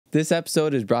This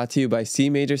episode is brought to you by C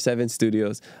Major 7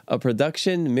 Studios, a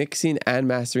production, mixing, and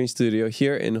mastering studio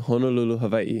here in Honolulu,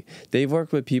 Hawaii. They've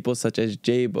worked with people such as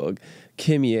J-Boog,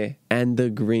 Kimié, and The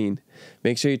Green.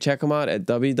 Make sure you check them out at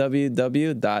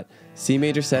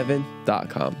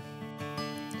www.cmajor7.com.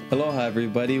 Aloha,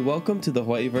 everybody. Welcome to the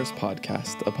Hawaiiverse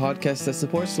podcast, a podcast that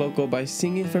supports local by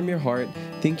singing from your heart,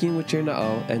 thinking with your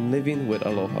na'au, and living with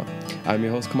aloha. I'm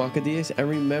your host, Kamaka Diaz, and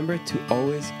remember to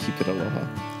always keep it aloha.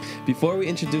 Before we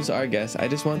introduce our guest, I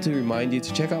just want to remind you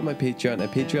to check out my Patreon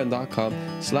at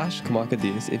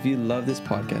patreon.com/KamakaDiaz if you love this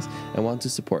podcast and want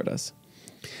to support us.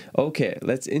 Okay,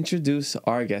 let's introduce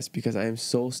our guest because I am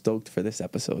so stoked for this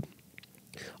episode.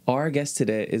 Our guest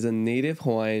today is a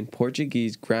Native-Hawaiian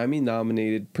Portuguese Grammy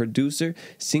Nominated producer,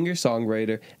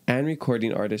 singer-songwriter, and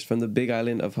recording artist from the Big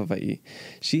Island of Hawai'i.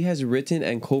 She has written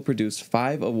and co-produced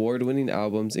 5 award-winning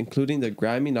albums, including the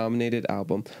Grammy Nominated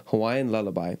album Hawaiian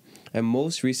Lullaby, and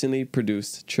most recently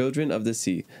produced Children of the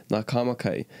Sea, Nā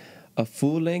Hōkū, a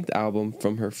full-length album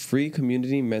from her free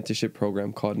community mentorship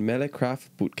program called MeleCraft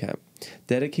BootCamp,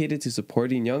 dedicated to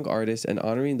supporting young artists and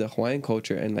honoring the Hawaiian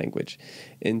culture and language.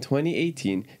 In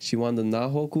 2018, she won the Nā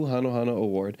Hōkū Hanohano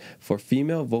Award for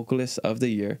Female Vocalist of the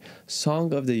Year,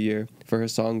 Song of the Year for her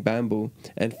song Bamboo,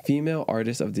 and Female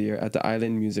Artist of the Year at the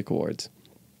Island Music Awards.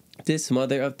 This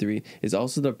mother of 3 is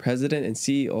also the president and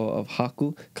CEO of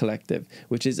Haku Collective,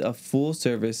 which is a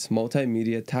full-service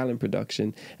multimedia talent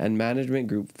production and management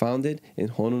group founded in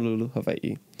Honolulu,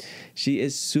 Hawaii. She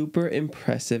is super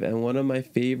impressive and one of my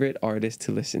favorite artists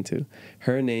to listen to.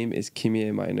 Her name is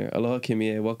Kimié Miner. Aloha,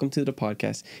 Kimié. Welcome to the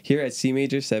podcast here at C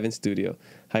Major 7 Studio.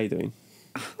 How you doing?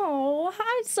 Oh,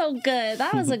 I'm so good.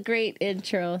 That was a great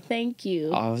intro. Thank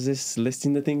you. I was just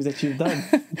listing the things that you've done,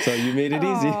 so you made it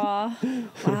easy. Wow.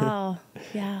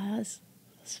 Yeah,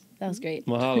 that was great.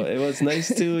 Mahalo. It was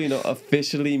nice to,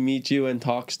 officially meet you and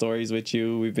talk stories with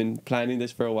you. We've been planning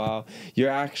this for a while. You're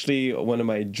actually one of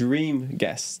my dream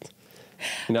guests.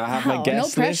 I have my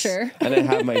guest list, and I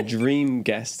have my dream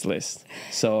guest list.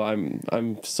 So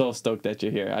I'm so stoked that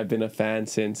you're here. I've been a fan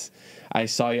since I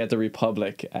saw you at the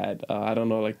Republic at,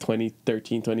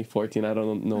 2013, 2014. I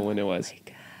don't know when it was. Oh, my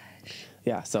gosh.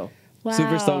 Yeah, so wow,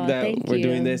 super stoked that we're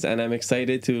doing you. this, and I'm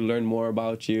excited to learn more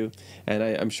about you, and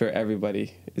I'm sure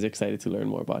everybody is excited to learn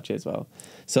more about you as well.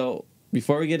 So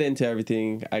before we get into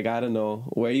everything, I got to know,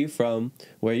 where are you from,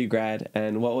 where you grad,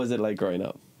 and what was it like growing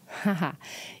up?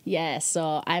 Yeah,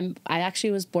 so I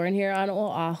actually was born here on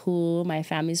Oahu. My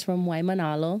family's from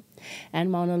Waimanalo and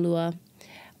Mauna Lua.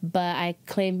 But I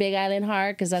claim Big Island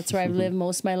hard because that's where I've lived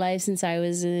most of my life since I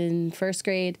was in first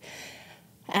grade.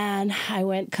 And I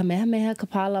went Kamehameha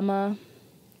Kapalama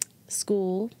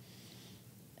school.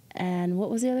 And what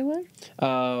was the other one?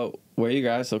 Where you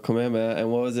guys? So Kamehameha. And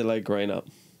what was it like growing up?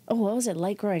 Oh, what was it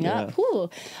like growing up? Whew.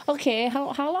 Okay,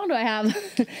 how long do I have?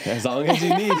 As long as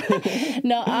you need.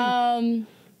 No,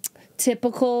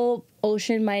 typical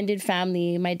ocean-minded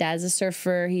family. My dad's a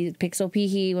surfer. He picks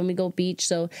opihi when we go beach.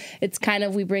 So it's kind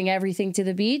of, we bring everything to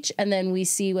the beach and then we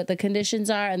see what the conditions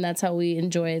are, and that's how we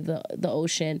enjoy the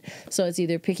ocean. So it's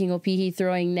either picking opihi,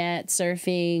 throwing nets,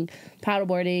 surfing,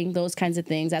 paddleboarding, those kinds of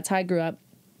things. That's how I grew up.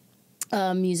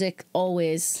 Music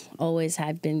always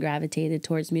have been gravitated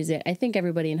towards music. I think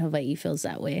everybody in Hawaii feels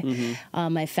that way.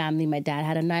 Mm-hmm. My family, my dad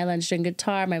had a nylon string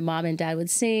guitar. My mom and dad would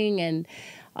sing, and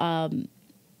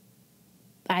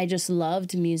I just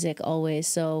loved music always.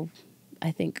 So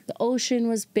I think the ocean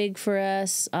was big for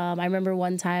us. I remember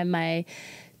one time my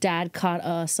dad caught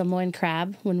a Samoan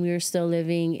crab when we were still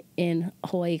living in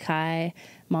Hawaii Kai,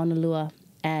 Mauna Lua,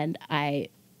 and I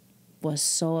was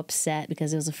so upset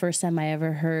because it was the first time I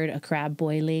ever heard a crab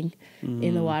boiling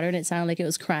in the water, and it sounded like it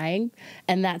was crying,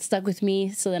 and that stuck with me.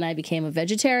 So then I became a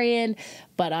vegetarian.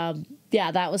 But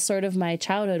yeah, that was sort of my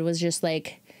childhood, was just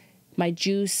like my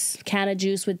can of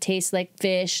juice would taste like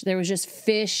fish. There was just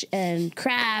fish and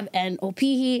crab and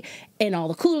opihi in all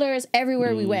the coolers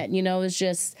everywhere we went. It was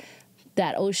just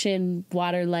that ocean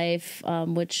water life,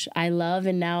 which I love.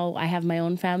 And now I have my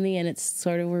own family, and it's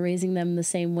sort of, we're raising them the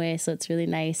same way. So it's really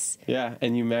nice. Yeah.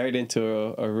 And you married into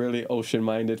a really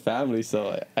ocean-minded family.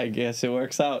 So I guess it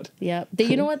works out. Yep.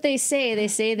 You know what they say? They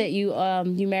say that you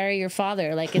marry your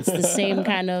father. Like, it's the same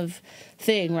kind of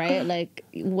thing, right? Like,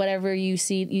 whatever you've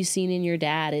seen in your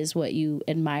dad is what you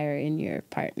admire in your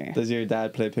partner. Does your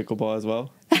dad play pickleball as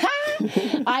well?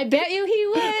 I bet you he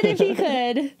would if he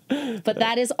could. But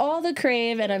that is all the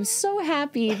crave, and I'm so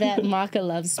happy that Maka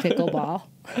loves pickleball.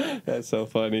 That's so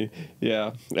funny.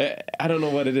 Yeah. I don't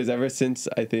know what it is. Ever since,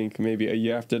 I think, maybe a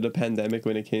year after the pandemic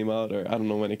when it came out, or I don't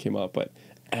know when it came out, but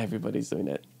everybody's doing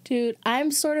it. Dude,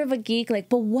 I'm sort of a geek, like,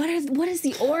 but what is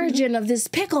the origin of this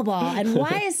pickleball and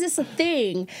why is this a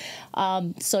thing?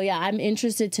 So yeah, I'm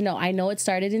interested to know. I know it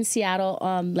started in Seattle,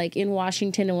 like in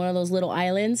Washington, in one of those little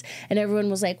islands, and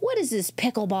everyone was like, what is this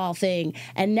pickleball thing?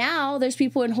 And now there's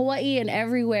people in Hawaii and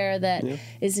everywhere that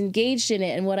is engaged in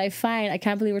it. And what I find, I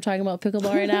can't believe we're talking about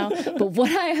pickleball right now, but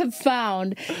what I have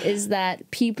found is that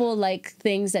people like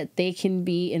things that they can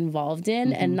be involved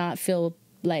in and not feel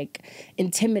like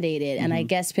intimidated. And I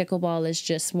guess pickleball is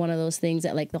just one of those things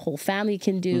that like the whole family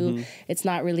can do. It's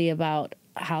not really about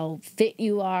how fit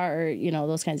you are or, you know,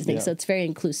 those kinds of things. So it's very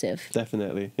inclusive.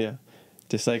 Definitely. Yeah.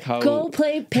 Just like how... Go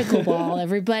play pickleball,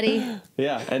 everybody.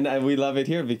 Yeah. And we love it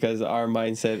here because our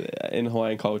mindset in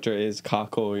Hawaiian culture is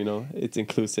kako, you know, it's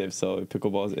inclusive. So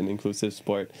pickleball is an inclusive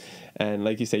sport. And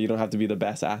like you say, you don't have to be the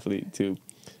best athlete to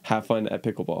have fun at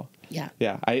pickleball.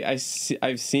 Yeah.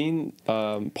 I've seen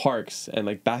parks and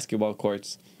like basketball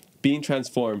courts being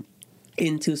transformed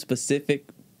into specific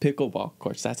pickleball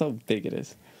courts. That's how big it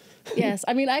is. Yes.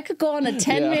 I mean, I could go on a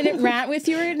 10-minute rant with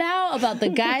you right now about the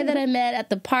guy that I met at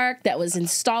the park that was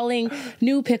installing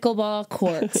new pickleball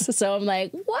courts. So I'm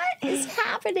like, what is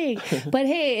happening? But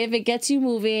hey, if it gets you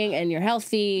moving and you're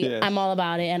healthy, I'm all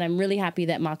about it. And I'm really happy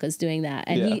that Maka's doing that.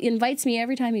 And he invites me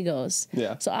every time he goes.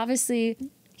 Yeah. So obviously...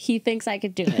 he thinks I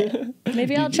could do it.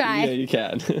 Maybe I'll try. Yeah, you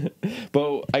can.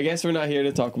 But I guess we're not here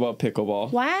to talk about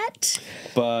pickleball. What?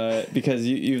 But because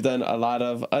you've done a lot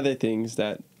of other things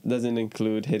that doesn't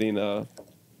include hitting a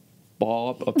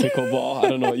ball, a pickleball, I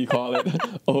don't know what you call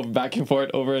it, back and forth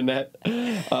over a net.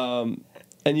 And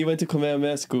you went to Kimié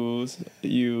Miner schools.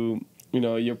 You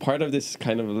know, you're part of this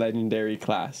kind of legendary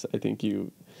class. I think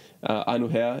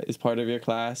Anuhea is part of your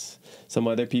class. Some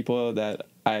other people that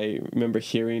I remember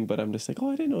hearing, but I'm just like,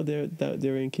 oh, I didn't know they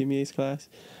were in Kimié's class.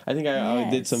 I think I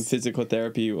did some physical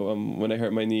therapy when I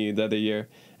hurt my knee the other year,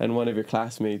 and one of your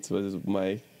classmates was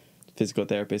my physical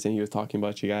therapist, and he was talking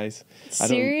about you guys.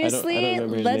 Seriously? I don't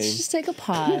remember his Let's name. just take a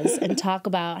pause and talk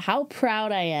about how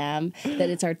proud I am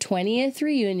that it's our 20th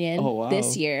reunion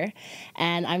this year,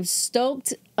 and I'm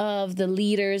stoked of the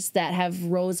leaders that have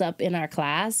rose up in our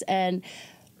class. And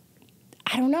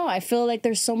I don't know. I feel like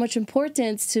there's so much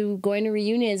importance to going to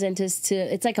reunions and to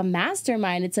it's like a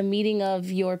mastermind. It's a meeting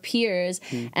of your peers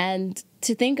and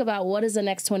to think about what does the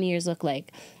next 20 years look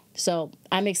like. So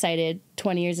I'm excited.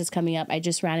 20 years is coming up. I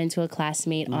just ran into a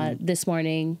classmate this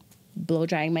morning, blow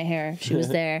drying my hair. She was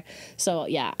there. So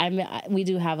yeah, we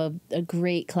do have a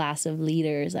great class of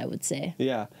leaders, I would say.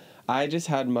 Yeah. I just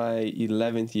had my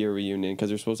 11th year reunion because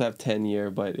we're supposed to have 10 year,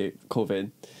 but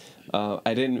COVID.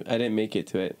 I didn't make it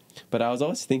to it, but I was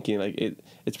always thinking like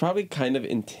it's probably kind of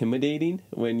intimidating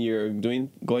when you're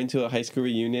going to a high school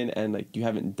reunion and like you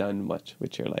haven't done much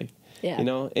with your life. Yeah. You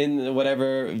know, in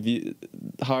whatever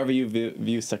however you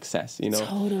view success, you know.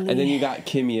 Totally. And then you got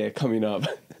Kimié coming up.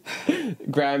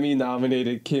 Grammy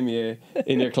nominated Kimié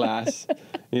in your class.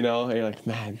 You know, and you're like,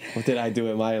 man, what did I do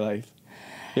in my life?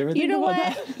 You know what?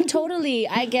 That? Totally.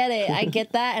 I get it. I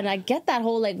get that. And I get that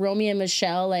whole like Romeo and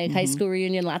Michelle, like high school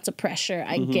reunion, lots of pressure.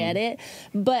 I get it.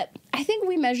 But I think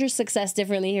we measure success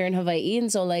differently here in Hawaii.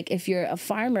 And so like if you're a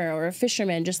farmer or a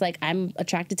fisherman, just like I'm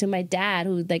attracted to my dad,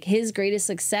 who like his greatest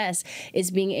success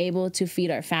is being able to feed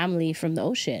our family from the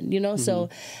ocean, you know? So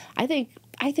I think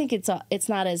it's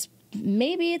not as,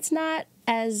 maybe it's not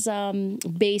as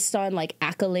based on like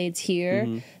accolades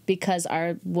here because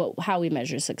how we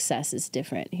measure success is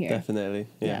different here. Definitely.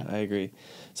 Yeah, I agree.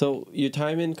 So your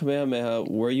time in Kimié Miner,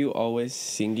 were you always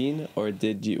singing or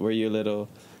were you a little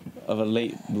of a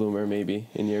late bloomer maybe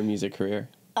in your music career?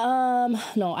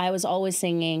 No, I was always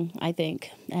singing, I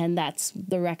think. And that's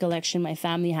the recollection my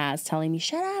family has telling me,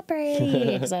 shut up,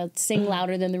 Brady, because I would sing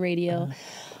louder than the radio.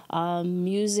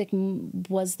 Music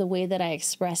was the way that I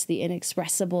expressed the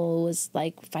inexpressible. It was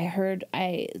like if I heard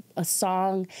a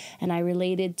song and I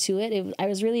related to it, I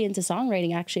was really into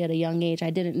songwriting actually at a young age. I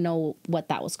didn't know what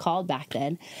that was called back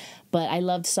then, but I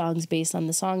loved songs based on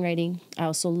the songwriting. I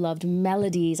also loved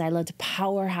melodies. I loved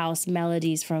powerhouse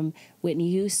melodies from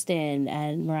Whitney Houston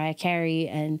and Mariah Carey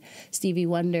and Stevie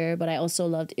Wonder, but I also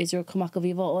loved Israel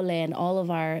Kamakawiwa Ole and all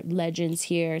of our legends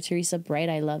here. Teresa Bright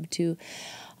I loved too.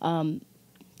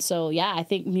 So yeah, I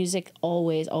think music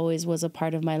always was a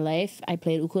part of my life. I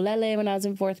played ukulele when I was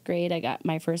in 4th grade. I got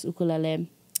my first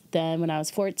ukulele. Then when I was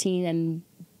 14 and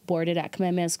boarded at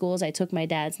Kimié Miner schools, I took my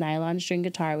dad's nylon string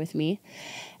guitar with me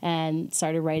and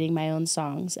started writing my own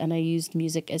songs. And I used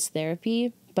music as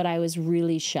therapy, but I was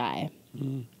really shy.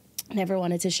 Never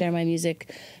wanted to share my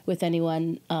music with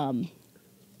anyone.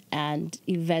 And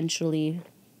eventually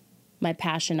my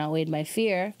passion outweighed my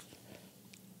fear.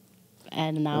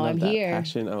 And now I'm here.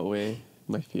 Passion outweigh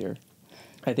my fear.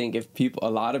 I think if a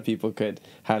lot of people could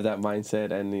have that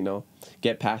mindset and, you know,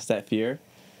 get past that fear,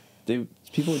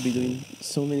 people would be doing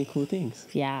so many cool things.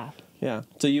 Yeah. Yeah.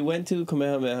 So you went to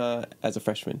Kamehameha as a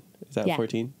freshman. Is that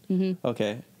 14? Mm-hmm.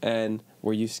 Okay. And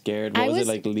were you scared? What was it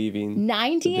like leaving?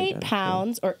 98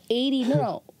 pounds or 80,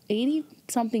 80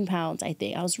 something pounds, I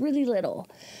think. I was really little.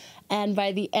 And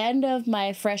by the end of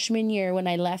my freshman year, when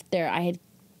I left there, I had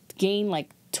gained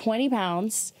like 20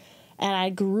 pounds and I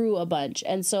grew a bunch.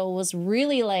 And so it was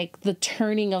really like the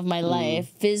turning of my life,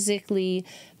 physically,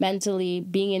 mentally,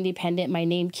 being independent. My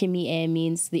name, Kimié,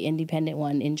 means the independent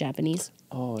one in Japanese.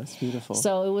 Oh, that's beautiful.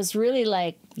 So it was really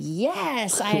like,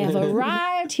 yes, I have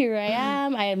arrived. Here I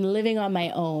am. I am living on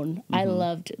my own. Mm-hmm. I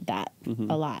loved that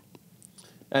a lot.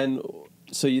 And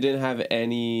so you didn't have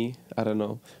any, I don't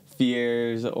know,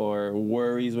 fears or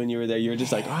worries when you were there? You were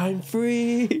just like, I'm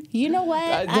free. You know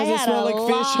what? It doesn't smell like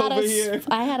fish over here.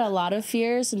 I had a lot of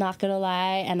fears, not gonna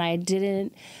lie, and I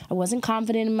wasn't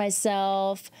confident in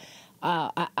myself.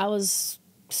 I was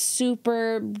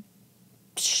super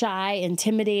shy,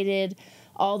 intimidated,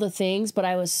 all the things, but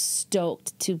I was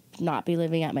stoked to not be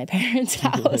living at my parents'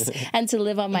 house and to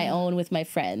live on my own with my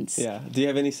friends. Yeah. Do you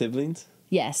have any siblings?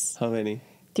 Yes. How many?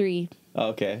 3. Oh,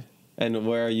 okay. And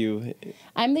where are you?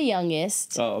 I'm the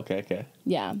youngest. Oh, okay.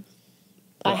 Yeah.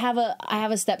 I have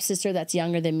a stepsister that's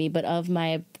younger than me, but of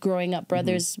my growing up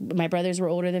brothers, my brothers were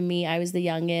older than me. I was the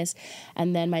youngest.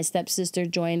 And then my stepsister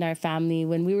joined our family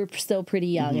when we were still pretty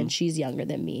young, and she's younger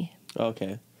than me.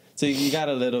 Okay. So you got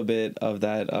a little bit of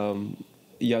that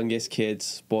youngest kid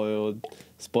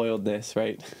spoiledness,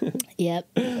 right? Yep.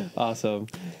 Awesome.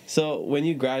 So when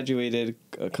you graduated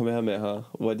Kamehameha,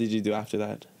 what did you do after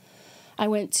that? I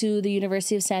went to the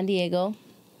University of San Diego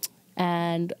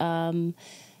and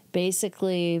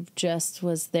basically just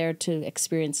was there to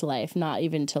experience life, not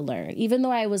even to learn. Even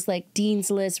though I was like Dean's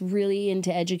List, really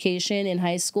into education in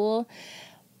high school,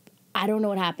 I don't know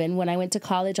what happened. When I went to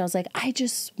college, I was like, I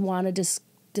just want to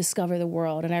discover the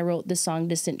world. And I wrote this song,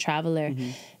 Distant Traveler,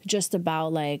 just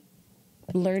about like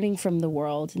learning from the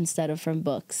world instead of from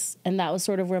books. And that was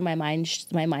sort of where my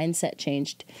mindset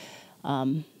changed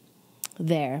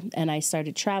there. And I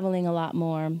started traveling a lot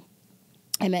more.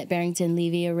 I met Barrington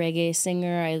Levy, a reggae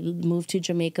singer. I moved to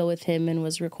Jamaica with him and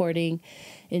was recording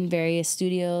in various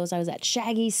studios. I was at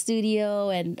Shaggy's studio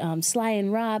and Sly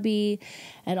and Robbie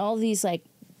and all these like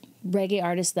reggae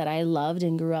artists that I loved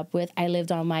and grew up with. I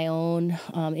lived on my own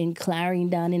in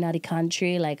Clarendon in the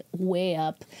country, like way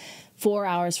up 4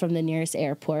 hours from the nearest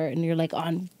airport, and you're like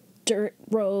on dirt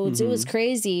roads. It was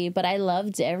crazy, but I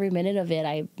loved every minute of it.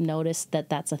 I noticed that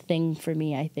that's a thing for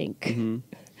me, I think.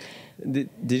 Did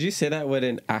you say that with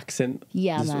an accent?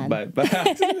 Yeah, just man. By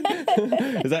accent?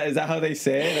 Is that how they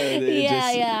say it? Or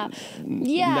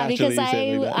yeah. Because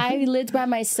I lived by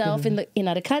myself in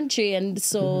the country, and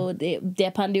so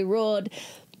up on the road,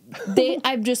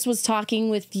 I just was talking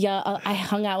with I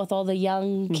hung out with all the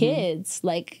young kids.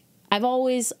 Like I've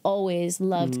always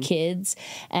loved kids,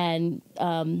 and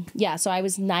so I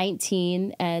was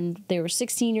 19, and they were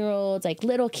 16-year-olds, like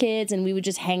little kids, and we would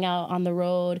just hang out on the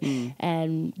road,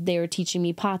 and they were teaching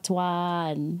me patois,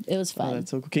 and it was fun. Oh,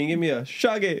 that's so cool. Can you give me a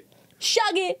shaggy?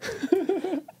 Shaggy.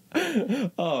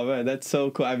 Oh man, that's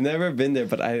so cool. I've never been there,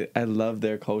 but I love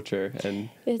their culture, and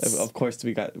of course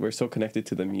we're so connected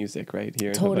to the music right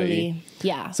here in Hawaii.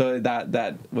 Yeah. So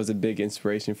that was a big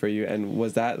inspiration for you, and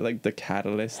was that like the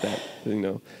catalyst that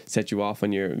set you off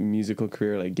on your musical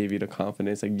career, like gave you the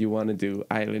confidence, like you want to do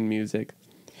island music?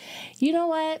 You know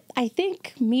what? I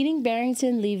think meeting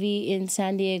Barrington Levy in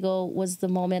San Diego was the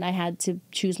moment I had to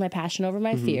choose my passion over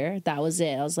my fear. That was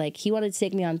it. I was like, he wanted to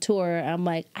take me on tour. I'm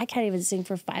like, I can't even sing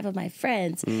for 5 of my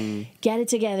friends. Get it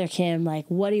together, Kim. Like,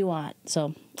 what do you want?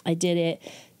 So I did it.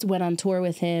 Went on tour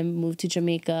with him, moved to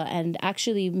Jamaica, and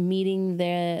actually meeting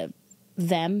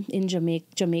them in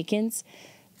Jamaicans,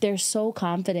 they're so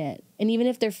confident. And even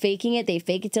if they're faking it, they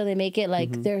fake it till they make it.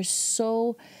 Like, they're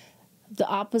so... the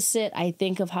opposite, I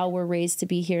think, of how we're raised to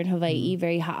be here in Hawaii,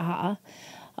 very ha-ha.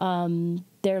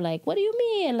 They're like, what do you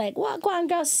mean? Like, what, go on,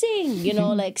 girl, sing,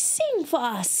 like, sing for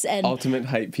us. And ultimate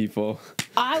hype people.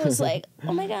 I was like,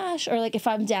 oh my gosh. Or like, if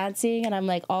I'm dancing and I'm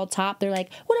like all top, they're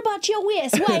like, what about your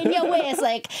waist? Why in your waist?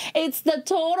 Like, it's the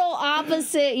total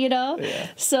opposite, Yeah.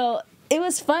 So it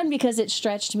was fun because it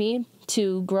stretched me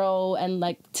to grow and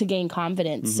like to gain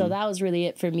confidence. So that was really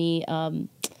it for me.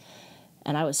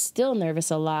 And I was still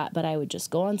nervous a lot, but I would just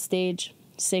go on stage,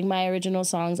 sing my original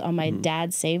songs on my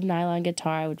dad's same nylon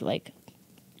guitar. I would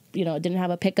didn't have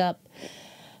a pickup.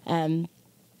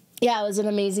 Yeah, it was an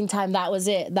amazing time. That was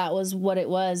it. That was what it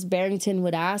was. Barrington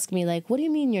would ask me, like, what do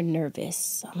you mean you're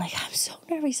nervous? I'm like, I'm so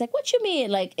nervous. He's like, what you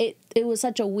mean? Like, it was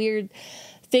such a weird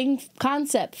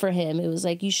concept for him. It was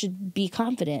like, you should be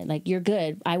confident. Like, you're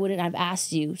good. I wouldn't have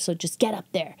asked you, so just get up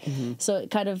there. So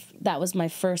it kind of, that was my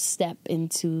first step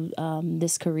into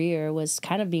this career, was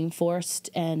kind of being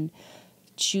forced and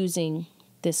choosing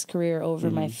this career over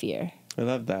my fear. I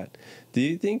love that. Do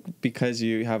you think because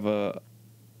you have a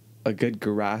good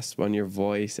grasp on your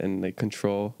voice and like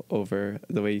control over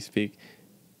the way you speak,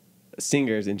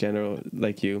 singers in general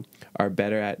like you are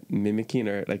better at mimicking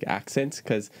or like accents?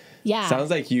 Because sounds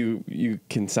like you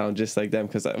can sound just like them.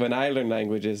 Because when I learn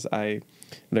languages, I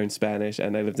learned Spanish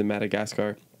and I lived in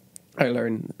Madagascar. I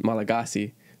learned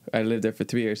Malagasy. I lived there for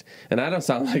 3 years, and I don't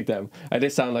sound like them. I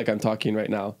just sound like I'm talking right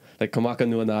now, like Kamaka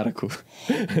Nua Naraku.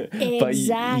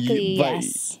 Exactly.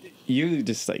 Yes. You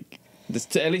just like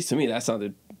this. At least to me, that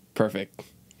sounded perfect.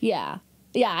 Yeah.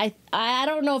 I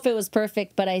don't know if it was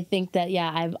perfect, but I think that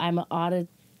I'm an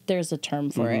there's a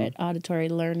term for it, auditory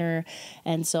learner,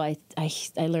 and so I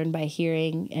learned by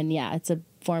hearing, and it's a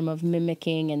form of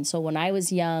mimicking. And so when I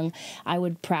was young, I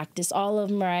would practice all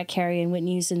of Mariah Carey and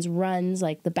Whitney Houston's runs,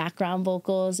 like the background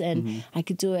vocals, and I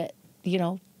could do it,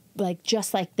 like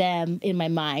just like them in my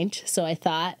mind. So I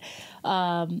thought,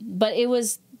 but it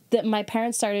was that my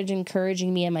parents started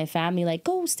encouraging me and my family, like,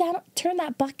 go stand up, turn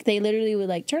that bucket. They literally would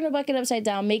like turn a bucket upside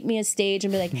down, make me a stage,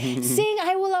 and be like, sing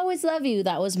 "I Will Always Love You."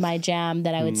 That was my jam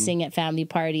that I would sing at family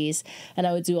parties, and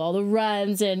I would do all the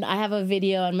runs. And I have a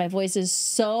video, and my voice is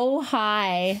so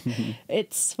high,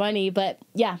 it's funny. But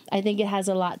I think it has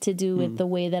a lot to do with the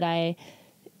way that I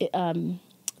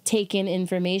take in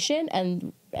information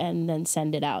and then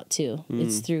send it out too.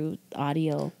 It's through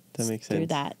audio. That makes sense. Through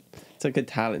that. It's a good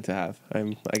talent to have.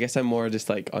 I guess I'm more just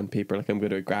like on paper, like I'm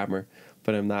good at grammar,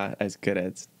 but I'm not as good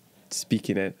at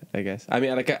speaking it, I guess. I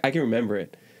mean, like I can remember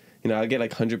it. I'll get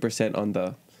like 100% on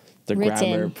the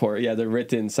grammar part, the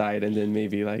written side, and then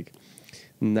maybe like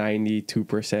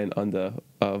 92% on the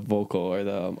vocal or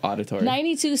the auditory.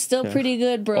 92 is still pretty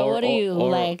good, bro. What are you?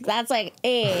 Like, that's like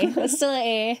A. That's still an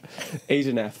A.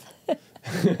 Asian F.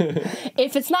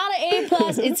 If it's not an A+,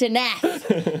 it's an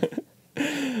F.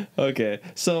 Okay,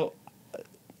 so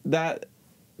that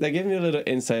gave me a little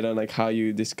insight on like how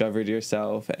you discovered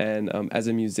yourself, and as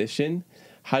a musician,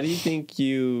 how do you think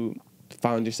you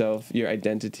found your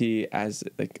identity as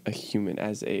like a human,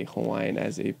 as a Hawaiian,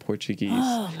 as a Portuguese?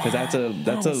 Because that's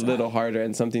a little harder,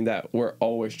 and something that we're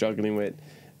always struggling with,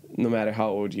 no matter how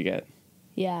old you get.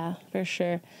 Yeah, for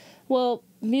sure. Well,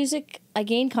 music, I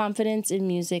gained confidence in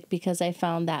music because I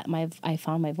found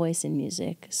my voice in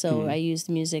music. So I used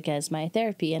music as my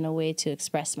therapy and a way to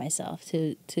express myself,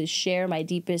 to share my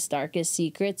deepest, darkest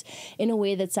secrets in a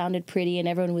way that sounded pretty and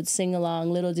everyone would sing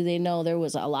along. Little do they know there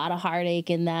was a lot of heartache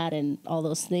in that and all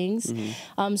those things.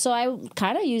 So I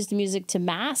kind of used music to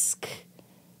mask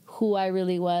who I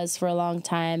really was for a long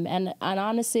time. And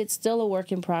honestly, it's still a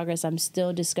work in progress. I'm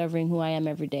still discovering who I am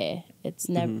every day. It's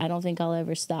never. I don't think I'll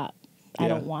ever stop. I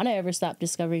don't want to ever stop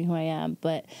discovering who I am.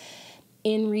 But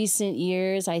in recent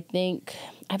years, I think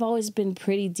I've always been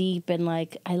pretty deep and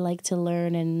like I like to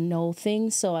learn and know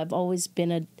things. So I've always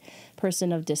been a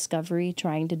person of discovery,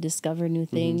 trying to discover new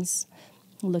things,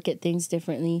 look at things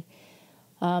differently.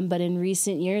 But in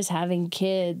recent years, having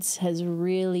kids has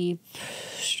really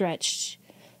stretched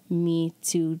me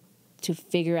to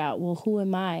figure out, well, who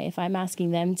am I? If I'm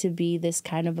asking them to be this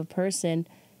kind of a person,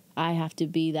 I have to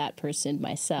be that person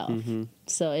myself.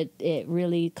 So it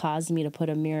really caused me to put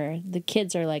a mirror. The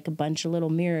kids are like a bunch of little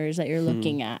mirrors that you're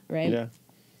looking at, right? Yeah.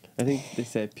 I think they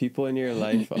said people in your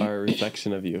life are a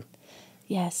reflection of you.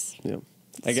 Yes. Yeah.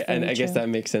 I guess that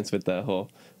makes sense with the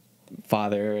whole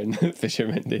father and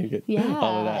fisherman thing. Yeah.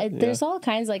 All of that. There's all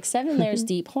kinds, like 7 layers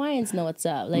deep. Hawaiians know what's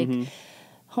up. Like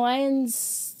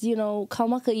Hawaiians,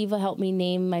 Kaumaka Eva helped me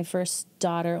name my first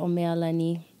daughter,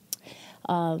 Omealani.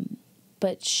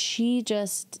 But she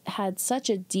just had such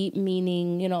a deep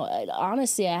meaning.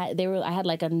 Honestly, I had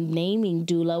like a naming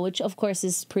doula, which of course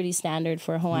is pretty standard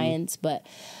for Hawaiians. But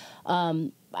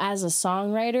as a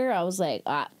songwriter, I was like,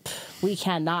 we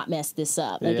cannot mess this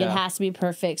up. Like it has to be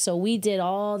perfect. So we did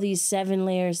all these 7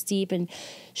 layers deep, and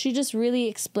she just really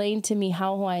explained to me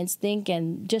how Hawaiians think,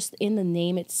 and just in the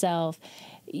name itself,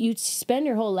 you spend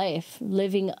your whole life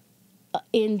living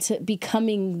into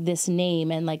becoming this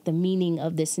name and like the meaning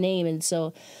of this name. And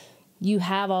so you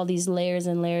have all these layers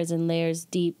and layers and layers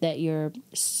deep that you're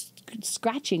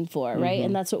scratching for, right?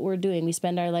 And that's what we're doing. We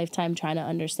spend our lifetime trying to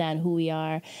understand who we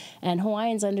are. And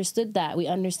Hawaiians understood that. We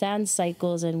understand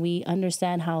cycles and we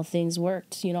understand how things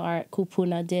worked. Our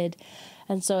kupuna did.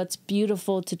 And so it's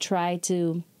beautiful to try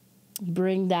to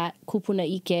bring that kupuna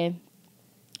ike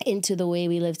into the way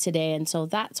we live today. And so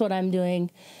that's what I'm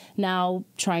doing now,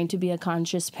 trying to be a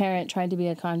conscious parent, trying to be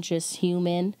a conscious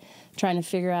human, trying to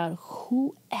figure out,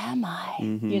 who am I?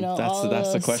 You know,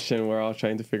 that's the question we're all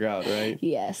trying to figure out, right?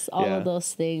 Yes, all of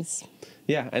those things.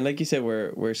 Yeah, and like you said,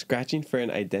 we're scratching for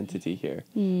an identity here.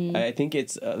 I think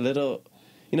it's a little,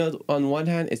 you know, on one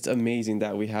hand, it's amazing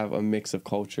that we have a mix of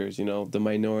cultures. You know, the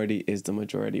minority is the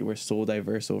majority. We're so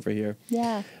diverse over here.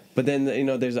 Yeah. But then, you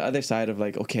know, there's the other side of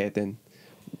like, okay, then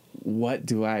what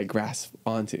do I grasp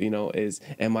onto? You know,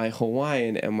 am I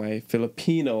Hawaiian? Am I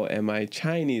Filipino? Am I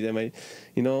Chinese? Am I,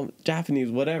 you know,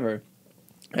 Japanese? Whatever.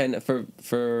 And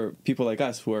for people like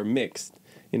us who are mixed,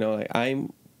 you know, like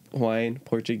I'm Hawaiian,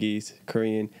 Portuguese,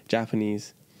 Korean,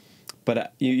 Japanese,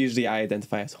 but usually I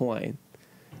identify as Hawaiian.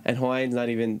 And Hawaiian's not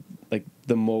even like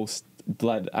the most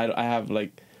blood. I have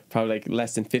like probably like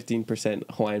less than 15%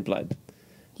 Hawaiian blood.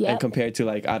 Yep. And compared to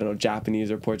like, I don't know, Japanese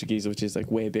or Portuguese, which is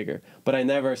like way bigger. But I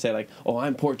never say like, oh,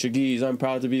 I'm Portuguese, I'm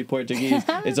proud to be Portuguese.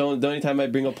 It's the only time I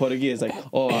bring up Portuguese, like,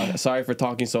 oh, sorry for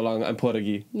talking so long, I'm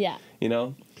Portuguese. Yeah. You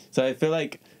know? So I feel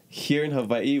like here in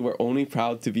Hawaii, we're only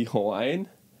proud to be Hawaiian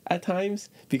at times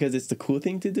because it's the cool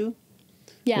thing to do.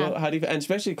 Yeah. Well, how do you, and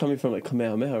especially coming from like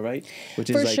Kamehameha, right? Which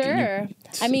is for like, sure.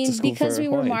 I mean, because we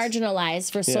were Hawaiians.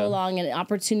 marginalized for so long and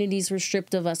opportunities were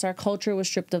stripped of us, our culture was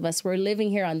stripped of us. We're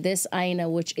living here on this aina,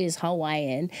 which is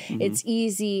Hawaiian. It's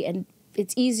easy and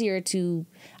it's easier to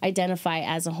identify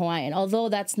as a Hawaiian, although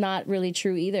that's not really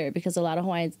true either because a lot of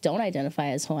Hawaiians don't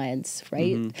identify as Hawaiians,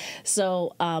 right?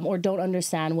 So, or don't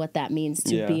understand what that means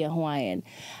to be a Hawaiian.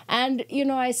 And, you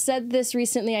know, I said this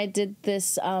recently, I did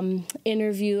this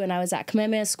interview and I was at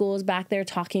Kamehameha schools back there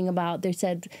talking about, they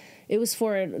said it was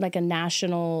for like a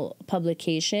national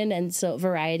publication and so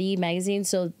Variety magazine.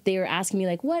 So they were asking me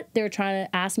like what? They were trying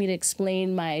to ask me to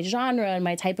explain my genre and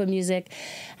my type of music.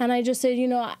 And I just said, you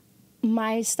know,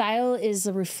 my style is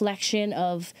a reflection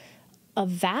of a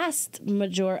vast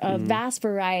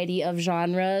variety of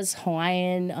genres,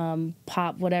 Hawaiian,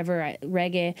 pop, whatever,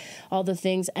 reggae, all the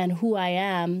things, and who I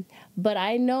am. But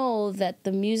I know that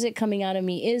the music coming out of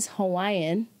me is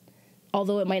Hawaiian,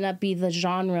 although it might not be the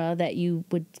genre that you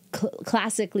would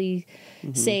classically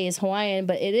say is Hawaiian,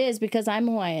 but it is because I'm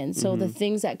Hawaiian. So the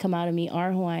things that come out of me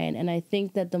are Hawaiian. And I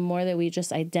think that the more that we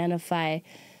just identify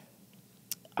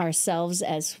ourselves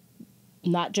as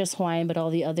not just Hawaiian, but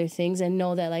all the other things, and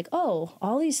know that like, oh,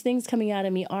 all these things coming out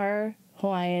of me are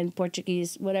Hawaiian,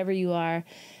 Portuguese, whatever you are,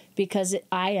 because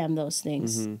I am those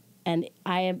things. And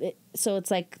I am, so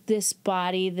it's like this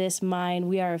body, this mind,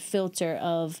 we are a filter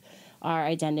of our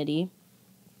identity.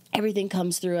 Everything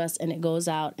comes through us and it goes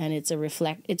out and it's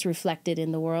reflected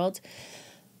in the world.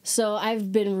 So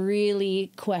I've been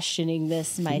really questioning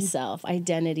this myself,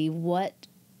 identity,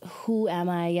 who am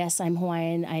I? Yes, I'm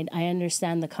Hawaiian. I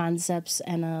understand the concepts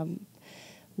and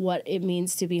what it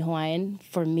means to be Hawaiian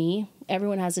for me.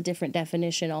 Everyone has a different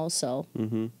definition also.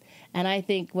 And I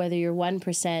think whether you're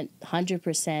 1%,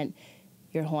 100%,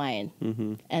 you're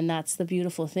Hawaiian. And that's the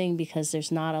beautiful thing because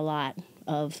there's not a lot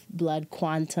of blood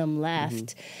quantum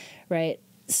left, right?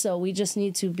 So we just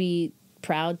need to be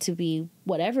proud to be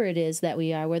whatever it is that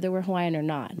we are, whether we're Hawaiian or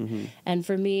not. And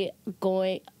for me,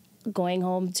 going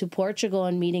home to Portugal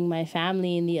and meeting my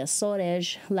family in the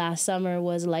Açores last summer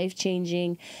was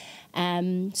life-changing.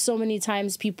 So many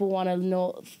times people want to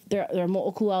know their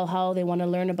mo'oku how they want to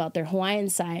learn about their Hawaiian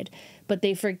side, but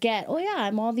they forget, oh yeah,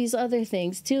 I'm all these other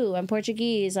things too. I'm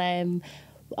Portuguese. I'm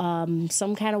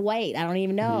some kind of white. I don't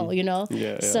even know, you know?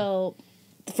 So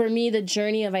for me, the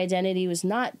journey of identity was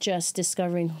not just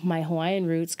discovering my Hawaiian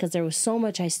roots, because there was so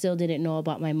much I still didn't know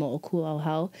about my mo'oku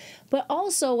how, but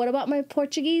also what about my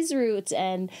Portuguese roots?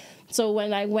 And so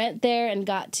when I went there and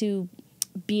got to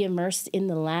be immersed in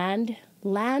the land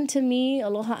to me,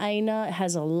 aloha aina,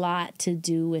 has a lot to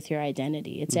do with your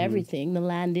identity. It's everything. The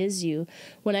land is you.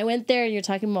 When I went there and you're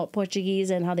talking about Portuguese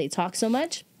and how they talk so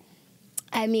much,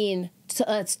 I mean,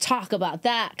 let's talk about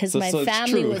that, because my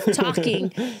family was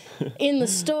talking in the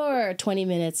store 20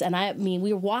 minutes. And I mean,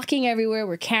 we were walking everywhere.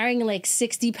 We're carrying like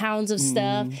 60 pounds of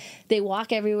stuff. They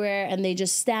walk everywhere and they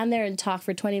just stand there and talk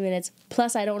for 20 minutes.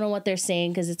 Plus, I don't know what they're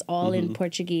saying because it's all in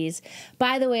Portuguese.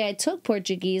 By the way, I took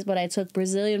Portuguese, but I took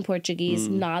Brazilian Portuguese,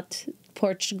 not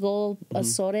Portugal,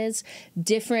 Açores.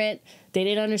 Different. They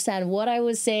didn't understand what I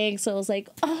was saying. So I was like,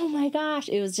 oh my gosh.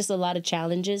 It was just a lot of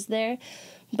challenges there.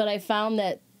 But I found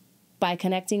that by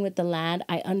connecting with the land,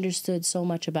 I understood so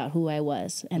much about who I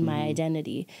was and my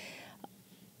identity.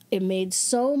 It made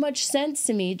so much sense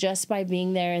to me just by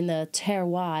being there in the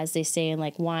terroir, as they say in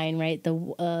like wine, right?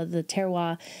 The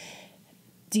terroir.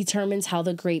 determines how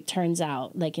the grape turns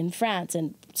out, like in France.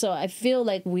 And so I feel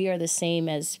like we are the same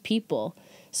as people.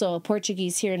 So a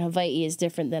Portuguese here in Hawaii is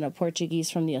different than a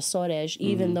Portuguese from the Azores,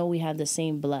 even though we have the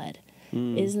same blood.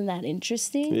 Isn't that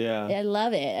interesting? Yeah. I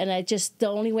love it. And the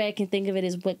only way I can think of it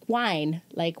is like wine.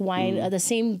 Like wine, the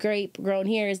same grape grown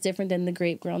here is different than the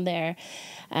grape grown there.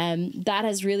 That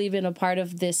has really been a part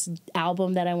of this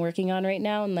album that I'm working on right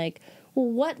now. And like, well,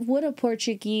 what would a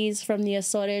Portuguese from the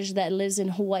Azores that lives in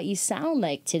Hawaii sound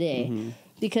like today?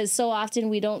 Because so often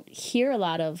we don't hear a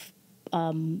lot of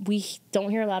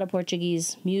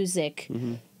Portuguese music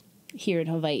here in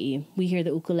Hawaii. We hear the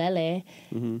ukulele,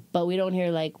 but we don't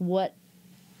hear like what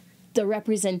the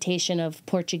representation of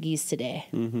Portuguese today.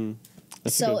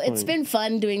 So it's been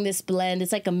fun doing this blend.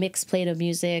 It's like a mixed plate of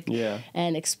music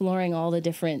and exploring all the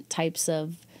different types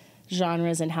of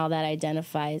genres and how I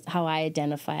identify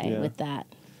with that.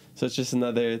 So it's just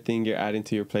another thing you're adding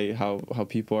to your plate, how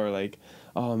people are like,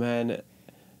 oh man,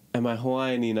 am I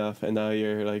Hawaiian enough? And now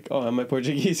you're like, oh, am I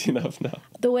Portuguese enough now?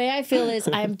 The way I feel is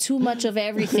I'm too much of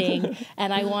everything,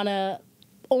 and I want to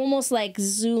almost like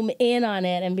zoom in on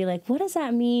it and be like, what does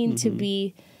that mean to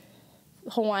be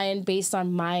Hawaiian based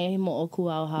on my mo'oku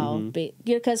auhau?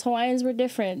 Because Hawaiians were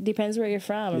different. Depends where you're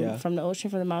from. From the ocean,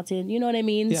 from the mountain. You know what I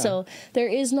mean? So there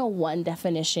is no one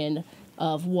definition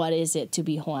of what is it to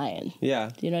be Hawaiian. You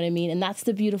know what I mean? And that's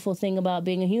the beautiful thing about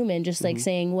being a human, just like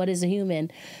saying, what is a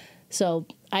human? So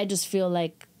I just feel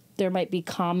like there might be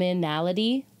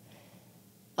commonality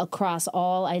across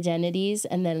all identities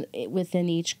and then within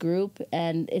each group,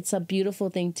 and it's a beautiful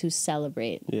thing to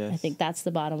celebrate. I think that's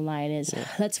the bottom line is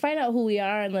let's find out who we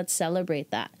are and let's celebrate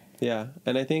that.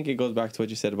 And I think it goes back to what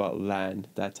you said about land.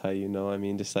 That's how you know. I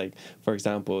mean, just like, for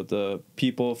example, the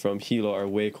people from Hilo are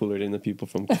way cooler than the people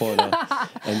from Kona.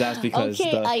 And that's because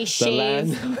the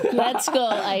land... Let's go,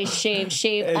 ice shave,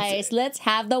 ice. Let's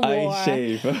have the war. Ice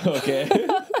shave, okay.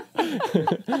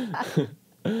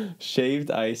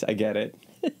 Shaved ice, I get it.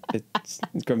 It's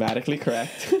grammatically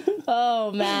correct.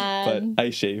 Oh, man. But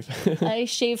I shave. I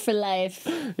shave for life.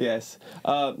 Yes.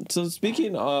 So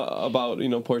speaking about,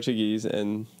 Portuguese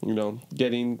and,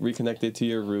 getting reconnected to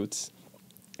your roots,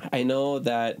 I know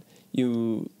that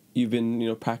you've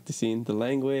been, practicing the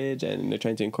language and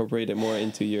trying to incorporate it more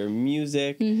into your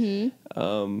music.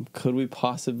 Could we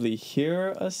possibly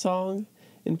hear a song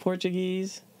in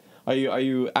Portuguese? Are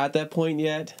you at that point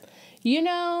yet?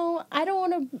 I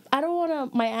don't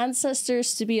want my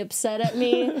ancestors to be upset at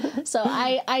me. So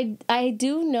I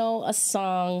do know a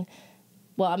song.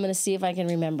 Well, I'm going to see if I can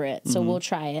remember it. So we'll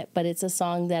try it. But it's a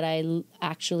song that I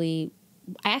actually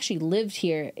lived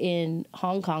here in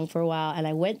Hong Kong for a while, and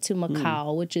I went to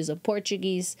Macau, which is a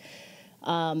Portuguese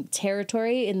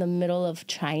territory in the middle of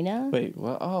China. Wait,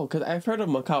 well, because I've heard of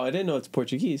Macau. I didn't know it's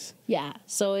Portuguese. Yeah,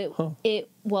 so it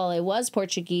was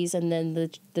Portuguese, and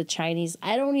then the Chinese.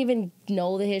 I don't even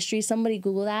know the history. Somebody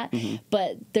Google that.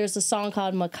 But there's a song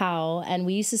called Macau, and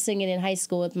we used to sing it in high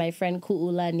school with my friend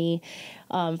Ku'ulani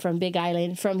from Big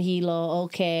Island, from Hilo.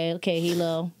 Okay,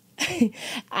 Hilo.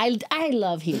 I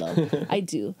love Hilo. I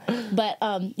do. But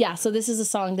so this is a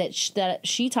song that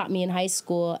she taught me in high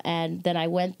school, and then I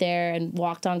went there and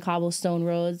walked on cobblestone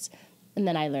roads, and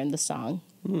then I learned the song.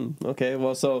 Okay,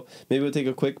 well, so maybe we'll take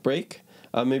a quick break.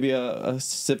 Maybe a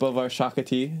sip of our shaka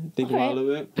tea. Think about a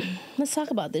little bit. Let's talk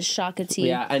about this shaka tea.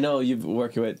 Yeah, I know you've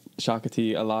worked with shaka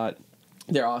tea a lot.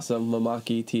 They're awesome.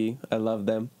 Mamaki tea. I love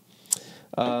them.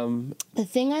 The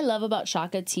thing I love about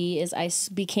shaka tea is I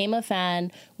became a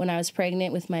fan when I was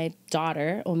pregnant with my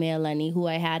daughter, Omealani, who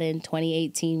I had in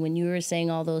 2018. When you were saying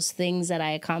all those things that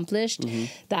I accomplished,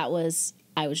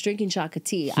 I was drinking shaka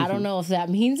tea. I don't know if that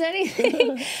means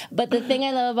anything, but the thing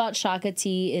I love about shaka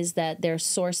tea is that they're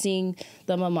sourcing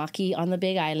the mamaki on the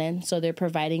Big Island, so they're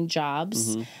providing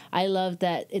jobs. I love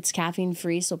that it's caffeine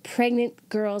free, so pregnant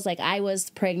girls, like I was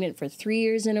pregnant for 3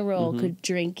 years in a row, could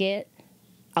drink it.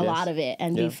 A lot of it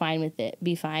and be fine with it.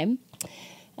 Be fine.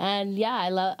 And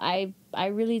I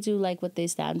really do like what they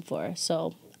stand for.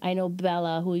 So I know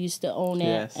Bella, who used to own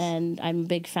it, and I'm a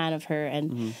big fan of her.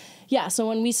 And so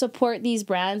when we support these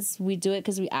brands, we do it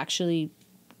because we actually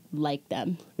like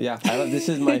them. Yeah, this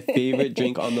is my favorite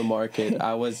drink on the market.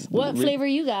 What flavor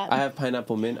you got? I have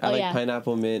pineapple mint. I like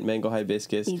pineapple mint, mango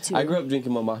hibiscus. Me too. I grew up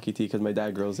drinking mamaki tea because my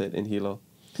dad grows it in Hilo.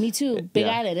 Me too. Big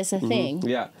Island, it's a thing.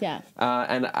 Yeah.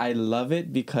 And I love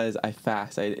it because I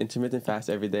fast. I intermittent fast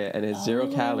every day, and it's 0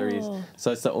 calories.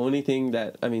 So it's the only thing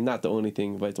not the only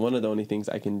thing, but it's one of the only things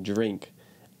I can drink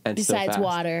and still Besides fast.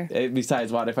 water.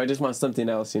 Besides water. If I just want something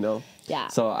else, you know. Yeah.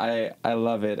 So I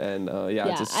love it, and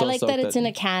just so I like that it's in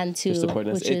a can too,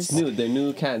 which it's is new. They're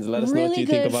new cans. Let us know really what you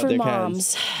good think about for their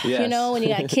moms. cans. Yes. You know, when you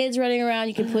got kids running around,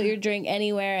 you can put your drink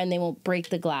anywhere and they won't break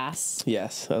the glass.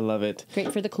 Yes, I love it.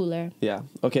 Great for the cooler. Yeah.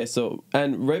 Okay. So,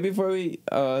 and right before we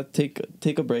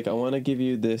take a break, I want to give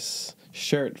you this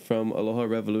shirt from Aloha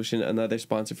Revolution, another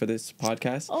sponsor for this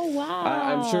podcast. Oh wow!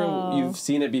 I'm sure you've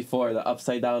seen it before. The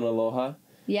upside down Aloha.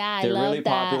 Yeah, They're I love really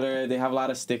that. popular. They have a lot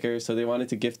of stickers, so they wanted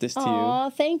to gift this to you.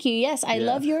 Oh, thank you. Yes, I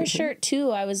Yeah. love your shirt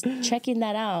too. I was checking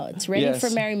that out. It's ready Yes. for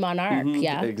Mary Monarch. Mhm,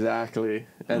 Yeah. exactly.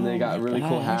 And they got my really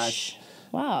cool gosh. hats.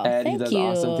 Wow. And thank he does you.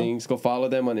 awesome things. Go follow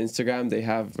them on Instagram. They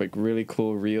have like really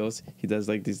cool reels. He does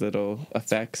like these little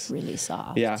effects. Really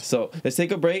soft. Yeah. So let's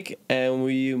take a break, and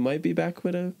we might be back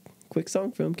with a quick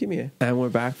song from Kimié. And we're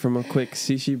back from a quick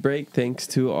shishi break. Thanks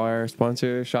to our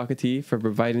sponsor Shaka Tea for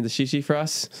providing the shishi for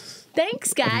us.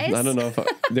 Thanks, guys. I don't know if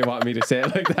they want me to say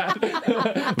it like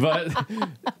that, but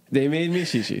they made me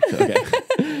shishi.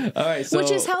 Okay. All right. So, Which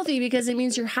is healthy because it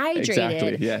means you're hydrated.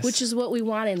 Exactly, yes. Which is what we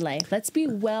want in life. Let's be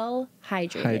well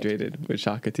hydrated. hydrated with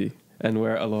Shaka Tea. And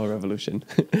we're Aloha Revolution.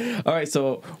 All right,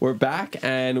 so we're back,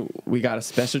 and we got a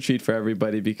special treat for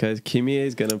everybody because Kimié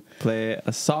is going to play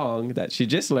a song that she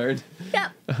just learned.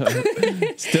 Yep.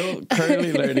 Still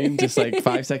currently learning, just like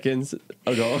 5 seconds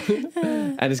ago.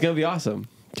 And it's going to be awesome.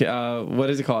 What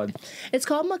is it called? It's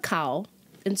called Macau.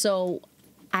 And so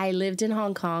I lived in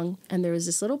Hong Kong, and there was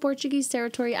this little Portuguese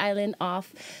territory island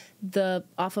off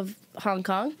of Hong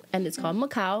Kong, and it's called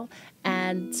Macau.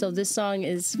 And so this song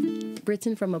is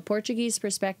written from a Portuguese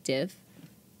perspective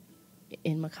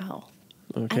in Macau.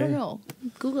 Okay. I don't know.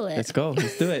 Google it. Let's go.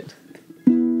 Let's do it.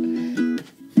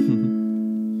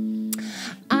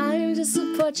 I'm just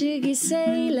a Portuguese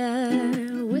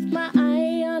sailor with my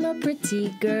eye on a pretty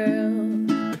girl.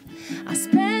 I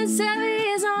spent 7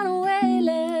 years on a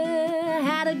whaler,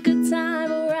 had a good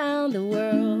time around the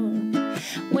world.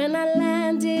 When I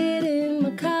landed in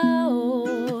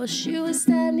Macau, she was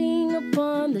standing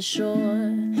upon the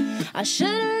shore. I should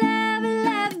have never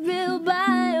left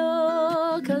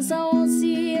Bilbao, 'cause I won't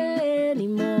see her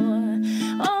anymore.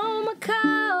 Oh, Macau,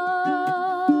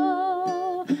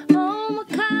 oh,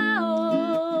 Macau,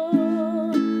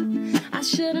 I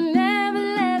should have never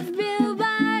left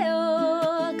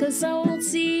Bilbao, 'cause I won't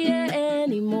see her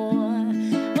anymore.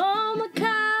 Oh,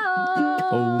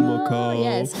 Macau, Oh, Macau.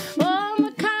 yes, oh,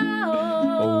 Macau,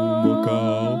 Oh,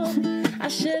 Macau. I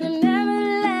should have never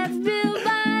left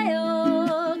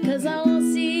Bilbao, 'cause I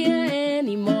won't see her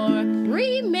anymore.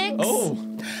 Remix. Oh.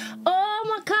 Oh,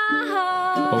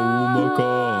 Macau. Oh,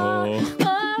 Macau.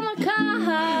 Oh,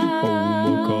 Macau. Oh,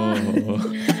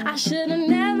 Macau. I should have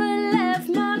never left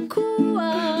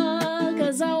Makua,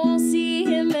 'cause I won't see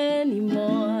him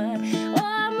anymore.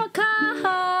 Oh, Macau.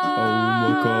 Oh,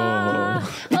 Macau.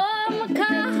 Oh,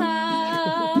 Macau.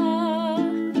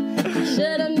 I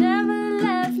should have never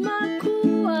left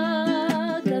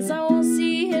Makua, 'cause I won't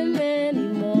see him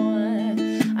anymore.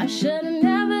 I should have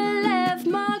never left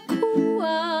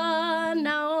Makua,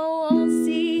 now I won't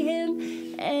see him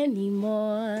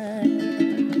anymore.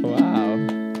 Wow.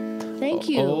 Thank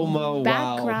you. Oh, my wow.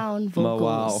 Background My wow.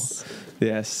 vocals.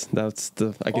 Yes, that's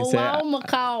the. I can Oh, say. wow,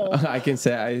 Macau. I can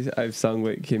say I've sung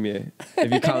with Kimié.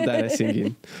 If you count that as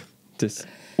singing, just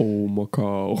oh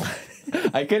Macau.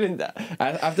 I couldn't.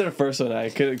 After the first one, I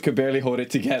could barely hold it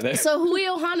together. So Hui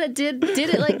Ohana did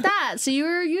it like that. So you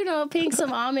were, paying some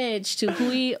homage to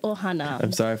Hui Ohana.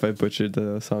 I'm sorry if I butchered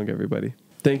the song, everybody.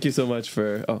 Thank you so much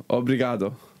for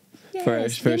obrigado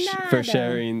Yes, for de nada.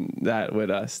 sharing that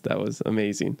with us. That was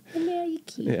amazing.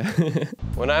 Yeah.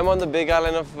 When I'm on the Big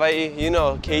Island of Hawaii,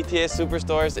 KTA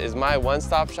Superstores is my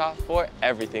one-stop shop for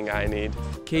everything I need.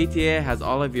 KTA has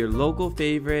all of your local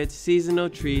favorites, seasonal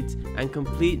treats, and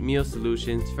complete meal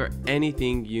solutions for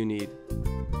anything you need.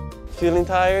 Feeling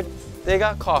tired? They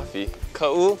got coffee,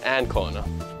 ka'u, and kona.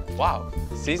 Wow,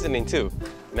 seasoning too.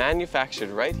 Manufactured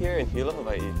right here in Hilo,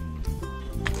 Hawaii.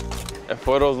 And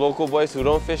for those local boys who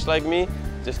don't fish like me,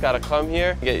 just gotta come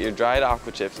here, get your dried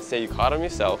aqua chips, and say you caught them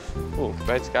yourself. Ooh,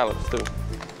 dried scallops too.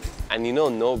 And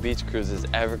no beach cruise is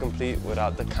ever complete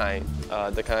without the kind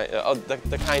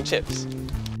chips.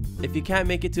 If you can't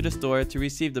make it to the store to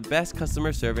receive the best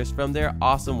customer service from their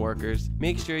awesome workers,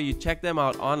 make sure you check them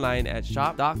out online at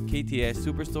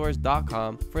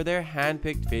shop.ktasuperstores.com for their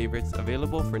hand-picked favorites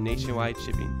available for nationwide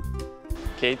shipping.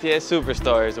 KTA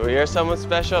Superstores, where you're someone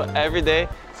special every day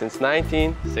since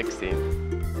 1916.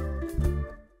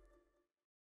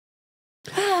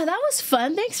 That was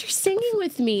fun. Thanks for singing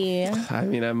with me. I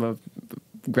mean, I'm a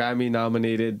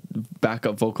Grammy-nominated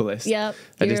backup vocalist. Yep,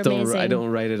 I you're just don't. amazing. I don't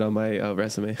write it on my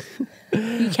resume.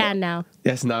 You can now.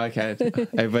 Yes, now I can.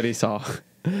 Everybody saw.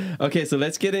 Okay, so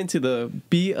let's get into the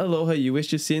Be Aloha You Wish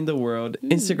to See in the World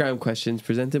Instagram questions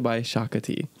presented by Shaka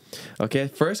T. Okay,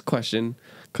 first question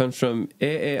comes from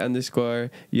AA_Yana,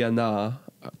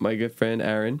 my good friend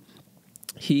Aaron.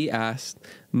 He asked,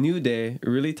 New Day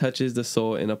really touches the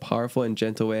soul in a powerful and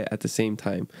gentle way at the same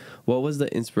time. What was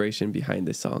the inspiration behind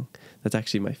this song? That's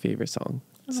actually my favorite song.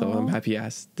 So I'm happy you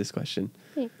asked this question.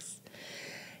 Thanks.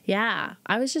 Yeah,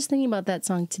 I was just thinking about that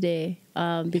song today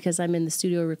because I'm in the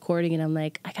studio recording and I'm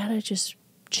like, I gotta just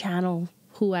channel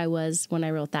who I was when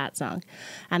I wrote that song.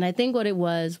 And I think what it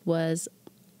was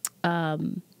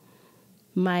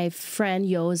my friend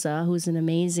Yoza, who's an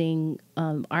amazing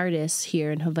artist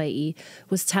here in Hawaii,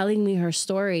 was telling me her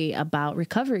story about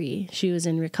recovery. She was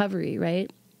in recovery,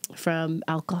 right? From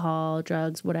alcohol,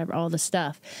 drugs, whatever, all the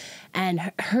stuff.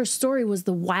 And her story was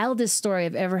the wildest story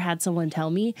I've ever had someone tell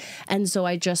me. And so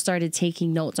I just started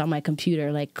taking notes on my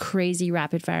computer, like crazy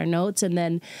rapid fire notes. And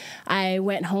then I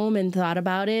went home and thought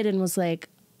about it and was like,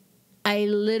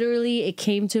 it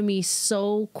came to me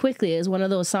so quickly. It was one of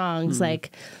those songs,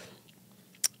 like,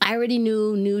 I already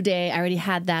knew New Day. I already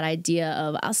had that idea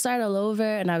of I'll start all over.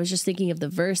 And I was just thinking of the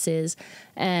verses.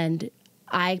 And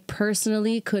I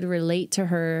personally could relate to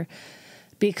her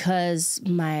because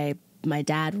my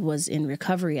dad was in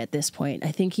recovery at this point.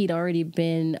 I think he'd already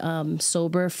been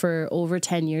sober for over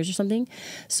 10 years or something.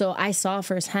 So I saw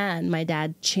firsthand my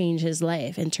dad change his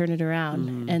life and turn it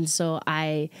around. And so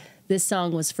this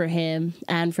song was for him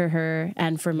and for her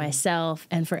and for myself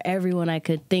and for everyone I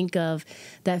could think of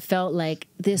that felt like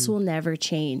this will never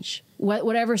change.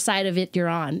 Whatever side of it you're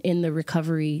on in the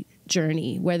recovery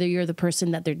journey, whether you're the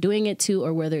person that they're doing it to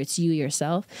or whether it's you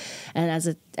yourself. And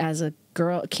as a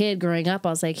kid growing up, I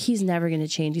was like, he's never going to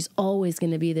change. He's always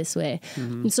going to be this way.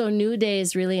 And so New Day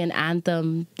is really an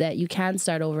anthem that you can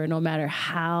start over no matter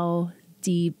how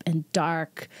deep and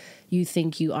dark you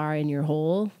think you are in your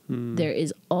hole. There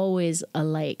is always a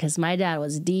light, because my dad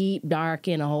was deep dark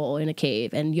in a hole in a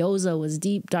cave and Yoza was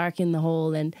deep dark in the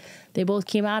hole, and they both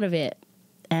came out of it.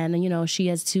 And she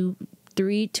has two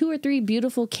or three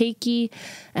beautiful keiki,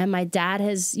 and my dad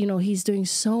has, he's doing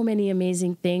so many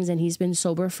amazing things, and he's been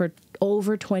sober for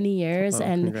over 20 years.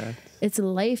 And congrats. It's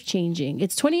life-changing.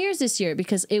 It's 20 years this year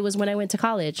because it was when I went to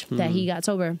college that he got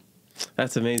sober.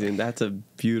 That's amazing. That's a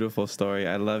beautiful story.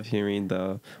 I love hearing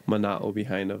the mana'o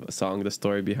behind a song, the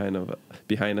story behind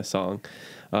a song.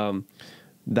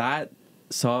 That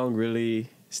song really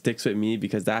sticks with me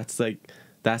because that's the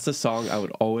song I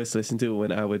would always listen to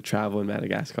when I would travel in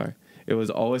Madagascar. It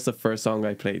was always the first song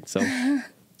I played. So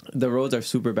the roads are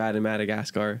super bad in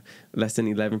Madagascar. Less than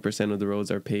 11% of the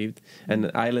roads are paved. And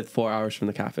I live 4 hours from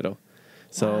the capital.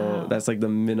 So that's like the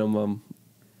minimum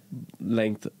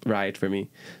length ride for me.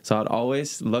 So I'd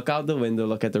always look out the window,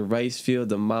 look at the rice field,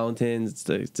 the mountains,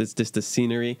 it's just the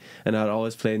scenery, and I'd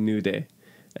always play New Day.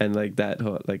 And like that,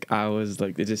 like I was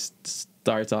like, it just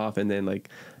starts off, and then like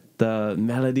the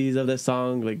melodies of the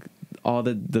song, like all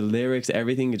the lyrics,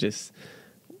 everything, it just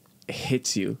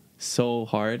hits you so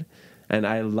hard, and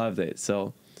I loved it.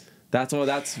 So that's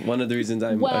one of the reasons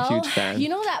I'm a huge fan. You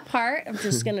know that part? I'm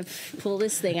just gonna pull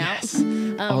this thing out. Yes.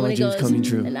 All my dreams coming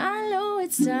true. And I know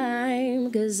it's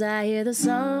time, 'cause I hear the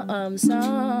songbirds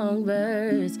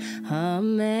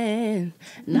humming.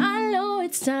 And I know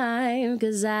it's time,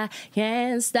 'cause I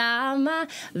can't stop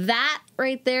that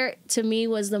right there to me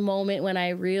was the moment when I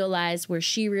realized, where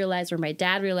my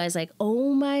dad realized, like,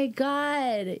 oh my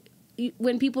God.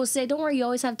 When people say, don't worry, you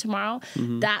always have tomorrow,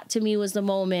 that to me was the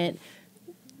moment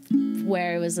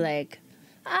where it was like,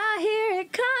 I hear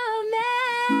it coming.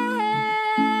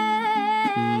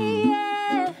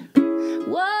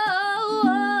 Whoa,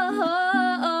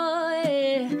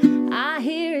 yeah. I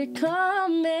hear it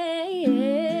coming.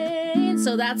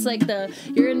 So that's like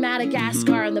you're in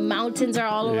Madagascar and the mountains are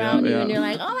all around you, and you're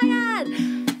like, oh my God,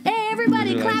 hey,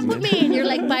 everybody clap with me. And you're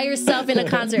like by yourself in a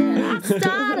concert. I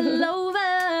start all over.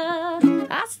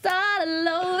 I start all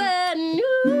over. A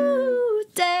new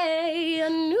day, a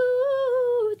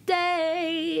new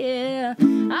day, yeah.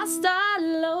 I start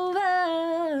all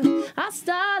over. I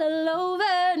start all over.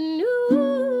 A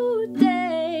new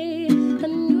day, a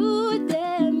new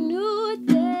day, a new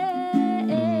day.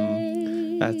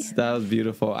 That was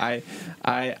beautiful. I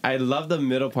love the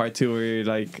middle part too, where you're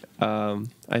like,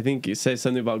 I think you said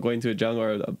something about going to a jungle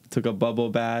or took a bubble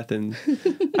bath, and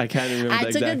I can't remember.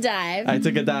 I took a dive. I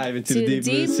took a dive into the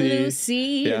deep blue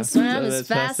sea. And swam as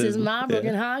fast as my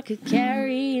broken heart could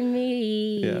carry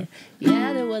me. Yeah.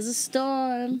 Yeah, there was a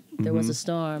storm. There was a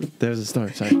storm. There's a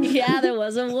storm, sorry. Yeah, there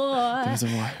was a war. There was a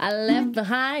war. I left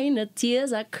behind the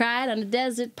tears I cried on the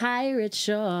desert pirate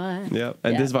shore. Yep.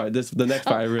 And Yeah. the next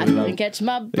part I I really couldn't love. catch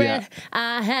my breath.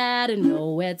 I had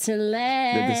nowhere to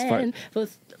This part. land.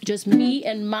 With just me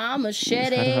and my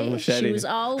machete. I don't have a machete. She was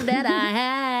all that I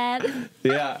had.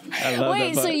 Yeah, I love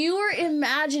Wait, that so part. you were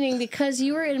imagining, because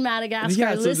you were in Madagascar,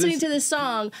 Yeah, so listening this- to this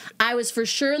song, I was for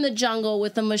sure in the jungle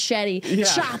with a machete, Yeah.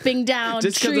 chopping down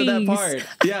Just trees. because of that part.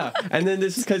 Yeah. And then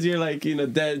this is because you're like, you know,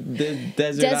 desert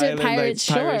Desert island, pirate like pirate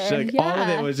shore, ship. All of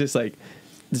yeah. it was just like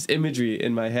this imagery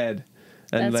in my head.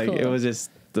 And That's like it cool. was just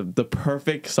the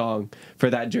perfect song for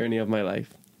that journey of my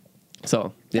life.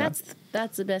 So yeah.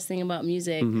 That's the best thing about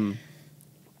music. And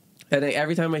like,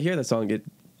 every time I hear that song, it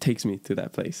takes me to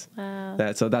that place.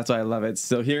 Wow. So that's why I love it.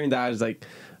 So hearing that is like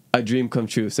a dream come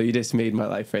true. So you just made my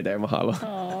life right there. Mahalo.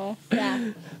 Oh,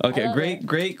 yeah. Okay, I love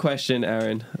great question,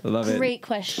 Aaron. I love it. Great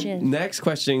question. Next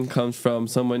question comes from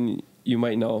someone you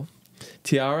might know,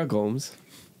 Tiara Gomes.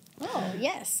 Oh,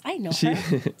 yes. I know She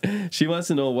her. she wants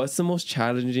to know, what's the most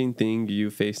challenging thing you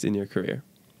faced in your career?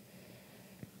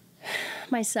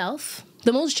 Myself.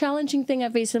 The most challenging thing I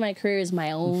faced in my career is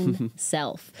my own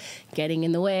self. Getting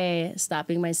in the way,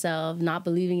 stopping myself, not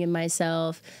believing in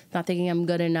myself, not thinking I'm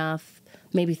good enough,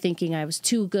 maybe thinking I was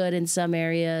too good in some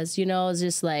areas. You know, it's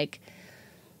just like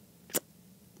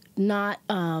not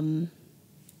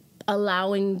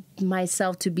allowing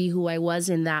myself to be who I was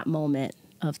in that moment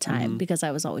of time, because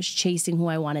I was always chasing who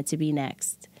I wanted to be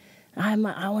next. I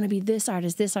want to be this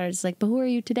artist. Like, but who are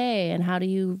you today? And how do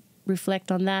you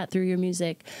reflect on that through your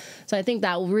music? So I think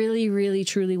that really, really,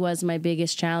 truly was my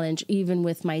biggest challenge, even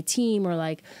with my team, or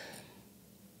like,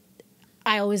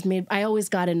 I always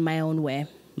got in my own way.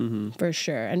 For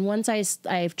sure. And once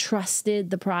I've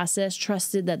trusted the process,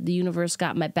 trusted that the universe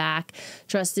got my back,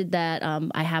 trusted that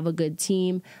I have a good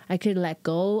team, I could let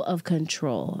go of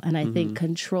control. And I think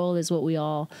control is what we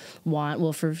all want.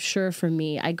 Well, for sure for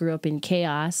me, I grew up in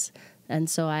chaos. And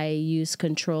so I use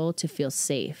control to feel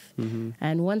safe.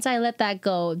 And once I let that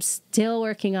go, I'm still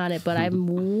working on it, but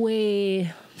I'm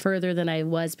way further than I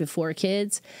was before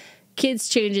kids. Kids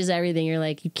changes everything. You're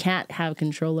like, you can't have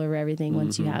control over everything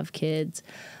once you have kids.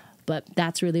 But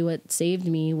that's really what saved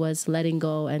me, was letting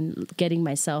go and getting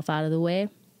myself out of the way.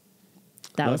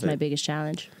 That Love was my it. biggest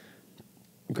challenge.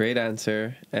 Great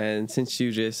answer. And since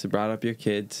you just brought up your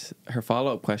kids, her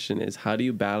follow-up question is, how do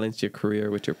you balance your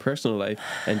career with your personal life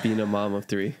and being a mom of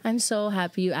 3? I'm so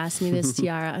happy you asked me this,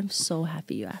 Tiara. I'm so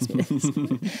happy you asked me this.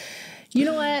 You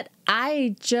know what?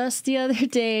 I just the other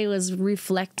day was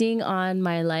reflecting on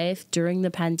my life during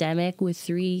the pandemic with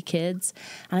 3 kids.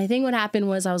 And I think what happened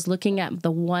was I was looking at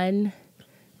the one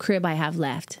crib I have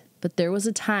left. But there was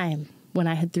a time when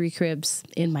I had 3 cribs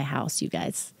in my house, you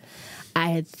guys.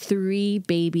 I had 3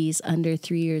 babies under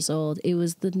 3 years old. It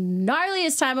was the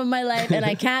gnarliest time of my life. And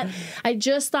I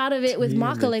just thought of it with 3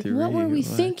 Maka. Like, under what were 3? we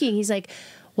What? thinking? He's like,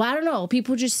 well, I don't know.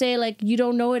 People just say, like, you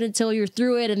don't know it until you're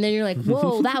through it. And then you're like,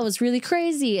 whoa, that was really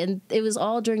crazy. And it was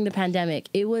all during the pandemic.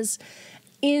 It was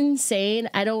insane.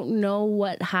 I don't know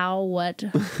what.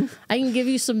 I can give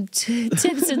you some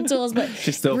tips and tools, but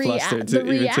She's still flustered the even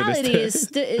to this reality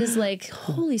day. is like,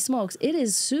 holy smokes, it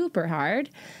is super hard,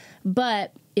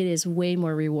 but it is way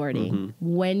more rewarding.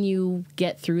 When you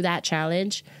get through that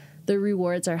challenge, the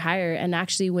rewards are higher. And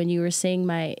actually, when you were saying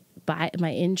my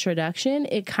introduction,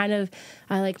 it kind of,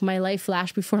 my life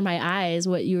flashed before my eyes.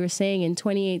 What you were saying, in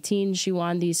 2018, she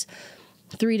won these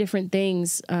 3 different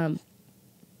things.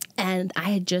 And I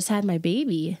had just had my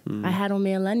baby. I had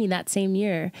Omealani that same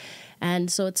year.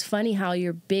 And so it's funny how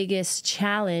your biggest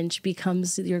challenge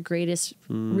becomes your greatest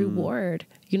reward,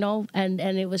 you know? And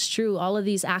it was true. All of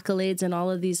these accolades and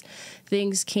all of these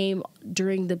things came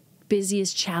during the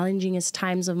busiest, challengingest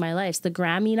times of my life. The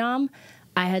Grammy nom,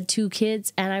 I had 2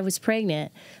 kids and I was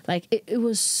pregnant. Like, it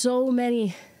was so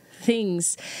many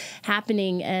things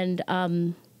happening.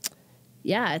 And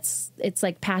yeah, it's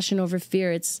like passion over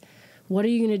fear. It's, what are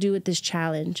you going to do with this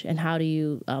challenge, and how do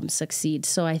you succeed?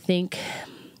 So I think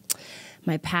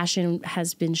my passion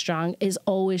has been strong, is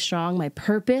always strong. My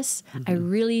purpose, I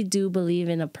really do believe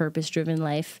in a purpose-driven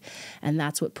life, and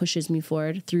that's what pushes me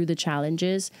forward through the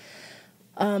challenges.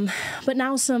 But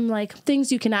now some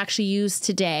things you can actually use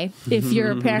today. If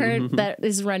you're a parent that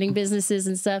is running businesses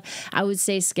and stuff, I would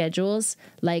say schedules.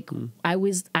 I'm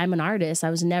an artist.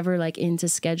 I was never into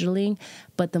scheduling,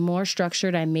 but the more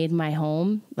structured I made my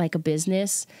home, like a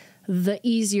business, the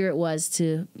easier it was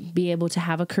to be able to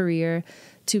have a career,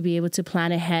 to be able to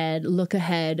plan ahead, look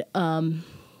ahead.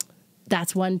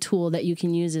 That's one tool that you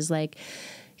can use, is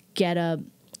get a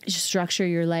structure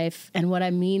your life. And what I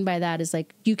mean by that is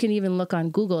like, you can even look on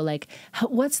Google, like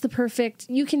what's the perfect,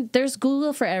 there's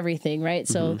Google for everything, right?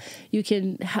 So you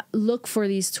can look for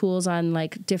these tools on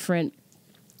like different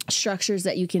structures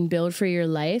that you can build for your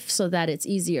life so that it's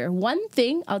easier.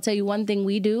 I'll tell you one thing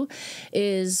we do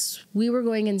is we were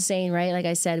going insane, right? Like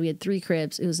I said, we had 3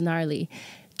 cribs. It was gnarly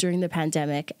during the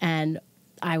pandemic. And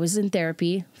I was in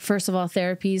therapy. First of all,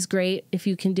 therapy is great. If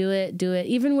you can do it, do it.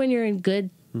 Even when you're in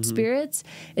good spirits,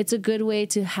 it's a good way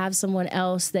to have someone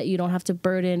else that you don't have to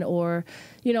burden, or,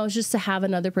 just to have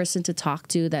another person to talk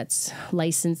to that's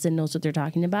licensed and knows what they're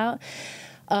talking about.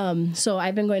 So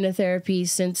I've been going to therapy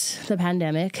since the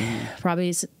pandemic,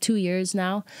 probably 2 years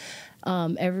now,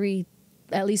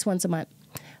 at least once a month.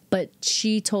 But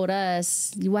she told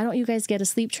us, why don't you guys get a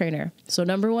sleep trainer? So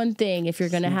number one thing, if you're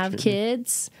going to have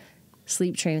kids,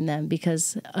 sleep train them,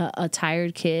 because a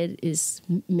tired kid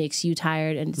makes you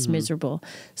tired and it's miserable.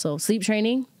 So sleep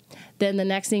training. Then the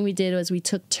next thing we did was we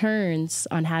took turns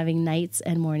on having nights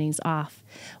and mornings off.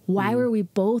 Why were we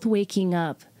both waking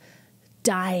up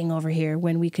dying over here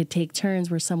when we could take turns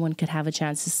where someone could have a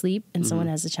chance to sleep and someone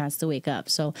has a chance to wake up?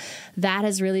 So that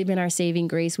has really been our saving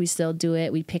grace. We still do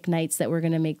it. We pick nights that we're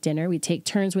going to make dinner. We take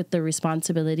turns with the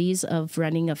responsibilities of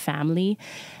running a family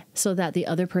so that the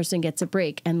other person gets a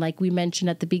break. And like we mentioned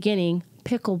at the beginning,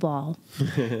 pickleball.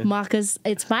 Maka's,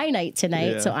 it's my night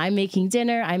tonight, so I'm making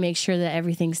dinner. I make sure that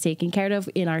everything's taken care of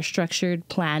in our structured,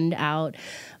 planned out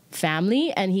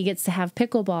family, and he gets to have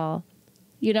pickleball.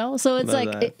 So it's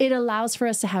like it allows for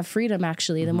us to have freedom,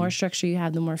 actually. The more structure you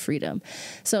have, the more freedom.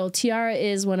 So Tiara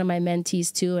is one of my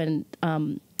mentees too.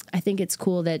 And I think it's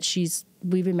cool that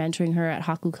we've been mentoring her at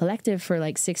Haku Collective for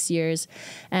like 6 years.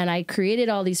 And I created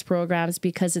all these programs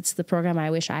because it's the program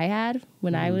I wish I had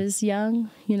when I was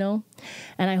young, And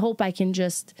I hope I can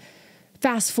just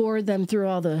fast forward them through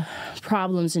all the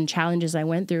problems and challenges I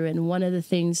went through. And one of the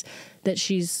things that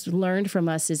she's learned from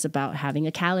us is about having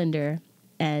a calendar.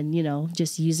 And,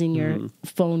 just using your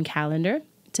phone calendar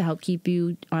to help keep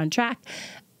you on track.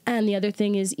 And the other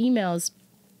thing is emails,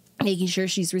 making sure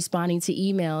she's responding to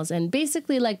emails and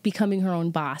basically like becoming her own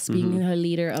boss, being her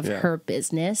leader of her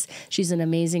business. She's an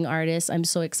amazing artist. I'm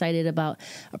so excited about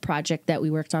a project that we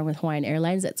worked on with Hawaiian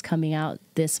Airlines that's coming out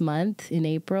this month in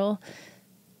April.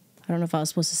 I don't know if I was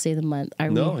supposed to say the month.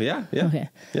 Yeah. Okay.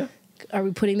 Yeah. Are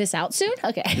we putting this out soon?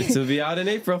 Okay. This will be out in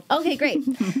April. Okay, great.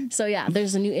 So yeah,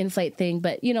 there's a new in-flight thing.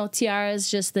 But, Tiara is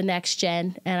just the next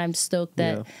gen. And I'm stoked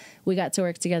that we got to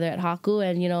work together at Haku.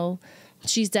 And,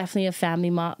 she's definitely a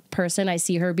family person. I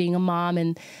see her being a mom.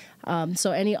 And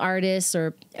so any artists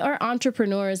or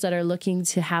entrepreneurs that are looking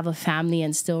to have a family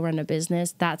and still run a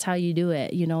business, that's how you do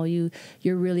it.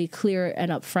 You're really clear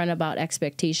and upfront about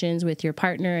expectations with your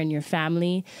partner and your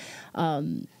family.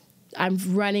 I'm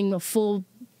running a full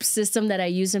system that I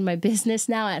use in my business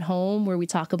now at home, where we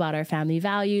talk about our family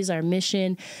values, our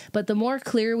mission. But the more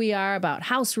clear we are about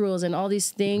house rules and all these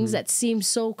things that seem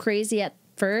so crazy at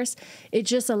first, it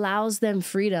just allows them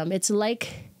freedom. It's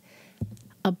like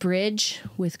a bridge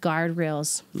with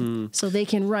guardrails, so they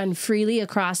can run freely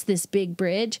across this big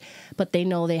bridge, but they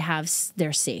know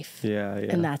they're safe. Yeah.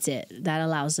 And that's it. That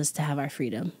allows us to have our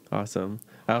freedom. Awesome.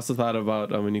 I also thought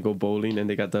about when you go bowling and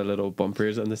they got the little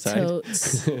bumpers on the side.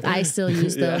 Totes. I still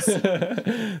use those.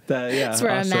 That's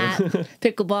where I'm at.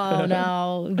 Pickleball,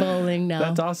 no. Bowling, no.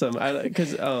 That's awesome. I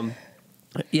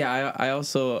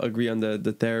also agree on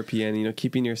the therapy and,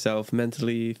 keeping yourself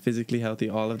mentally, physically healthy,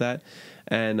 all of that.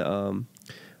 And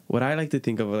what I like to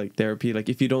think of like therapy, like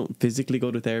if you don't physically go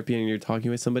to therapy and you're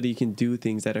talking with somebody, you can do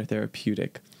things that are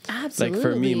therapeutic. Absolutely. Like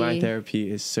for me, my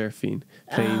therapy is surfing,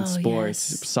 playing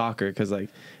sports, soccer, because like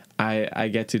I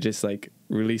get to just like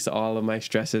release all of my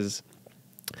stresses,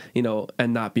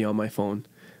 and not be on my phone.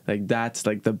 Like that's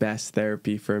like the best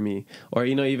therapy for me. Or,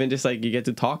 even just like you get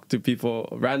to talk to people,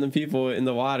 random people in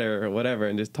the water or whatever,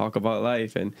 and just talk about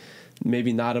life and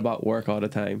maybe not about work all the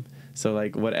time. So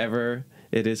like whatever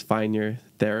it is, find your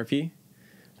therapy,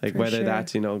 like whether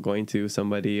that's, going to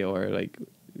somebody or like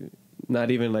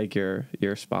not even like your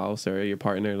spouse or your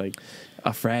partner, like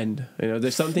a friend.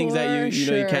 There's some things that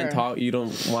you can't talk, you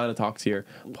don't want to talk to your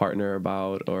partner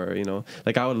about, or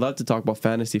like I would love to talk about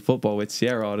fantasy football with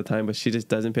Sierra all the time, but she just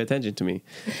doesn't pay attention to me,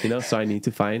 so I need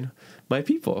to find my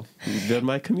people, build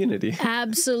my community.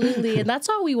 Absolutely. And that's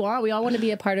all we want. We all want to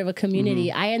be a part of a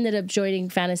community. I ended up joining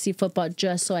fantasy football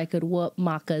just so I could whoop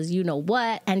Maka's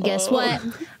what, and guess what,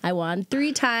 I won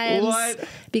 3 times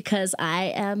because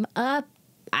I am up.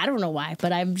 I don't know why,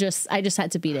 but I just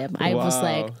had to beat him. I was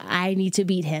like, I need to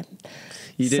beat him.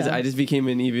 You did. So. I just became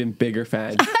an even bigger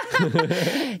fan.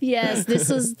 Yes, this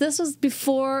was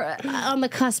before on the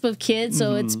cusp of kids,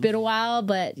 so it's been a while.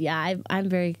 But yeah, I'm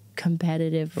very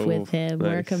competitive with him. Nice.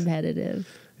 We're competitive.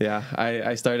 Yeah,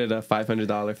 I started a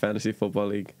 $500 fantasy football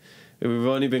league. We've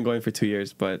only been going for 2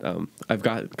 years, but I've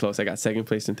got close. I got second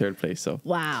place and third place, so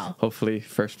Wow, hopefully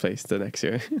first place the next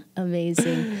year.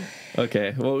 amazing.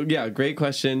 Okay, well, yeah, great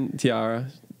question, Tiara.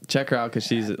 Check her out because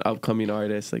she's an upcoming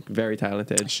artist, like very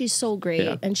talented. She's so great,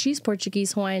 Yeah. and she's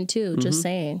Portuguese Hawaiian too. Just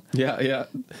saying, Yeah.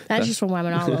 and she's from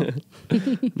Waimanalo.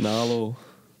 Nalo.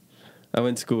 I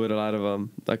went to school with a lot of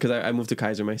because I moved to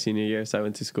Kaiser my senior year, so I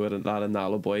went to school with a lot of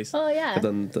Nalo boys. Oh yeah. But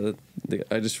then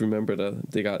I just remember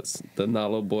they got the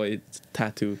Nalo boy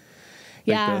tattoo.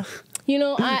 Yeah. You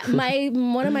know,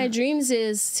 one of my dreams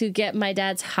is to get my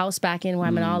dad's house back in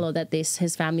Waimanalo that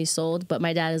his family sold. But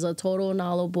my dad is a total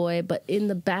Nalo boy, but in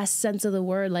the best sense of the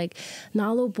word. Like,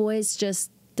 Nalo boys,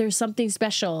 just there's something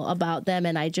special about them,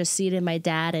 and I just see it in my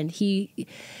dad, and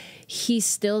he's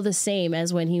still the same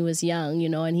as when he was young, you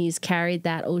know, and he's carried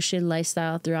that ocean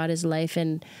lifestyle throughout his life.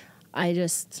 And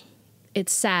it's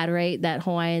sad, right, that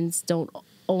Hawaiians don't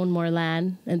own more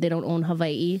land and they don't own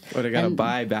Hawaii. Or they gotta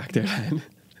buy back their land.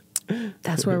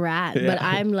 That's where we're at. Yeah. But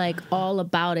I'm like all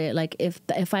about it. Like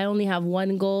if I only have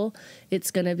one goal, it's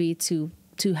gonna be to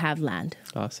have land.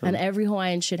 Awesome. And every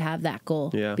Hawaiian should have that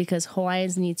goal. Yeah. Because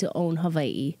Hawaiians need to own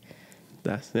Hawaii.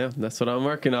 That's what I'm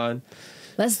working on.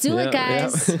 Let's do it,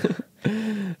 guys.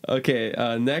 Yeah. Okay,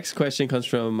 next question comes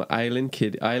from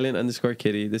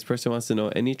Island_Kitty. This person wants to know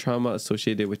any trauma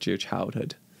associated with your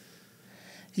childhood.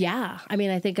 Yeah. I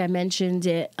mean, I think I mentioned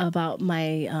it about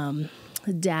my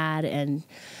dad and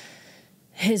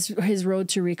his road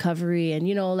to recovery. And,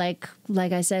 you know, like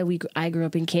I said, I grew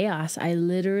up in chaos. I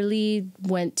literally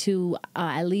went to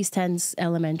at least 10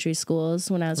 elementary schools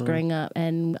when I was growing up,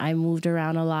 and I moved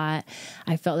around a lot.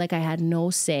 I felt like I had no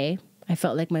say. I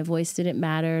felt like my voice didn't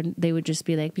matter. They would just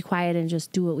be like, be quiet and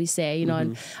just do what we say, you know.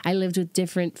 And I lived with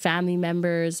different family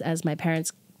members as my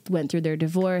parents went through their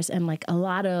divorce, and like a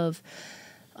lot of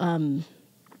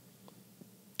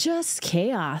just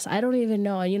chaos. I don't even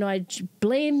know. You know, I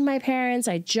blamed my parents.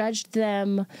 I judged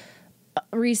them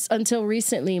until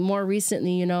more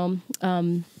recently, you know.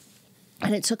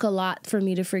 And it took a lot for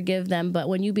me to forgive them. But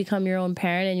when you become your own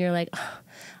parent and you're like, oh,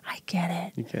 I get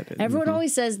it. You get it. Everyone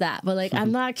always says that, but like,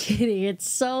 I'm not kidding. It's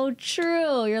so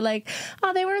true. You're like,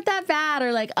 oh, they weren't that bad,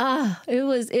 or like,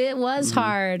 it was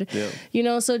hard. Yeah. You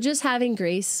know, so just having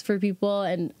grace for people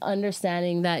and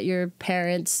understanding that your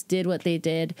parents did what they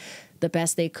did the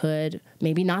best they could,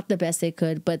 maybe not the best they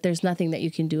could, but there's nothing that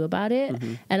you can do about it.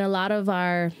 And a lot of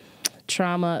our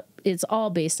trauma, it's all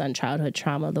based on childhood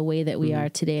trauma, the way that we are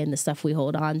today and the stuff we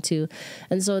hold on to.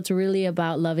 And so it's really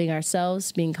about loving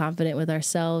ourselves, being confident with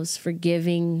ourselves,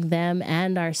 forgiving them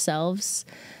and ourselves.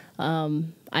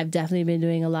 I've definitely been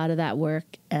doing a lot of that work.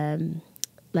 And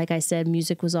like I said,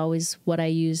 music was always what I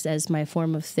used as my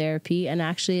form of therapy. And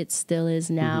actually it still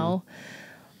is now.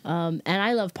 And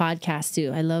I love podcasts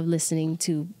too. I love listening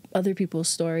to other people's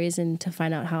stories and to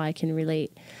find out how I can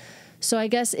relate. So I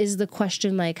guess is the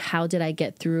question like, how did I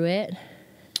get through it?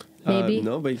 Maybe?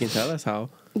 No, but you can tell us how.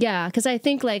 Yeah, because I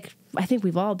think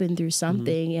we've all been through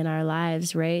something in our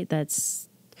lives, right? That's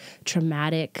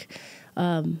traumatic.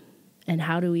 And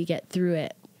how do we get through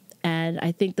it? And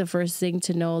I think the first thing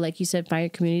to know, like you said, find your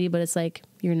community, but it's like,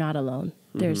 you're not alone.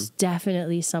 There's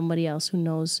definitely somebody else who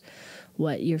knows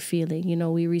what you're feeling. You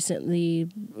know, we recently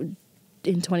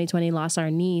in 2020 lost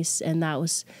our niece, and that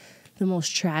was the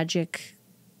most tragic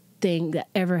thing that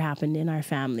ever happened in our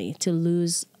family. To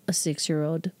lose a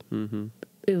 6-year-old,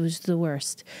 it was the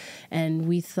worst. And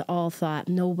we all thought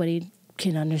nobody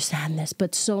can understand this,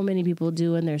 but so many people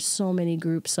do, and there's so many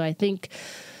groups. So I think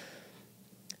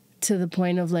to the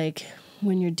point of like,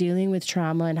 when you're dealing with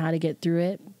trauma and how to get through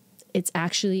it, it's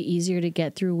actually easier to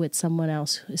get through with someone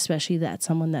else, especially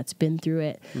someone that's been through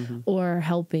it, or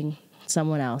helping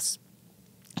someone else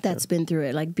that's been through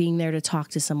it, like being there to talk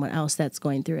to someone else that's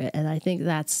going through it. And I think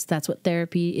that's what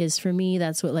therapy is for me.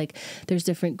 That's what, like, there's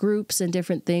different groups and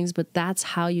different things, but that's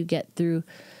how you get through.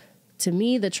 To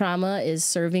me, the trauma is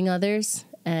serving others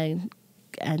and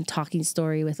talking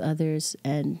story with others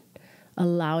and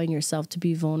allowing yourself to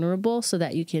be vulnerable so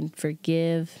that you can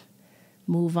forgive,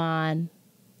 move on,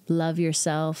 love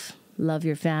yourself, love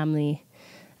your family,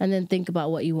 and then think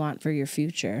about what you want for your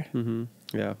future.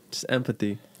 Yeah, just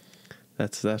empathy.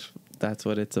 That's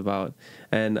what it's about.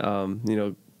 And you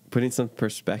know, putting some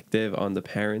perspective on the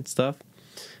parent stuff.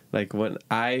 Like, when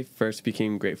I first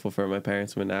became grateful for my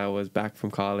parents, when I was back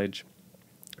from college,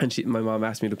 and my mom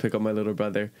asked me to pick up my little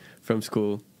brother from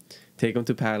school, take him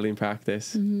to paddling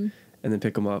practice, and then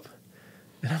pick them up.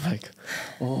 And I'm like,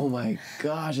 oh my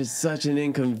gosh, it's such an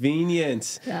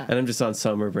inconvenience. Yeah. And I'm just on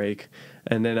summer break.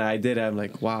 And then I did it. I'm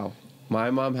like, wow,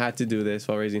 my mom had to do this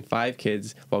while raising 5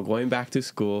 kids, while going back to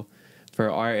school for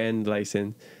RN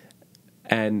license,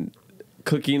 and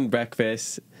cooking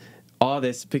breakfast, all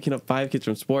this, picking up 5 kids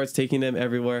from sports, taking them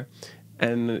everywhere.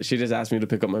 And she just asked me to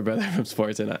pick up my brother from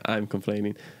sports, and I'm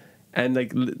complaining. And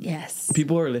like, Yes.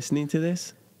 people who are listening to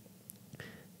this,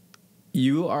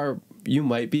 you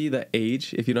might be the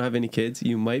age, if you don't have any kids,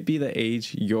 you might be the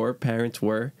age your parents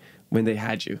were when they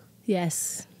had you.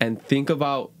 Yes. And think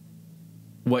about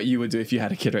what you would do if you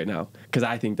had a kid right now. Because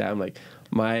I think that I'm like,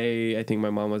 I think my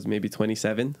mom was maybe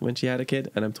 27 when she had a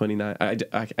kid, and I'm 29.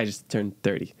 I just turned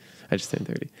 30.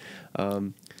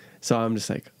 So I'm just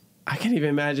like, I can't even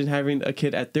imagine having a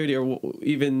kid at 30 or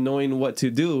even knowing what to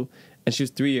do. And she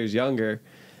was 3 years younger.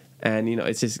 And, you know,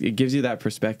 it gives you that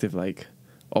perspective, like,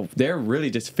 oh, they're really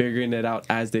just figuring it out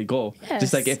as they go. Yes.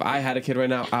 Just like if I had a kid right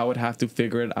now, I would have to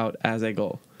figure it out as I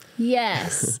go.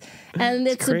 Yes. And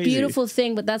it's a beautiful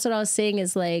thing, but that's what I was saying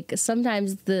is like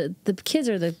sometimes the kids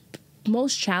are the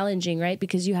most challenging, right?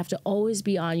 Because you have to always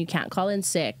be on. You can't call in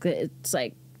sick. It's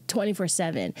like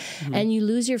 24/7. And you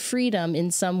lose your freedom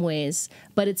in some ways,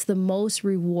 but it's the most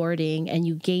rewarding, and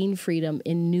you gain freedom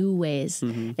in new ways.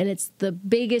 And it's the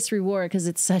biggest reward because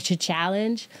it's such a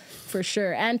challenge for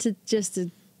sure. And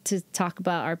to talk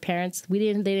about our parents, they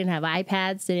didn't have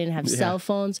iPads, they didn't have cell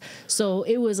phones, so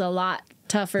it was a lot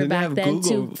tougher back then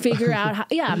to figure out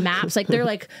how, maps. Like they're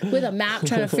like with a map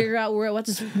trying to figure out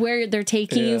where they're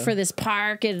taking you for this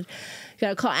park, and you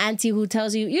gotta call auntie who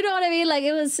tells you, you know what I mean? Like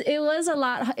it was a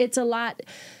lot. It's a lot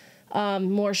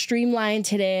more streamlined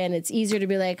today, and it's easier to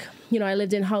be like, you know, I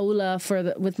lived in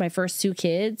Haula with my first 2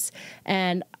 kids,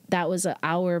 and that was an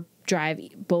hour drive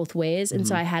both ways, and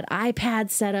so I had iPads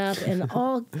set up and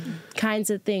all kinds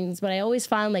of things, but I always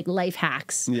found like life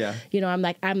hacks. You know, I'm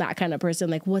that kind of person,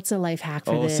 like, what's a life hack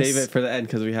for this? Save it for the end,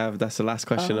 because that's the last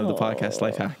question of the podcast,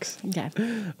 life hacks.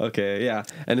 Okay, yeah.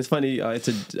 And it's funny, it's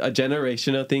a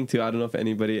generational thing too. I don't know if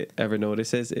anybody ever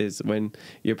notices, is when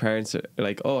your parents are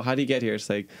like, oh, how do you get here? It's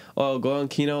like, oh, go on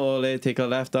Kino Ole, take a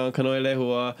left on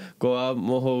Kanoilehua, go up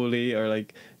Mohouli, or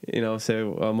like, you know, say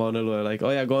Honolulu, like, oh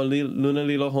yeah, go on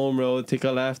Lunalilo Home Road, take a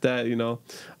left at, you know,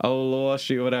 Aoloa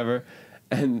Street, whatever.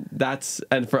 And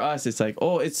for us, it's like,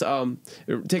 oh, it's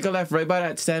take a left right by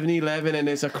that 7-Eleven, and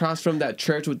it's across from that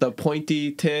church with the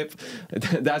pointy tip.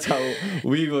 That's how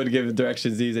we would give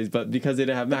directions these days. But because they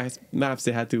didn't have maps,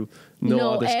 they had to know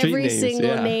all the street names. Every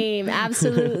single name,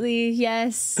 absolutely,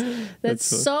 yes. That's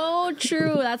so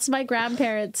true. That's my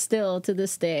grandparents still to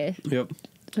this day. Yep.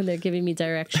 When they're giving me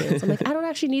directions, I'm like, I don't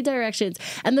actually need directions.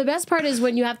 And the best part is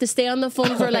when you have to stay on the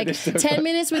phone for like 10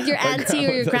 minutes with your auntie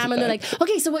or your grandma, and they're like,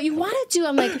 okay, so what you want to do?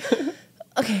 I'm like,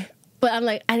 okay. But I'm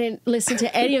like, I didn't listen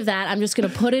to any of that. I'm just going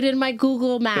to put it in my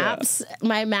Google Maps,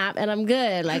 my map, and I'm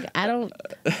good. Like,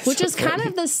 which is kind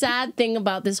of the sad thing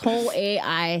about this whole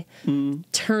AI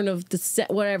turn of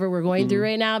whatever we're going through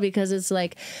right now, because it's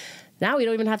like, now we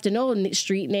don't even have to know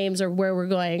street names or where we're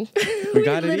going. We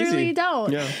literally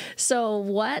don't. Yeah. So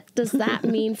what does that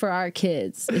mean for our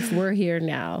kids if we're here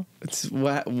now? It's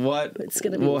what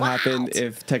will happen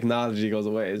if technology goes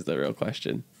away is the real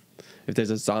question. If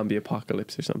there's a zombie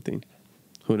apocalypse or something,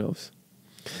 who knows?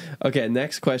 Okay,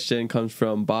 next question comes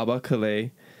from Baba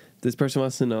Kalei. This person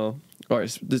wants to know, or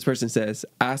this person says,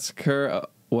 ask her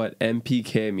what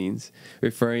MPK means,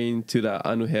 referring to the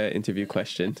Anuhea interview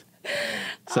question.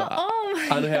 So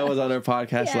Anuhea was on our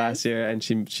podcast last year, and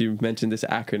she mentioned this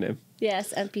acronym.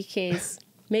 Yes, MPKs.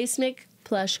 Maismik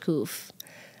Plush Koof.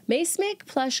 Maismik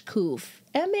Plush Koof.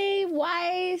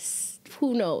 MAY,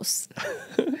 who knows?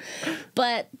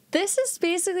 But this is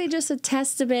basically just a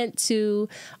testament to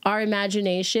our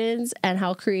imaginations and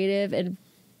how creative and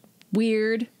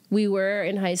weird we were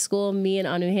in high school. Me and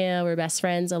Anuhea were best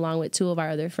friends along with 2 of our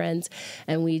other friends,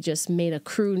 and we just made a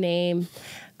crew name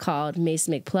called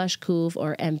Maismik Plush Koof,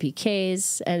 or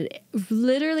MPKs. And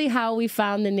literally how we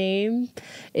found the name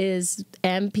is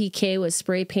MPK was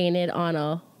spray painted on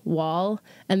a wall,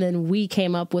 and then we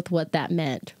came up with what that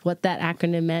meant, what that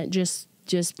acronym meant, just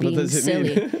being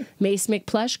silly. Maismik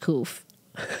Plush Koof.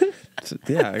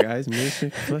 Yeah, guys,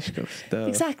 Maismik Plush Koof.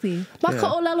 Exactly. Maka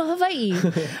olalo Hawaii.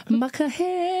 Maka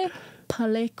he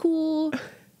paleku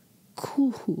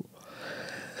kuhu.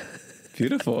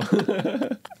 Beautiful.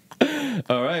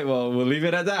 All right, well, we'll leave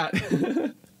it at that.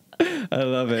 I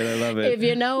love it. If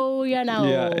you know, you know.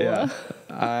 Yeah.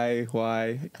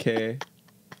 IYK.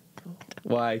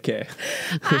 YK?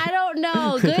 I don't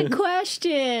know. Good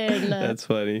question. That's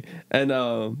funny. And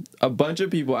a bunch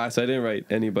of people asked, I didn't write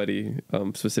anybody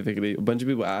specifically, a bunch of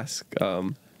people ask,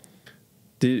 will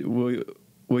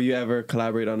you ever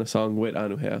collaborate on a song with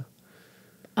Anuhea?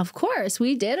 Of course,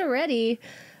 we did already.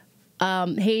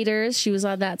 Haters, she was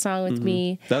on that song with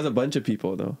me. That was a bunch of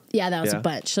people, though. Yeah, that was a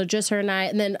bunch. So just her and I.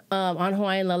 And then on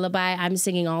Hawaiian Lullaby, I'm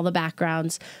singing all the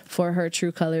backgrounds for her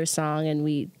True Colors song, and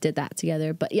we did that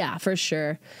together. But yeah, for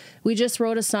sure. We just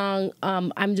wrote a song.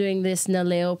 I'm doing this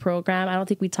Naleo program. I don't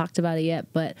think we talked about it yet,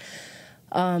 but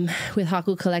with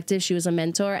Haku Collective, she was a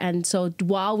mentor. And so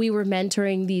while we were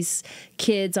mentoring these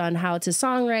kids on how to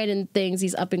songwrite and things,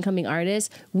 these up-and-coming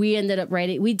artists, we ended up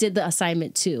writing, we did the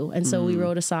assignment too. And so we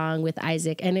wrote a song with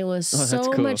Isaac, and it was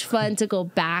so cool. much fun to go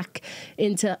back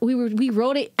into, we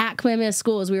wrote it at Kimié Miner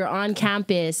schools. We were on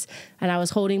campus, and I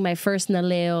was holding my first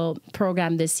Naleo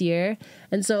program this year.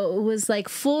 And so it was like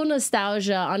full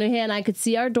nostalgia. Anuhea and I could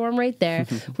see our dorm right there.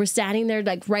 We're standing there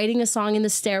like writing a song in the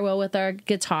stairwell with our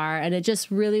guitar, and it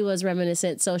just really was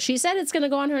reminiscent. So she said it's going to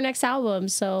go on her next album.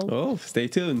 So stay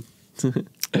tuned.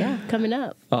 Yeah, coming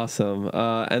up. Awesome.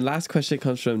 And last question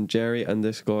comes from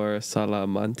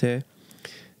Jerry_Salamante.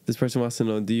 This person wants to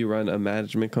know, do you run a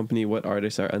management company? What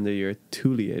artists are under your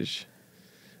tutelage?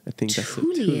 I think that's a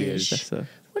tutelage.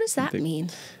 What does that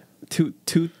mean?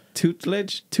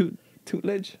 Tutelage?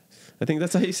 Tutelage? I think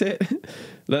that's how you say it.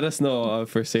 Let us know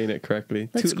if we're saying it correctly.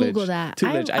 Let's tutelage. Google that.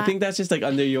 Tutelage. I think that's just like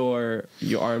under your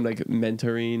arm, like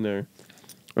mentoring or...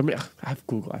 I mean, I have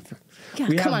Google. Yeah,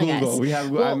 we come have on, Google. guys. We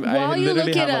have. Well, I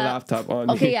literally have a laptop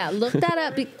on. Okay, yeah, look that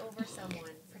up. Over someone,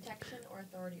 protection or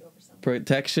authority over someone.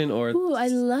 Protection or Ooh, I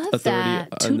love authority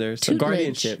that. under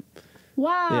Tutelage.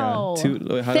 Wow. Wow.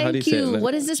 Yeah. How do you say it?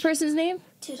 What is this person's name?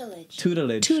 Tutelage.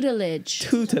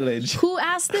 Tutelage. Who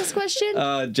asked this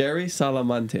question? Jerry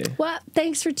Salamante. What?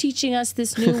 Thanks for teaching us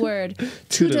this new word.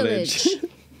 Tutelage.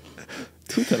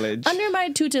 Tutelage. Under my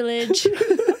tutelage.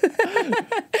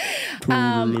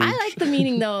 I like the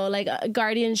meaning though, like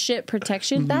guardianship,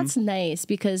 protection. That's nice,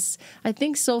 because I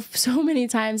think so many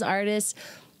times artists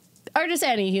or just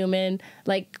any human,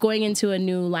 like going into a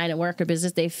new line of work or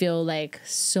business, they feel like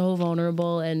so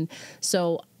vulnerable. And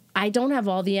so I don't have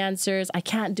all the answers. I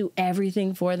can't do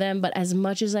everything for them, but as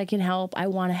much as I can help, I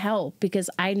want to help, because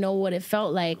I know what it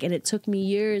felt like. And it took me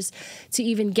years to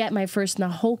even get my first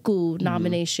Nā Hōkū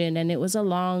nomination. And it was a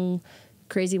long,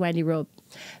 crazy, windy road.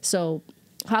 So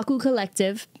Haku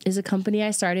Collective is a company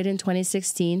I started in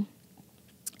 2016.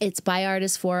 It's by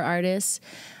artists, for artists,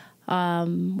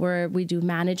 where we do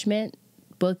management,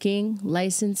 booking,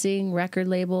 licensing, record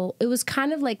label. It was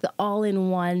kind of like the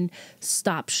all-in-one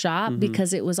stop shop,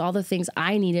 because it was all the things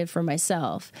I needed for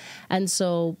myself. And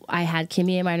so I had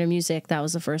Kimié Miner Music. That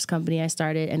was the first company I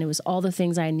started, and it was all the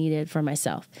things I needed for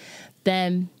myself.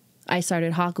 Then I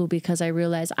started Haku because I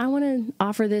realized I want to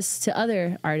offer this to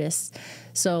other artists.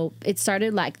 So it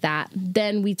started like that.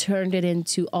 Then we turned it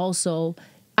into also,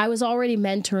 I was already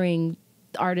mentoring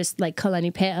artists like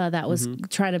Kalani Pe'a that was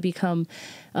trying to become,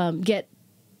 get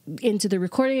into the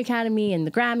Recording Academy and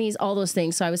the Grammys, all those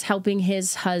things. So I was helping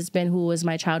his husband, who was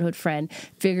my childhood friend,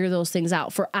 figure those things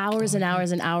out for hours and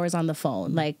hours and hours on the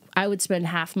phone. Like I would spend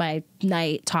half my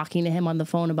night talking to him on the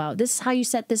phone about, this is how you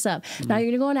set this up. Now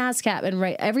you're going to go on ASCAP and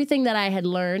write everything that I had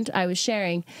learned, I was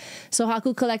sharing. So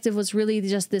Haku Collective was really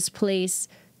just this place,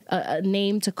 a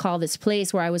name to call this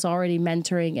place where I was already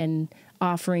mentoring and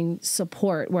offering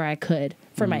support where I could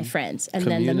for my friends. And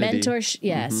Community. then the mentorship,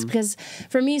 yes, because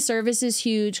for me, service is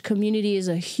huge. Community is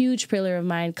a huge pillar of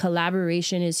mine.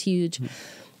 Collaboration is huge.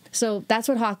 So that's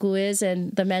what Haku is.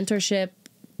 And the mentorship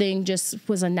thing just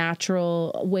was a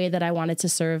natural way that I wanted to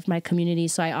serve my community.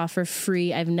 So I offer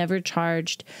free. I've never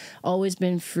charged, always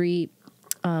been free,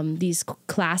 these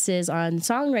classes on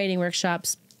songwriting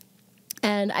workshops.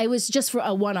 And I was just for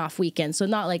a one-off weekend, so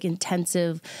not like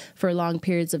intensive for long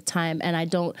periods of time. And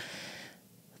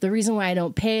the reason why I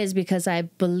don't pay is because I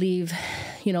believe,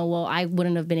 I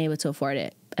wouldn't have been able to afford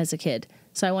it as a kid.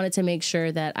 So I wanted to make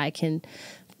sure that I can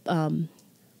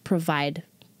provide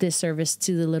this service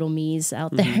to the little me's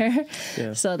out there.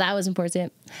 Yeah. So that was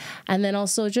important. And then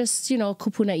also just,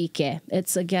 kupuna ike.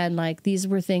 It's again, like these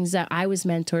were things that I was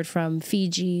mentored from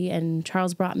Fiji and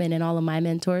Charles Brotman and all of my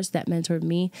mentors that mentored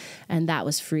me. And that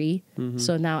was free.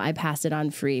 So now I pass it on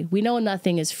free. We know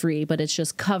nothing is free, but it's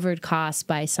just covered costs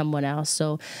by someone else.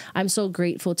 So I'm so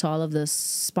grateful to all of the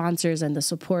sponsors and the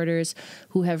supporters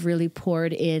who have really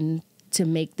poured in to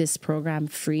make this program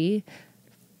free.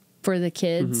 for the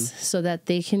kids so that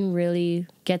they can really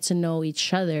get to know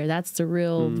each other. That's the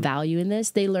real value in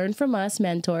this. They learn from us,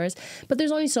 mentors, but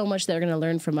there's only so much they're going to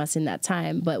learn from us in that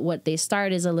time. But what they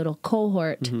start is a little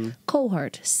cohort.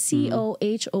 Cohort.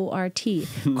 C-O-H-O-R-T.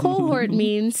 Cohort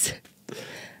means...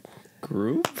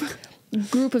 Group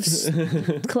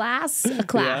of class, a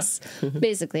class,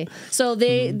 basically. So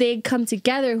they come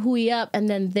together, hui up, and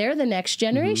then they're the next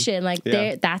generation. Like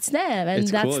that's them, and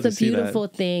it's that's cool the beautiful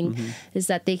thing is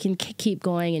that they can keep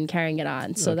going and carrying it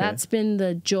on. So that's been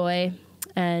the joy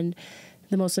and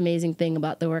the most amazing thing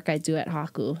about the work I do at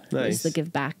Haku is the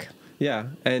give back. Yeah,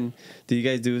 and do you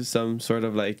guys do some sort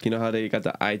of like, you know how they got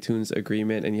the iTunes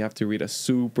agreement and you have to read a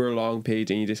super long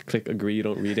page and you just click agree, you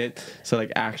don't read it. So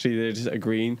like actually they're just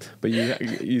agreeing, but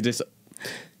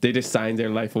they just sign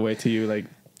their life away to you. Like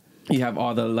you have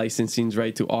all the licensing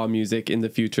right to all music in the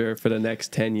future for the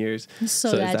next 10 years. I'm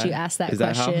so glad you asked that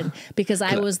question because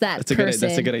I was that person.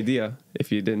 That's a good idea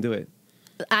if you didn't do it.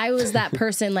 I was that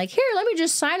person like, here, let me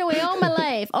just sign away all my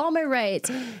life, all my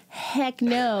rights. Heck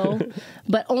no.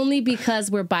 But only because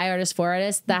we're by artists, for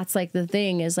artists. That's like the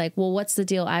thing is like, well, what's the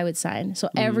deal I would sign? So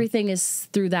everything is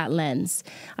through that lens.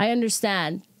 I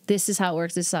understand this is how it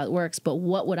works, this is how it works. But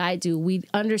what would I do? We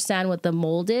understand what the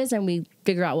mold is and we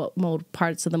figure out what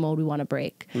parts of the mold we want to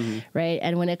break. Right.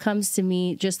 And when it comes to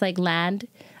me, just like land,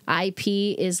 IP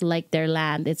is like their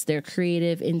land. It's their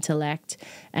creative intellect,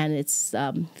 and it's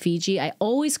Fiji. I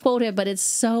always quote it, but it's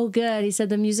so good. He said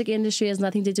the music industry has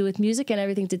nothing to do with music and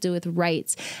everything to do with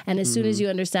rights. And as soon as you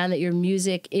understand that your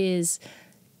music is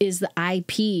the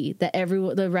IP that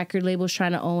the record label's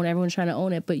trying to own, everyone's trying to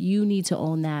own it, but you need to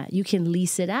own that. You can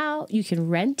lease it out, you can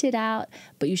rent it out,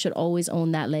 but you should always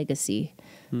own that legacy.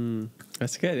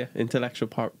 That's good, yeah. Intellectual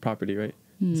property, right?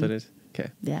 So it is. Okay.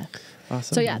 Yeah.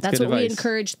 Awesome. So yeah, that's what advice. we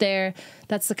encourage there.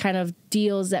 That's the kind of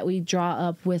deals that we draw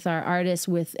up with our artists,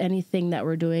 with anything that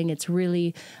we're doing. It's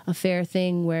really a fair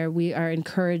thing where we are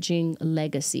encouraging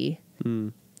legacy.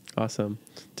 Awesome.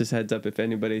 Just heads up, if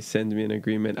anybody sends me an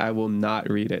agreement, I will not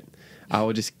read it. I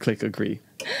will just click agree.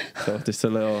 So just a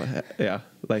little,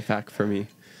 life hack for me.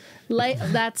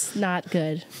 That's not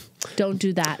good. Don't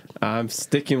do that. I'm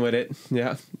sticking with it.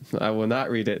 Yeah. I will not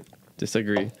read it.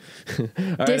 Disagree.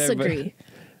 All Disagree. Right,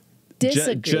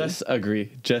 Disagree. Just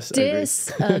agree.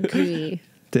 Disagree.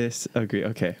 Disagree.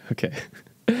 Okay.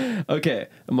 Okay.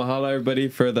 Mahalo, everybody,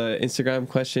 for the Instagram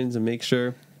questions, and make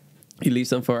sure you leave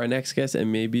some for our next guest,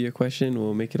 and maybe your question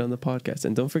will make it on the podcast.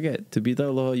 And don't forget to be the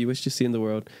aloha you wish to see in the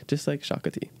world, just like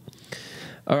Shakati.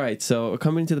 All right. So we're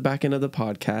coming to the back end of the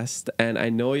podcast, and I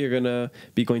know you're going to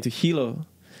be going to Hilo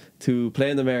to play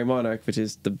in the Merry Monarch, which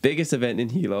is the biggest event in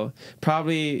Hilo.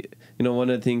 Probably, one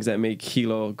of the things that make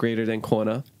Hilo greater than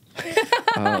Kona.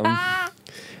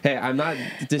 Hey, I'm not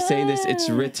just saying this. It's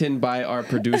written by our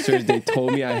producers. They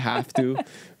told me I have to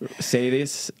say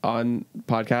this on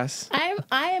podcasts.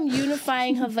 I am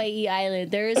unifying Hawaii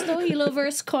Island. There is no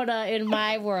Hilo-verse Kona in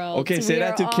my world. Okay, say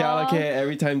that to Kealakea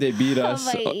every time they beat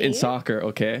us in soccer,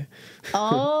 okay?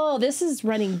 Oh, this is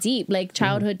running deep, like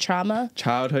childhood trauma.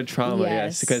 Childhood trauma,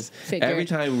 yes. Because every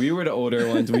time we were the older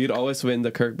ones, we'd always win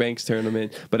the Kirkbanks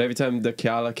tournament. But every time the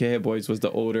Kealakea boys was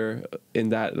the older in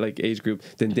that like age group,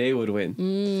 then they would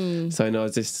win. So I know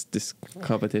it's this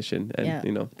competition,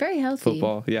 and very healthy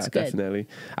football. Yeah, definitely.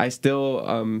 I still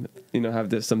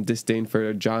have some disdain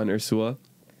for John Ursua,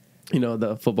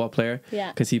 the football player.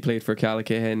 Yeah. Because he played for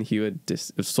Kealakea, and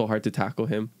it was so hard to tackle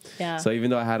him. Yeah. So even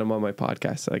though I had him on my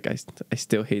podcast, like I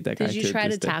still hate that guy. Did you try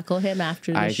to tackle him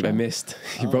after the show? I missed.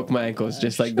 He broke my ankles,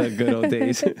 just like the good old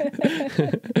days.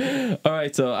 All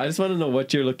right, so I just want to know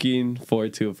what you're looking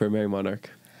forward to for Merry Monarch.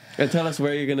 And tell us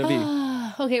where you're going to be.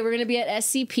 Okay, we're going to be at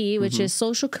SCP, which is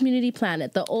Social Community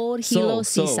Planet, the old Hilo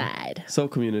Seaside. Soul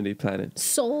Community Planet.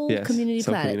 Community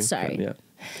Planet, sorry. Yeah.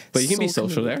 But you can be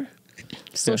social there.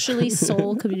 Socially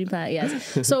Soul Community Planet,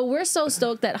 yes. So we're so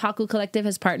stoked that Haku Collective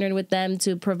has partnered with them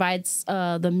to provide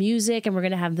the music, and we're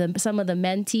going to have some of the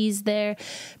mentees there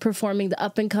performing the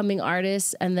up-and-coming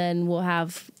artists, and then we'll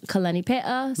have Kalani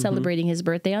Pe'a celebrating his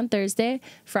birthday on Thursday.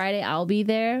 Friday, I'll be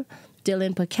there.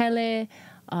 Dylan Pakele,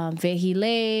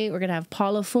 Vehile. We're going to have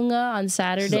Paula Funga on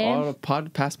Saturday. This is all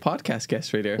past podcast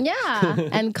guests right here. Yeah.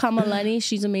 And Kama Lenny,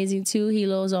 she's amazing too.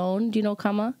 Hilo's own. Do you know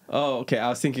Kama? Oh, okay. I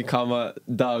was thinking Kama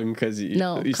Dung because you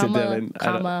said Dylan.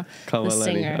 Kama the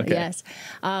singer. Okay. Yes.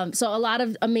 So a lot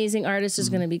of amazing artists. There's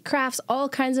going to be crafts, all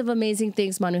kinds of amazing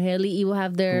things. Manuheli'i will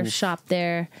have their shop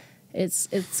there.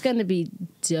 It's going to be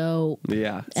dope.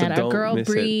 Yeah. So and our girl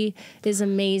Bree is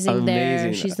amazing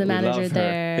there. She's the manager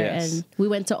there. Yes. And we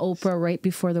went to Oprah right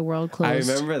before the world closed.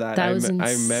 I remember that. That was insane.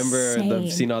 I remember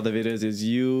seeing all the videos. It was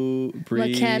you,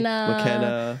 Bree,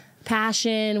 McKenna.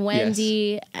 Passion,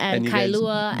 Wendy, and you guys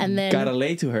Kailua, and then got a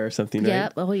lay to her or something, right?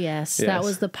 Yep. Oh yes. That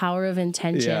was the power of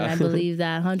intention. Yeah. I believe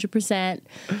that 100%.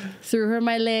 Threw her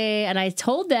my lei, and I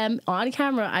told them on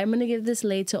camera, I'm gonna give this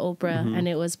lei to Oprah, and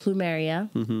it was plumeria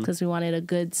because we wanted a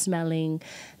good smelling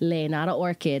lei, not an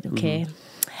orchid. Okay.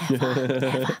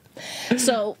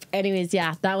 So anyways,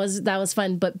 yeah, that was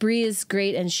fun. But Bree is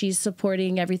great, and she's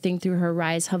supporting everything through her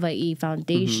Rise Hawaii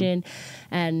Foundation,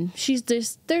 and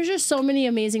there's just so many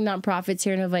amazing nonprofits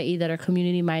here in Hawaii that are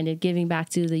community minded, giving back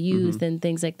to the youth and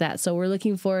things like that. So we're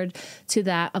looking forward to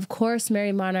that. Of course,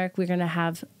 Mary Monarch, we're gonna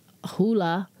have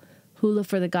hula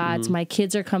for the gods. My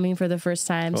kids are coming for the first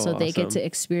time, so they get to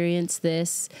experience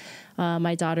this.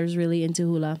 My daughter's really into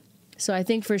hula, so I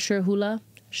think for sure hula,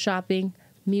 shopping,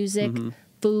 music,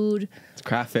 food,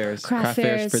 craft fairs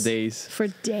for days.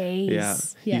 Yeah,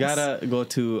 Yes. you gotta go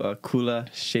to Kula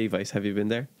Shave Ice. Have you been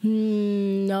there?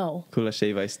 No. Kula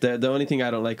Shave Ice. The only thing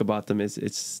I don't like about them is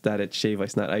it's that it's shave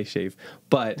ice, not ice shave.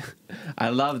 But I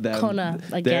love them. Kona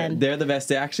again. They're the best.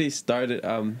 They actually started.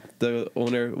 The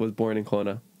owner was born in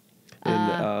Kona.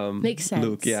 Makes sense.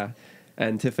 Luke, yeah,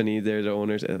 and Tiffany. They're the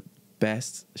owners.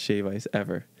 Best shave ice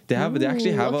ever. They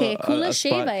actually have Kula a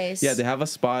Shave spot. Ice. Yeah, they have a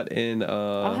spot in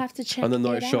I'll have to check on the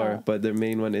North it Shore, out. but their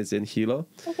main one is in Hilo.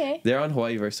 Okay. They're on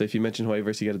Hawaiiverse, so if you mention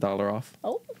Hawaiiverse, you get $1 off.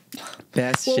 Oh.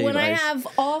 Best Well, shave when I ice. have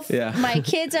off Yeah. my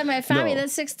kids and my family, No,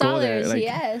 that's $6. go there, like,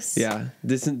 Yes. Yeah,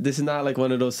 this is not like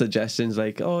one of those suggestions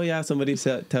like, oh yeah, somebody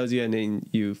tells you and then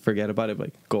you forget about it.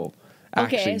 Like, go.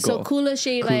 Okay, so go. Kula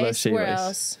Shave Kula Ice. Shave Where Ice.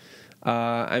 else?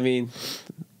 I mean,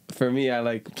 for me, I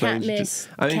like Can't Blaine's.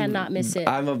 miss. Cannot miss it.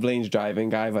 I'm a Blaine's driving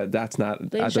guy, but that's not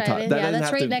Blaine's at the top. Driving? That Yeah, doesn't that's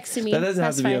have right to, next to me. That doesn't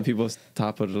That's have to be on fine. people's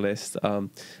top of the list.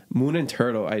 Moon and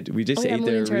Turtle. We just ate Moon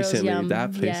there and Turtle's recently. yum.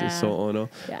 That place is so ono.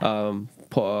 Yeah.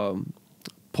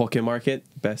 Poke Market,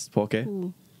 best poke.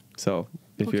 Ooh. So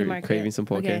if Poke you're Market. craving some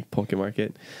poke, Okay. Poke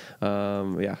Market.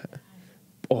 Yeah.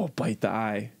 Oh, Bite the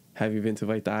Eye. Have you been to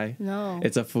Bite the Eye? No.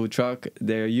 It's a food truck.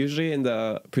 They're usually in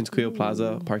the Prince Kuio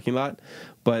Plaza parking lot,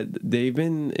 but they've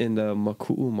been in the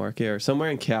Maku'u Market or somewhere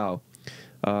in Cal.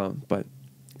 But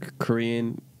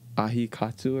Korean ahi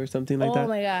katsu or something like that. Oh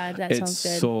my god, that sounds good.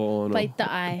 It's so Bite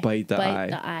the Eye. Bite the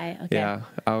Eye. Okay. Yeah,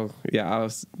 I'll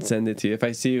send it to you. If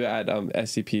I see you at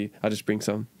SCP, I'll just bring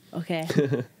some. Okay.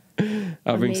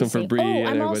 I'll bring some for Amazing. Bree and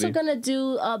I'm everybody. also gonna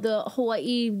do the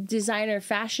Hawaii designer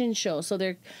fashion show. So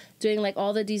they're doing like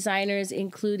all the designers,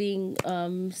 including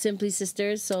Simply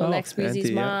Sisters. So Lex Breezy's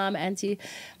Auntie, yeah. mom,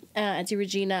 Auntie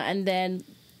Regina, and then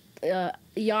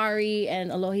Yari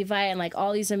and Alohi Vai, and like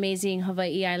all these amazing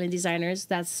Hawaii Island designers.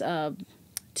 That's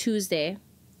Tuesday,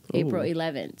 April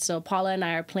 11th. So Paula and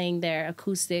I are playing their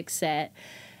acoustic set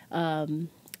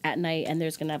at night, and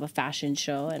there's gonna have a fashion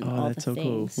show and all that's the so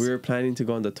things. cool. We were planning to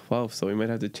go on the 12th, so we might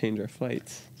have to change our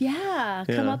flights. Yeah,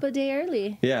 come Yeah. up a day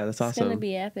early. Yeah, that's awesome. It's gonna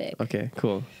be epic. Okay,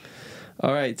 cool.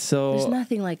 All right, so There's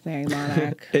nothing like Mary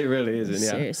Monarch. it really isn't.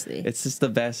 Yeah, Seriously. it's just the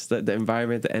best. The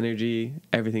environment, the energy,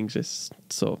 everything's just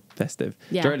so festive.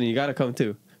 Yeah. Jordan, you gotta come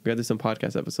too. We gotta do some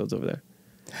podcast episodes over there.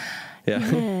 Yeah.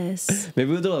 Yes. Maybe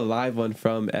we'll do a live one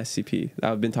from SCP.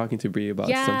 I've been talking to Bree about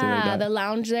something like Yeah, that. the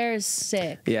lounge there is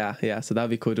sick. Yeah. So that'd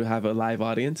be cool to have a live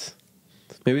audience.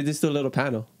 Maybe just do a little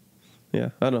panel. Yeah,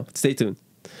 I don't know. Stay tuned.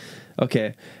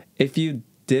 Okay, if you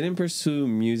didn't pursue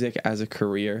music as a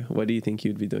career, what do you think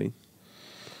you'd be doing?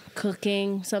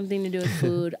 Cooking, something to do with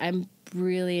food. I'm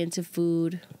really into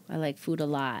food. I like food a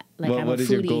lot. Like I'm a what is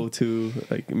foodie. your go-to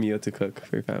meal to cook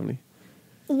for your family?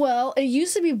 Well, it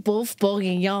used to be boeuf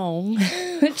bourguignon,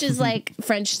 which is like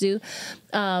French stew,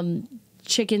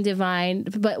 chicken divine.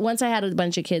 But once I had a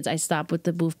bunch of kids, I stopped with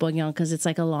the boeuf bourguignon because it's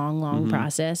like a long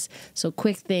process. So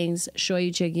quick things,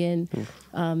 shoyu chicken.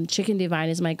 Chicken divine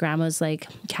is my grandma's like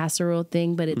casserole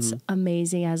thing, but it's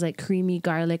amazing. It has like creamy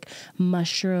garlic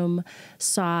mushroom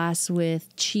sauce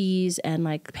with cheese and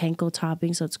like panko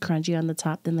topping. So it's crunchy on the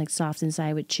top, then like soft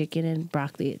inside with chicken and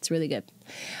broccoli. It's really good.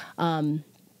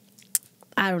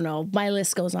 I don't know. My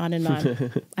list goes on and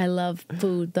on. I love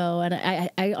food, though. And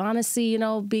I honestly,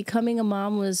 becoming a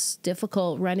mom was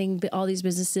difficult. Running all these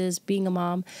businesses, being a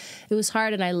mom, it was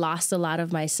hard. And I lost a lot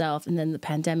of myself. And then the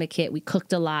pandemic hit. We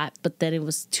cooked a lot, but then it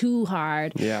was too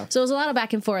hard. Yeah. So it was a lot of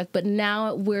back and forth. But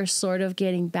now we're sort of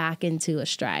getting back into a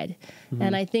stride.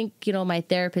 And I think, my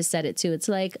therapist said it, too. It's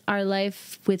like our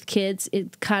life with kids,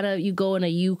 it kind of, you go in a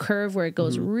U curve where it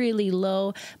goes really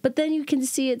low. But then you can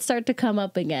see it start to come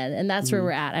up again. And that's where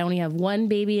we're at. I only have one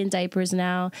baby in diapers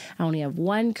now. I only have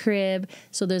one crib.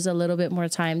 So there's a little bit more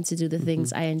time to do the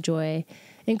things I enjoy,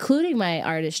 including my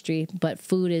artistry. But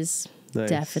food is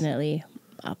definitely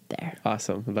up there.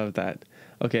 Awesome. Love that.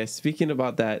 Okay, speaking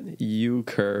about that U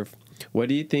curve, What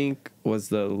do you think was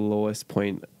the lowest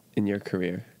point in your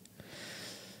career?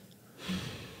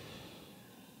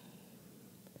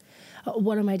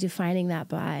 What am I defining that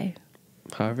by?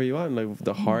 However you want, like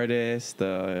the hardest,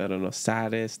 the, I don't know,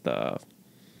 saddest, I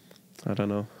don't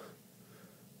know.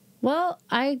 Well,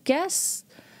 I guess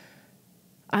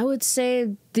I would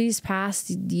say these past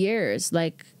years,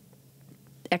 like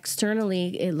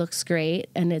externally, it looks great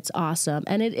and it's awesome.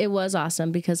 And it was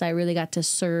awesome because I really got to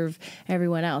serve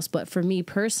everyone else. But for me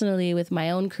personally, with my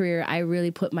own career, I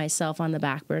really put myself on the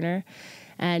back burner.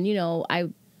 And, you know,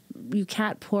 you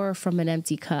can't pour from an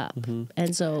empty cup.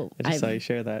 And so I just saw you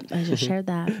share that. I just shared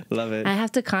that. Love it. I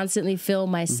have to constantly fill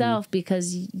myself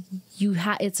because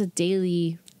it's a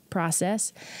daily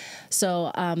process.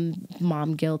 So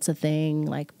mom guilt's a thing,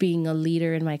 like being a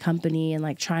leader in my company and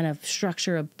like trying to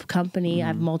structure a company. I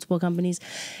have multiple companies.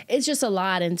 It's just a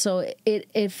lot. And so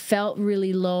it felt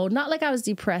really low. Not like I was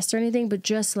depressed or anything, but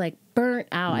just like burnt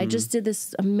out. I just did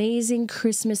this amazing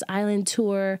Christmas Island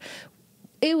tour.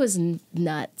 It was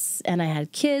nuts. And I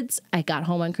had kids. I got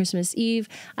home on Christmas Eve.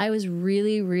 I was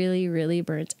really, really, really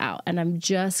burnt out. And I'm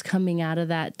just coming out of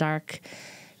that dark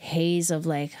haze of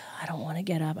like, I don't want to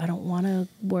get up. I don't want to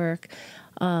work.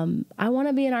 I want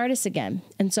to be an artist again.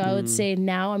 And so I would say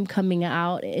now I'm coming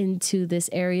out into this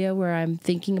area where I'm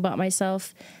thinking about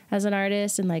myself as an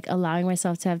artist and like allowing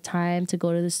myself to have time to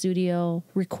go to the studio,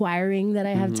 requiring that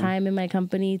I have time in my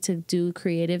company to do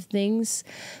creative things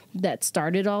that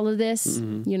started all of this,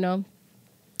 you know?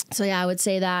 So yeah, I would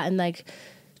say that. And like,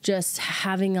 just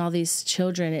having all these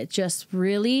children, it just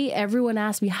really, everyone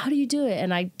asked me, how do you do it?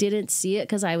 And I didn't see it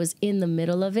because I was in the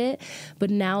middle of it. But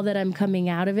now that I'm coming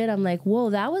out of it, I'm like, whoa,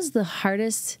 that was the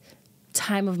hardest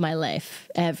time of my life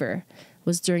ever,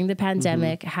 was during the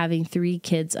pandemic, having 3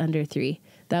 kids under 3.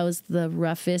 That was the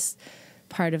roughest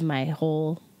part of my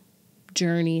whole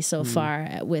journey so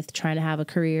far with trying to have a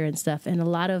career and stuff. And a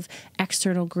lot of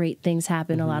external great things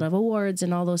happen, a lot of awards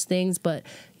and all those things, but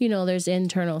you know, there's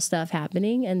internal stuff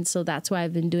happening. And so that's why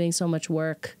I've been doing so much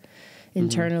work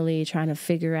internally, trying to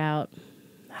figure out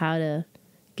how to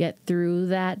get through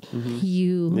that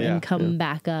and come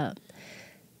back up.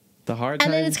 The hard times.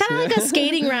 And then it's kind of like a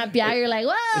skating ramp. Yeah, you're like,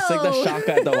 whoa. It's like the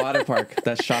shaka at the water park.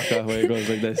 That shaka where it goes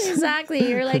like this. Exactly.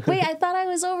 You're like, wait, I thought I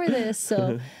was over this.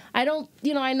 So I don't,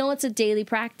 you know, I know it's a daily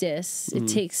practice. It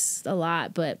takes a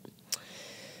lot, but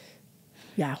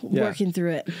yeah, working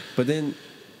through it. But then,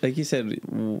 like you said,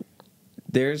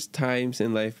 there's times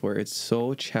in life where it's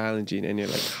so challenging and you're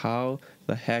like, how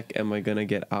the heck am I going to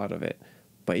get out of it?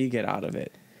 But you get out of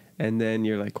it. And then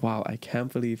you're like, wow, I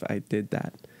can't believe I did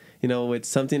that. You know, it's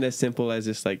something as simple as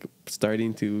just like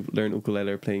starting to learn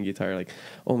ukulele or playing guitar. Like,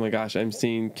 oh my gosh, I'm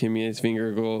seeing Kimié's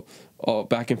finger go all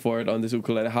back and forth on this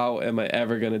ukulele. How am I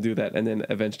ever going to do that? And then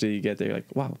eventually you get there, you're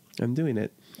like, wow, I'm doing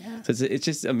it. Yeah. So it's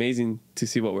just amazing to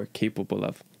see what we're capable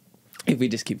of if we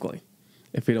just keep going,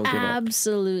 if we don't give up.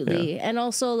 Absolutely. Yeah. And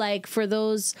also like for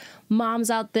those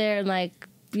moms out there and like,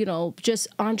 you know, just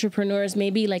entrepreneurs,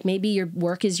 maybe your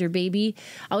work is your baby.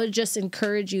 I would just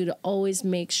encourage you to always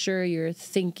make sure you're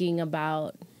thinking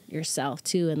about yourself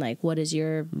too. And like, what is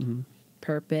your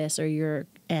purpose or your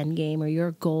end game or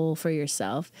your goal for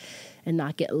yourself, and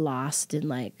not get lost in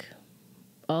like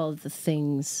all of the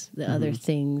things, the other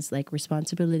things like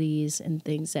responsibilities and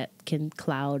things that can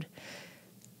cloud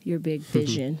your big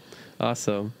vision.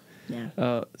 Awesome.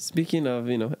 Yeah. Speaking of,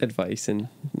 you know, advice and,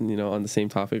 you know, on the same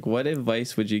topic, what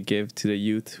advice would you give to the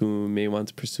youth who may want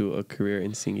to pursue a career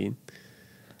in singing?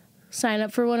 Sign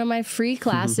up for one of my free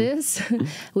classes.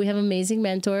 We have amazing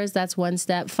mentors. That's one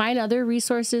step. Find other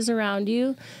resources around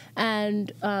you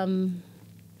and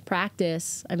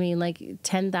practice. I mean, like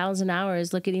 10,000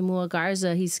 hours. Look at Imua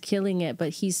Garza. He's killing it, but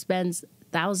he spends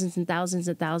thousands and thousands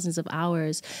and thousands of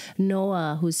hours.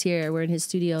 Noah, who's here, we're in his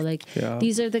studio. Like,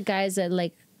 these are the guys that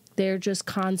like, they're just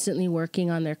constantly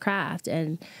working on their craft.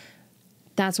 And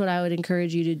that's what I would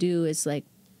encourage you to do is like,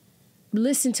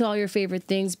 listen to all your favorite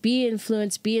things, be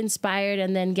influenced, be inspired,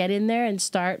 and then get in there and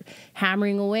start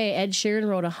hammering away. Ed Sheeran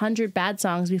wrote 100 bad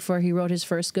songs before he wrote his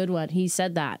first good one. He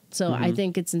said that. So I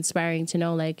think it's inspiring to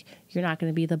know, like, you're not going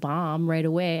to be the bomb right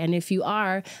away. And if you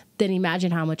are, then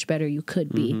imagine how much better you could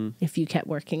be if you kept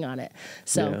working on it.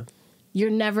 So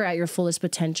you're never at your fullest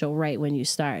potential right when you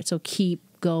start. So keep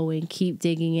going, keep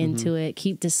digging into it,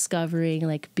 keep discovering,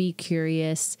 like be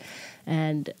curious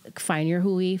and find your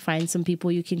hui, find some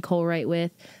people you can co-write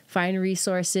with, find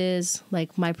resources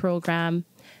like my program,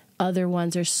 other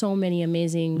ones. There's so many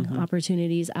amazing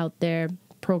opportunities out there,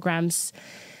 programs.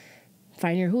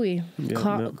 Find your hui,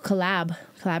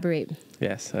 collaborate.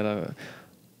 Yes, I love it.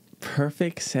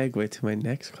 Perfect segue to my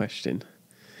next question.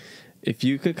 If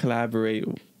you could collaborate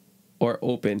or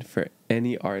open for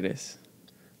any artist,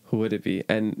 who would it be?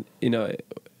 And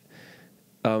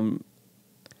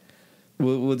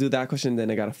we'll do that question,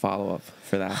 then I got a follow-up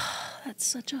for that. That's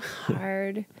such a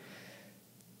hard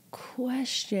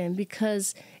question,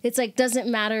 because it's like, doesn't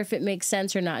matter if it makes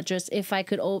sense or not. Just if I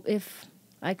could Anyone,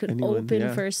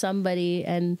 open for somebody,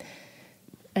 and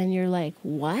you're like,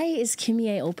 why is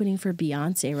Kimié opening for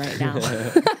Beyonce right now?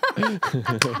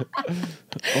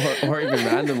 or even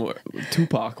random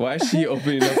Tupac. Why is she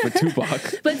opening up for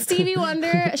Tupac? But Stevie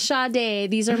Wonder, Sade,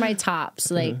 these are my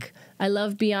tops. Like, I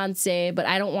love Beyonce, but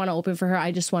I don't want to open for her.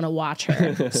 I just want to watch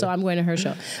her. So I'm going to her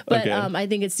show. But Okay. I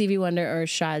think it's Stevie Wonder or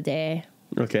Sade.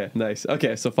 Okay, nice.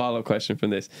 Okay, so follow-up question from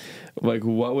this. Like,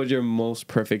 what would your most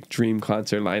perfect dream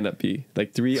concert lineup be?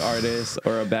 Like 3 artists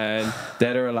or a band,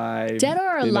 dead or alive? Dead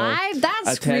or alive?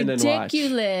 That's attend and watch.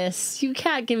 ridiculous. You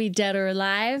can't give me dead or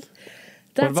alive.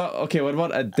 What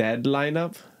about a dead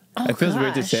lineup? Oh, it feels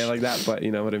weird to gosh. say it like that, but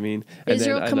you know what I mean. And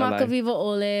Israel then Kamaka alive. Viva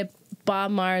Ole,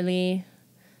 Bob Marley,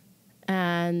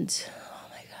 and oh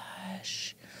my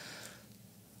gosh,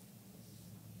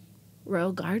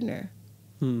 Royal Gardner.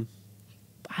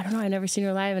 I don't know. I never seen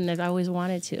her live, and I've always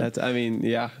wanted to. That's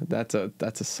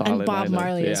a solid. And Bob lineup.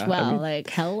 Marley as Yeah, well. I mean, Like,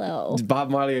 hello. Bob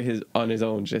Marley on his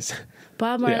own, just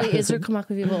Bob Marley, Yeah. Israel Kamaka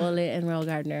Viva Ole, and Royal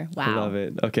Gardner. Wow. love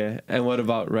it. Okay, and what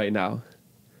about right now?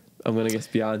 I'm gonna guess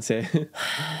Beyonce.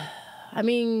 I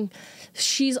mean,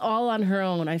 she's all on her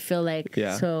own, I feel like.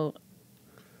 Yeah. So,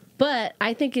 but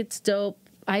I think it's dope.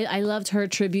 I loved her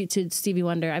tribute to Stevie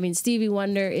Wonder. I mean, Stevie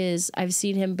Wonder I've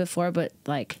seen him before, but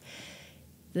like,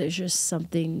 there's just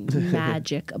something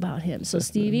magic about him. So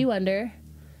Stevie Wonder.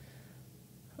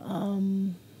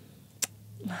 I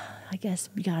guess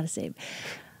you gotta say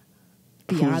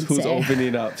Beyonce. Who's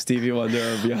opening up, Stevie Wonder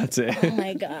or Beyonce? Oh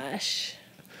my gosh.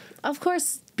 Of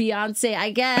course, Beyonce,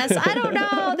 I guess. I don't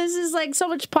know. This is like so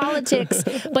much politics.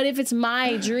 But if it's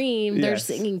my dream, they're Yes.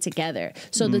 singing together.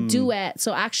 So the duet.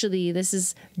 So actually, this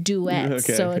is duets.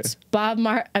 Okay, So okay. it's Bob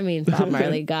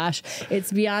Marley, gosh.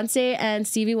 It's Beyonce and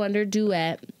Stevie Wonder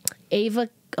duet. Ava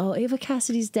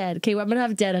Cassidy's dead. Okay, I'm gonna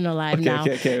have dead and alive now.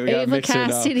 Okay. We got Ava mixed it up.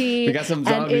 Cassidy We got some and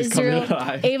zombies coming Israel.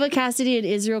 alive. Ava Cassidy and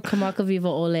Israel Kamaka Viva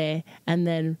Ole, and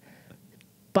then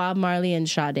Bob Marley and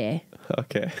Sade.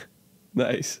 Okay,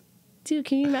 nice. Dude,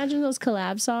 can you imagine those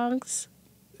collab songs?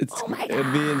 Oh my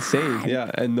It'd be insane.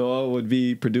 Yeah, and Noah would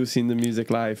be producing the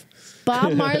music live.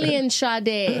 Bob Marley and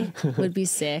Sade would be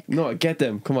sick. Noah, get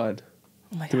them. Come on,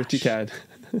 Oh my do what you gosh.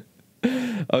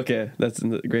 can. Okay, that's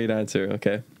a great answer.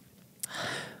 Okay.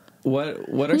 What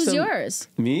are Who's some yours?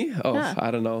 Me? Oh, Yeah. I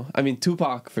don't know. I mean,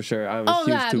 Tupac for sure. I'm a Oh, huge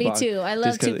yeah, Tupac. me too. I love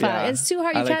Just 'cause, Tupac. yeah, It's too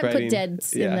hard. I You like can't put writing-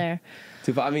 deads in yeah. there.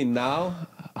 Tupac. I mean, now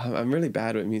I'm really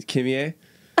bad with music. Kimié.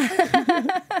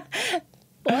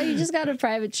 Well, you just got a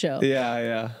private show.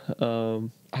 Yeah.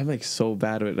 I'm like so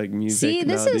bad with like music. See,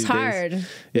 this now is these hard. days.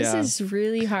 This Yeah. is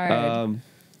really hard.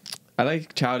 I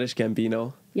like Childish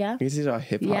Gambino. Yeah? I guess these are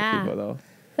hip hop Yeah. people though.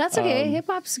 That's okay. Hip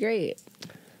hop's great.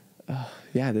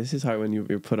 Yeah, this is hard when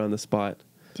you're put on the spot.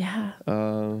 Yeah. I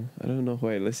don't know who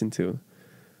I listen to.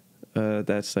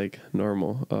 That's like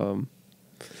normal.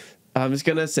 I'm just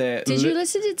gonna say. Did you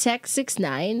listen to Tech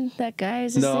 6ix9ine? That guy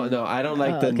is No, I don't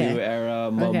like the okay. new era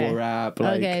mumble Okay. rap.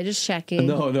 Like, Okay, just checking.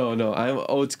 No. I'm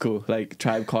old school, like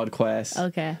Tribe Called Quest.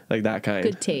 Okay. Like that kind.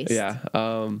 Good taste. Yeah.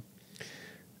 I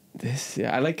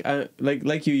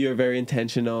like you. You're very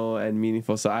intentional and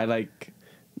meaningful. So I like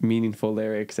meaningful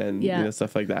lyrics and Yeah.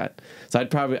 stuff like that. So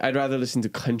I'd rather listen to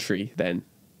country than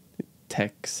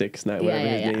Tech 6ix9ine, whatever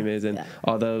his name is, and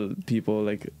all the people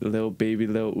like Lil Baby,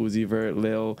 Lil Uzi Vert,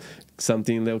 Lil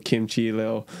something, Lil Kimchi,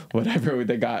 Lil whatever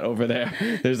they got over there.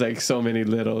 There's like so many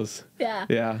littles. Yeah.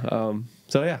 Yeah.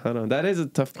 So yeah, I don't know. That is a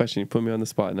tough question. You put me on the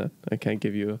spot, and I can't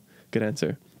give you a good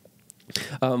answer.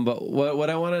 But what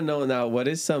I want to know now, what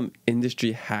is some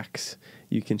industry hacks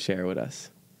you can share with us?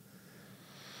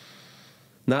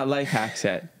 Not life hacks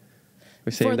yet.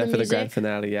 We're saving that for the grand music?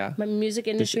 finale. Yeah. My music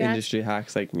Just industry. industry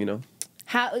hacks, like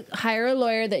Hire a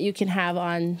lawyer that you can have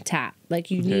on tap.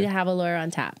 Like, you need to have a lawyer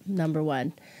on tap, number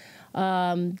one.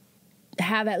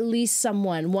 Have at least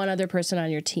one other person on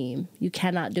your team. You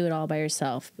cannot do it all by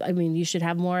yourself. I mean, you should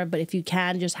have more, but if you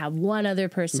can, just have one other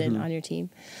person on your team.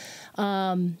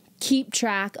 Keep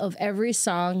track of every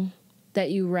song that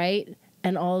you write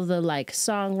and all the like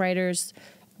songwriters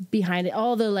behind it,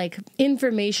 all the like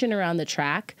information around the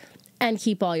track, and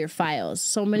keep all your files.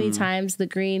 So many times the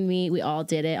green meat, we all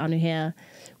did it on here.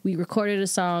 We recorded a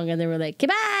song and they were like,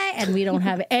 goodbye, and we don't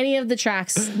have any of the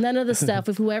tracks, none of the stuff.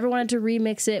 If whoever wanted to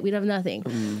remix it, we'd have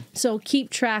nothing. So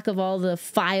keep track of all the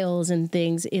files and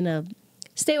things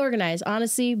stay organized.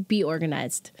 Honestly, be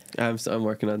organized. I'm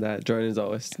working on that. Jordan's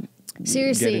always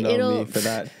Seriously, getting on me for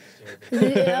that.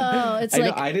 It's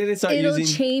like I didn't start it'll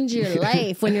using. change your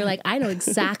life when you're like, I know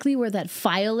exactly where that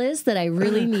file is that I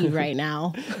really need right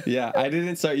now. Yeah, I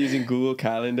didn't start using Google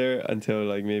Calendar until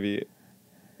like maybe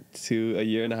a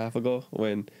year and a half ago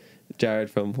when Jared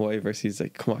from Hawaiiverse, he's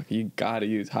like, come on, you gotta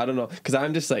use. I don't know, because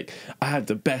I'm just like, I have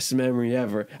the best memory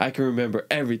ever. I can remember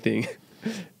everything.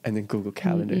 And then Google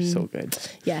Calendar is so good.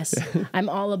 Yes, I'm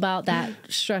all about that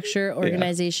structure,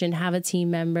 organization, have a team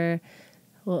member.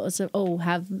 Well,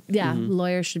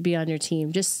 lawyers should be on your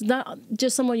team. Just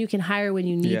someone you can hire when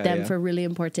you need them for really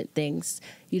important things.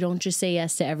 You don't just say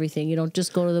yes to everything. You don't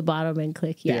just go to the bottom and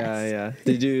click yes. Yeah.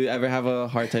 Did you ever have a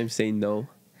hard time saying no?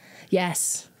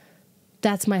 Yes.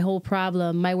 That's my whole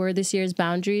problem. My word this year is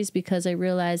boundaries, because I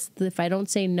realized that if I don't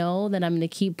say no, then I'm going to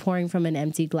keep pouring from an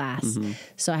empty glass.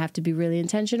 So I have to be really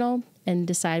intentional and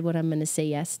decide what I'm going to say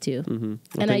yes to.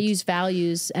 And I use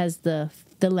values as the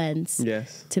lens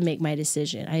to make my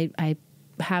decision. I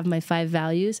have my 5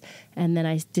 values, and then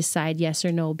I decide yes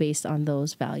or no based on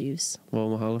those values. Well,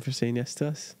 mahalo for saying yes to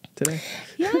us today.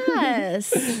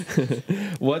 Yes.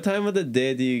 What time of the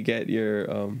day do you get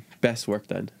your best work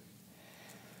done?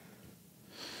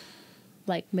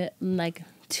 Like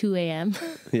 2 a.m.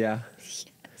 Yeah.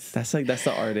 That's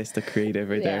the artist, the creative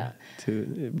right there.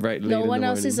 Right. No one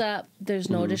else is up. There's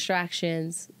no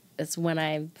distractions. It's when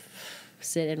I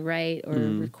sit and write or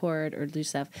record or do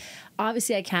stuff.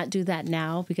 Obviously, I can't do that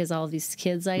now because all these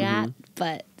kids I got.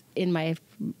 But in my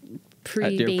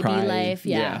pre-baby life,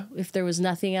 if there was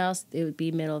nothing else, it would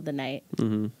be middle of the night.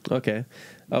 Okay.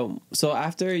 So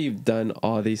after you've done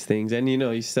all these things, and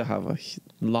you still have a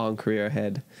long career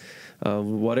ahead,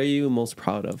 what are you most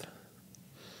proud of?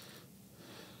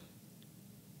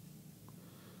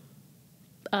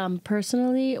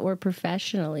 Personally or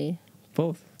professionally?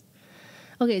 Both.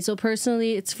 Okay, so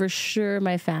personally, it's for sure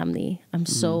my family. I'm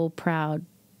so proud.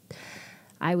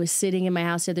 I was sitting in my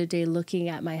house the other day looking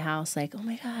at my house like, oh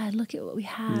my God, look at what we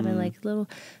have. And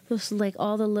like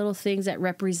all the little things that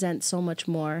represent so much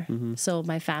more. So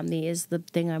my family is the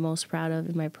thing I'm most proud of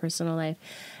in my personal life.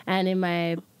 And in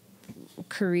my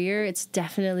career, it's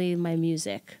definitely my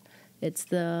music. It's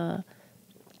the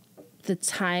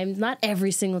time, not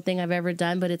every single thing I've ever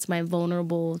done, but it's my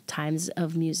vulnerable times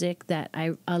of music that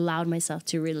I allowed myself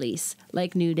to release.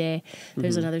 Like New Day,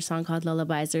 there's another song called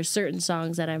Lullabies. There's certain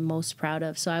songs that I'm most proud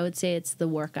of. So I would say it's the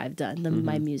work I've done,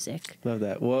 my music. Love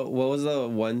that. What was the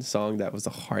one song that was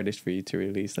the hardest for you to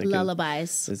release? Like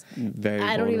Lullabies. It's very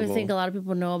I don't vulnerable. even think a lot of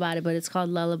people know about it, but it's called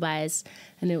Lullabies,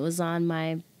 and it was on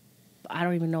my, I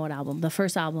don't even know what album, the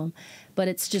first album, but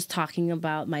it's just talking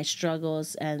about my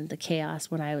struggles and the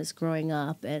chaos when I was growing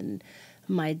up, and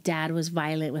my dad was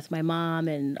violent with my mom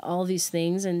and all these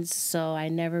things, and so I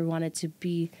never wanted to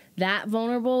be that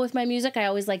vulnerable with my music. I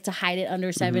always like to hide it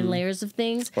under 7 layers of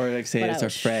things. Or like saying it's a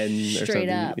friend or something. Straight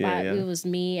up. It was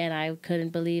me, and I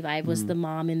couldn't believe I was the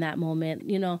mom in that moment,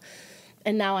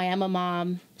 and now I am a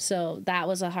mom, so that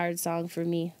was a hard song for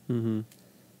me to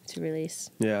release.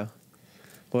 Yeah.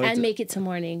 Well, and Make It to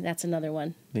Morning. That's another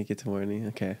one. Make It to Morning.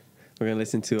 Okay. We're going to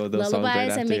listen to all those songs right Lullabies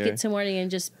after and Make It to Morning, and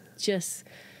just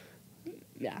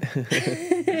yeah.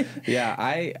 Yeah,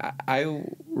 I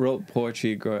wrote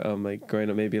poetry growing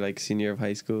up, maybe like senior of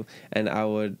high school, and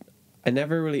I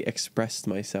never really expressed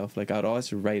myself. Like I'd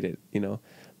always write it,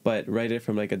 but write it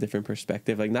from like a different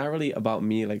perspective, like not really about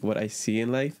me, like what I see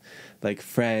in life, like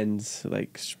friends,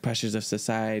 like pressures of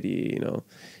society,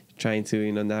 trying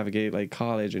to navigate like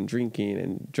college and drinking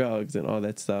and drugs and all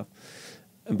that stuff.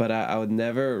 But I would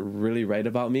never really write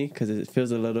about me because it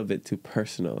feels a little bit too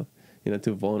personal,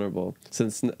 too vulnerable.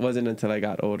 Since it wasn't until I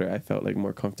got older I felt like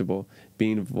more comfortable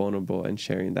being vulnerable and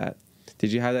sharing that.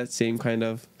 Did you have that same kind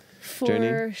of journey?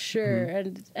 For sure.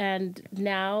 And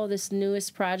now this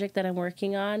newest project that I'm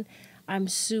working on, I'm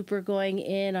super going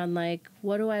in on like,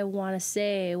 what do I want to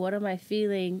say? What am I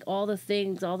feeling? All the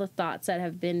things, all the thoughts that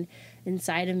have been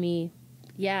inside of me.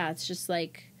 Yeah, it's just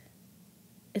like,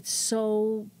 it's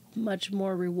so much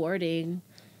more rewarding,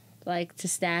 like to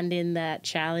stand in that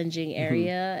challenging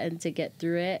area and to get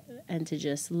through it and to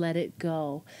just let it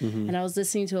go. And I was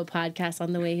listening to a podcast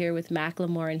on the way here with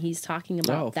Macklemore, and he's talking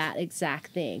about that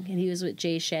exact thing. And he was with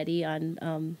Jay Shetty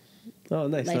on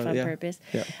nice. Life on Purpose.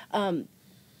 Yeah.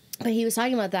 But he was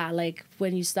talking about that, like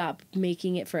when you stop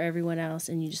making it for everyone else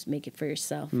and you just make it for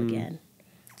yourself again.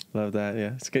 Love that.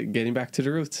 Yeah, it's getting back to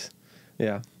the roots.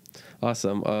 Yeah,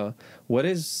 awesome. What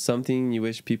is something you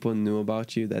wish people knew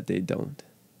about you that they don't?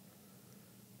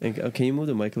 And can you move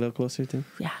the mic a little closer too?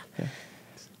 Yeah.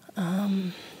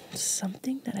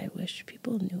 Something that I wish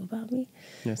people knew about me.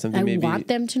 Yeah, something I maybe want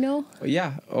them to know.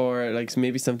 Yeah, or like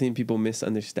maybe something people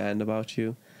misunderstand about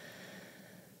you.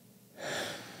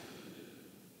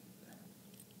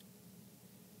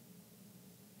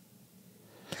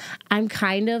 I'm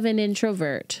kind of an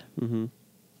introvert. Mm-hmm.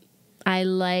 I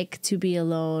like to be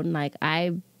alone. Like,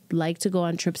 I like to go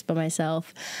on trips by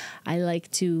myself. I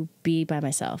like to be by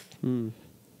myself.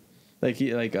 Like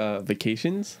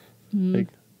vacations? Like,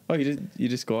 oh, you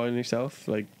just go on yourself?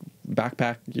 Like,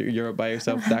 backpack Europe by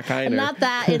yourself, that kind? Not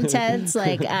that intense.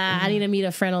 Like, I need to meet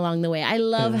a friend along the way. I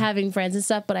love having friends and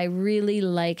stuff, but I really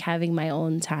like having my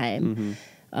own time.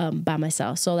 By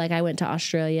myself. So like I went to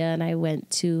Australia and I went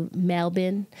to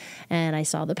Melbourne and I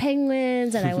saw the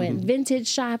penguins and I went vintage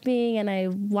shopping and I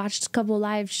watched a couple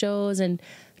live shows and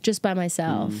just by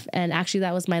myself. And actually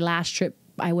that was my last trip.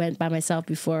 I went by myself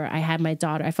before I had my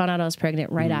daughter. I found out I was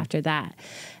pregnant right after that.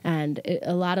 And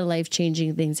a lot of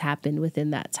life-changing things happened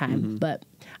within that time. But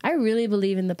I really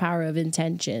believe in the power of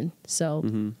intention.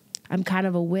 So I'm kind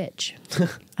of a witch.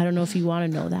 I don't know if you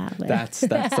want to know that. But. That's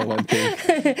the one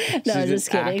thing. No, just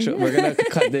kidding. We're going to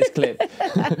cut this clip.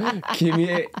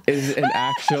 Kimié is an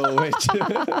actual witch.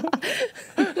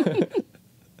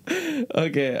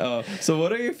 Okay, so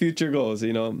what are your future goals?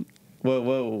 You know,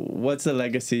 what's the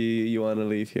legacy you want to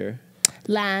leave here?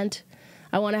 Land.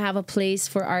 I want to have a place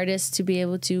for artists to be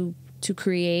able to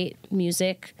create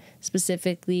music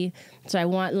specifically. So I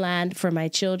want land for my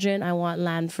children. I want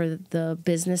land for the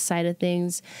business side of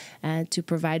things and to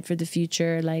provide for the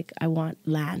future. Like, I want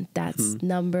land. That's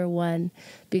number one,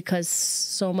 because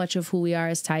so much of who we are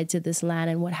is tied to this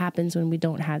land and what happens when we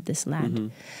don't have this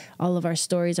land. All of our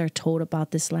stories are told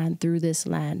about this land through this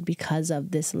land because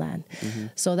of this land.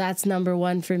 So that's number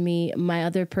one for me. My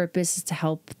other purpose is to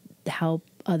help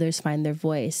others find their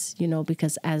voice, you know,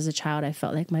 because as a child I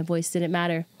felt like my voice didn't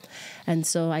matter, and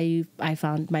so I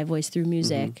found my voice through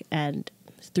music and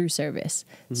through service.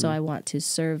 So I want to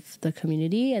serve the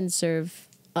community and serve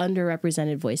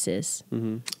underrepresented voices.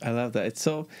 I love that.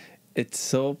 It's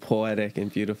so poetic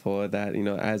and beautiful that, you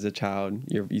know, as a child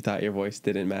you thought your voice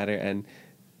didn't matter, and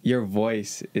your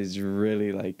voice is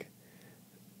really like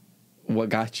what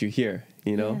got you here,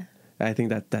 you know. I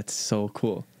think that's so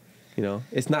cool. You know,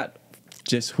 it's not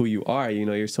just who you are, you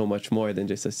know, you're so much more than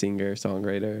just a singer,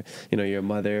 songwriter, you know, you're a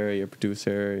mother, you're a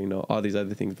producer, you know, all these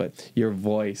other things, but your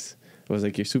voice was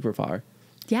like your superpower.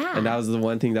 Yeah. And that was the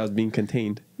one thing that was being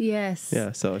contained. Yes.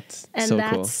 Yeah, so it's and so cool.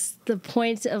 And that's the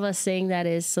point of us saying that,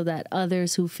 is so that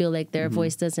others who feel like their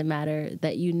voice doesn't matter,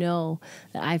 that you know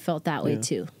that I felt that way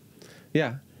too.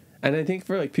 Yeah. And I think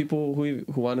for like people who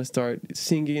want to start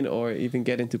singing or even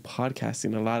get into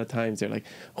podcasting, a lot of times they're like,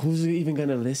 who's even going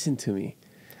to listen to me?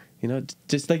 You know,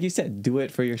 just like you said, do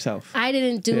it for yourself. I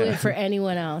didn't do it for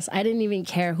anyone else. I didn't even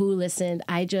care who listened.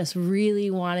 I just really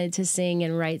wanted to sing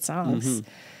and write songs.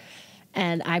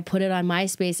 And I put it on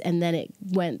MySpace, and then it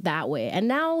went that way. And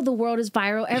now the world is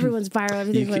viral. Everyone's viral.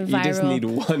 Everything's going viral. You just need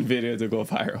one video to go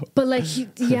viral. But like,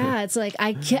 yeah, it's like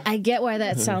I get why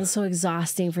that sounds so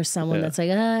exhausting for someone that's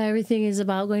like, everything is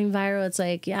about going viral. It's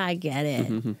like, yeah, I get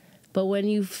it. But when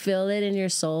you feel it in your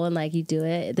soul and like you do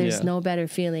it, there's no better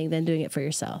feeling than doing it for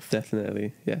yourself.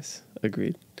 Definitely. Yes.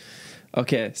 Agreed.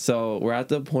 Okay, so we're at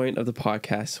the point of the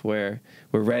podcast where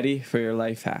we're ready for your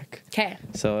life hack. Okay.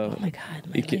 So, oh my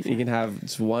God, you can have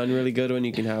just one really good one.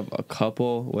 You can have a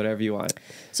couple, whatever you want.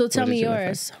 So tell me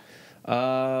yours.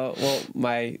 Well,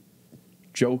 my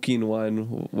joking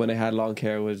one when I had long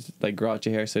hair was like grow out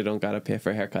your hair so you don't gotta pay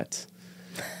for haircuts.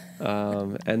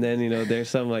 And then, you know, there's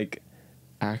some like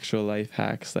actual life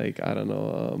hacks, like I don't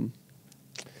know.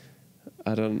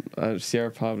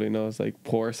 Sierra probably knows, like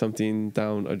pour something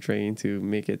down a drain to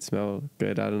make it smell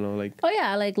good. I don't know, like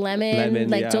like lemon,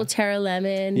 like doTERRA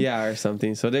lemon, or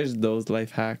something. So there's those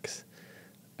life hacks.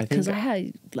 I think because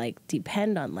I like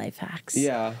depend on life hacks.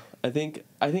 Yeah, I think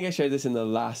I shared this in the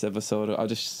last episode. I'll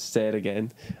just say it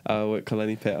again with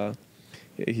Kalani Pe'a.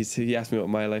 He asked me what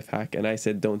my life hack, and I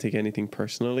said don't take anything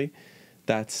personally.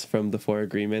 That's from the 4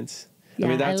 Agreements. Yeah, I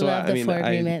mean, that's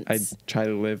I I try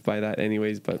to live by that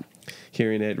anyways, but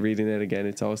hearing it, reading it again,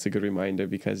 it's always a good reminder,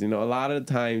 because, you know, a lot of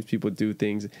the times people do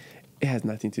things, it has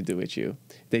nothing to do with you.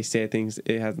 They say things,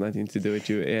 it has nothing to do with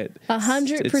you.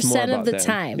 100% of the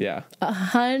time. Yeah.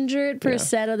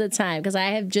 100% of the time. Because I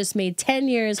have just made 10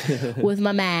 years with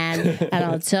my man. And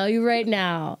I'll tell you right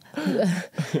now,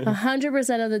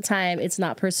 100% of the time, it's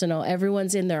not personal.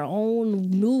 Everyone's in their own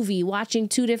movie, watching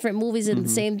 2 different movies in the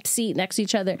same seat next to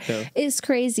each other. Yeah. It's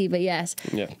crazy, but yes.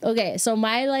 Yeah. Okay, so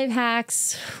my life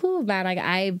hacks, man,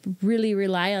 I really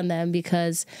rely on them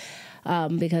because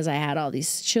I had all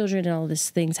these children and all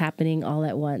these things happening all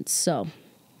at once. So,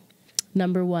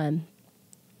 number 1,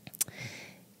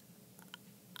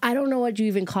 I don't know what you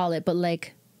even call it, but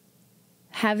like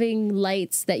having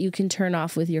lights that you can turn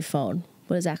off with your phone.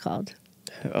 What is that called?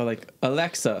 Oh, like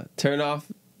Alexa, turn off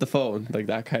the phone, like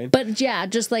that kind. But yeah,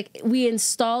 just like we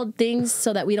installed things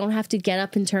so that we don't have to get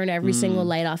up and turn every single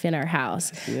light off in our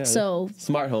house. Yeah. So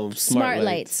Smart home, smart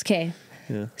lights. Okay.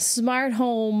 Yeah. Smart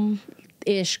home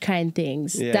ish kind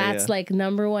things. Yeah, That's yeah. like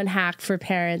number one hack for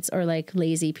parents or like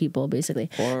lazy people, basically.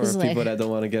 Or This is people like, that don't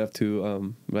want to get up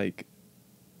to like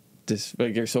just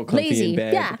like you're so comfy Lazy, in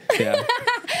bed. yeah.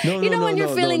 No, you know when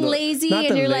you're feeling lazy Not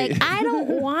and the you're like, I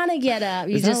don't want to get up.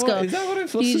 You just go. Is that what I'm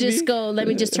supposed You to just be? go. Let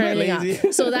me just turn Am I it lazy?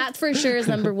 off. So that for sure is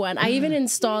number one. I even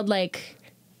installed like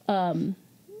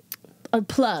a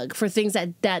plug for things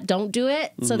that don't do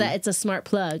it, so that it's a smart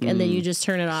plug, and then you just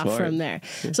turn it off Smart. from there.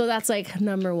 So that's like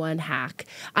number one hack.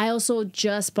 I also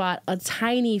just bought a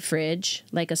tiny fridge,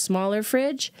 like a smaller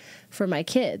fridge, for my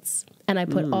kids, and I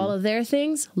put all of their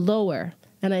things lower.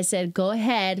 And I said, go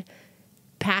ahead,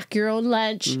 pack your own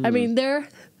lunch. I mean, they're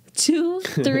 2,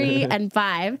 3, and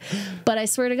 5. But I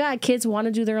swear to God, kids want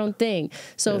to do their own thing.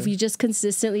 So if you just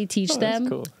consistently teach them,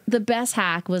 cool. the best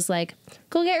hack was like,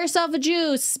 go get yourself a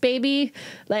juice, baby.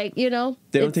 Like, you know.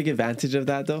 They don't take advantage of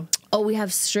that though. Oh, we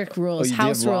have strict Oh, rules, you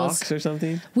house give rules. rocks or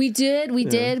something. We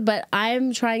did, but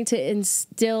I'm trying to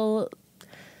instill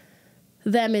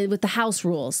them in with the house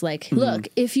rules. Like, look,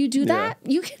 if you do that,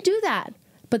 you can do that.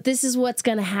 But this is what's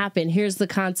going to happen. Here's the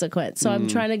consequence. So I'm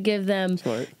trying to give them,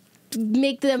 Smart.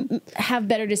 make them have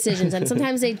better decisions. And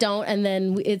sometimes they don't. And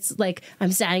then it's like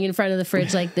I'm standing in front of the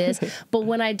fridge like this. But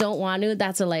when I don't want to,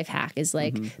 that's a life hack. Is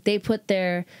like they put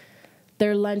their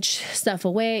lunch stuff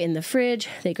away in the fridge.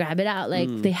 They grab it out. Like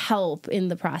they help in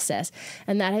the process.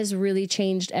 And that has really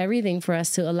changed everything for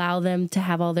us to allow them to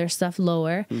have all their stuff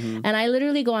lower. And I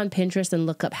literally go on Pinterest and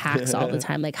look up hacks all the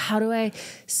time. Like, how do I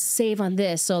save on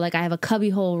this? So like I have a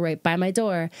cubby hole right by my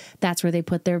door. That's where they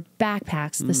put their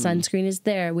backpacks. The sunscreen is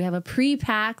there. We have a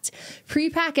pre-pack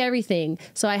everything.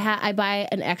 So I buy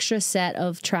an extra set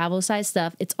of travel size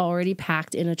stuff. It's already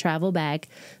packed in a travel bag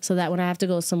so that when I have to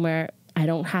go somewhere, I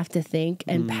don't have to think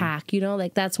and pack, you know,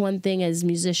 like that's one thing as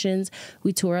musicians,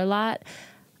 we tour a lot.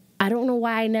 I don't know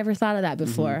why I never thought of that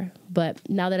before, but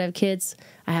now that I have kids,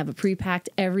 I have a pre-packed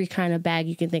every kind of bag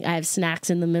you can think. I have snacks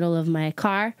in the middle of my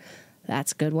car.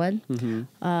 That's a good one.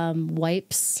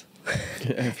 Wipes.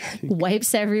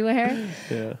 Wipes everywhere.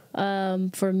 Yeah.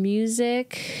 For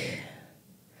music,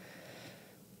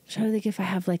 I'm trying to think if I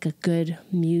have like a good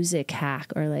music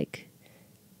hack or like,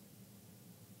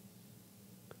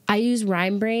 I use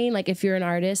Rhyme Brain. Like if you're an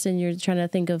artist and you're trying to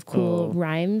think of cool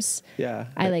rhymes, Yeah.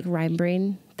 I like Rhyme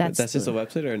Brain. That's just a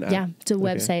website or an app? Yeah, it's a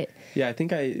website. Yeah, I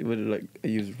think I would like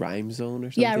use Rhyme Zone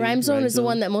or something. Yeah, Rhyme Zone is the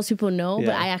one that most people know, but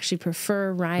Yeah. I actually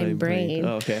prefer Rhyme Brain.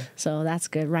 Oh, okay. So that's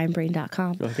good.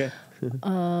 Rhymebrain.com. Okay.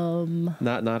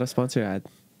 Not a sponsor ad.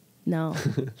 No.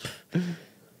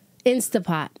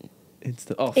 Instapot.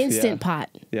 Instant Pot.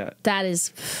 Yeah. That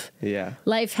is Yeah.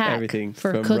 life hack Everything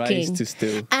for from cooking. rice to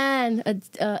stew. And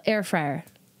a air fryer.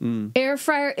 Air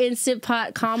fryer Instant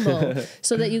Pot combo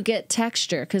so that you get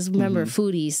texture. Because remember,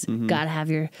 foodies, gotta have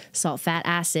your salt, fat,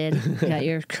 acid. You got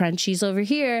your crunchies over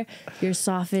here, your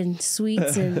softened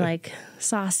sweets and like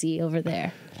saucy over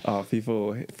there. Oh,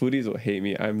 foodies will hate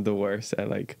me. I'm the worst at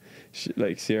like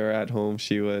Sierra at home.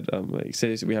 She would like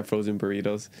say we have frozen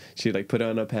burritos. She'd like put it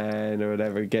on a pan or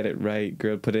whatever, get it right,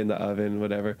 grill, put it in the oven,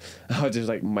 whatever. I'll just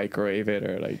like microwave it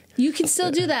or like. You can still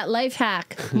do that life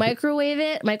hack.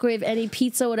 Microwave any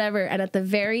pizza, whatever, and at the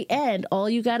very end, all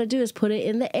you got to do is put it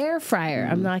in the air fryer.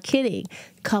 I'm not kidding.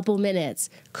 Couple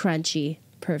minutes, crunchy,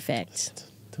 perfect.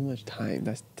 Too much time.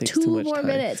 That takes 2 too much more time.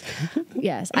 minutes.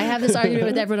 Yes, I have this argument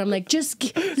with everyone. I'm like, just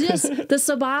the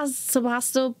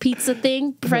Sabasto pizza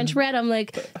thing, French bread. I'm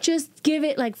like, just give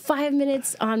it like 5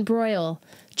 minutes on broil.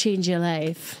 Change your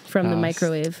life from the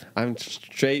microwave. I'm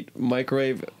straight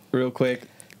microwave, real quick,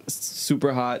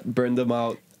 super hot, burn them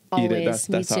out, eat it. Always.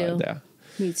 That's Me how. too. Yeah.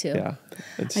 Me too. Yeah.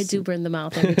 I do burn them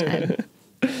out every time.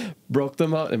 Broke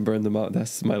them out and burned them out.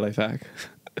 That's my life hack.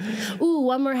 Ooh,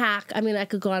 one more hack. I mean, I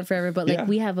could go on forever, but like Yeah.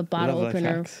 we have a bottle Love life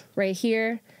opener hacks. right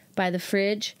here by the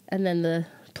fridge, and then the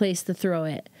place to throw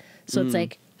it. So it's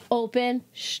like open,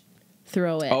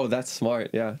 throw it. Oh, that's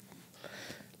smart. Yeah.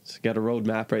 Just got a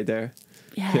roadmap right there.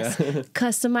 Yes. Yeah.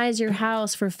 Customize your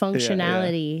house for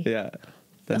functionality. Yeah.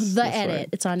 That's Edit. smart.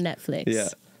 It's on Netflix. Yeah.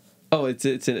 Oh, it's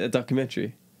a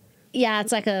documentary. Yeah,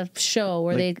 it's like a show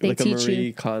where they like teach a Marie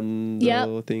you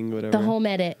Kondo thing, whatever. the home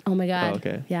edit. Oh my God. Oh,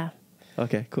 okay. Yeah.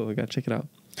 Okay, cool. We gotta check it out.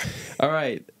 All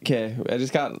right. Okay. I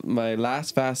just got my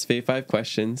last fast 5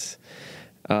 questions.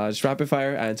 Just rapid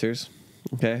fire answers.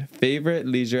 Okay. Favorite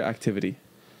leisure activity?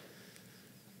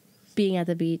 Being at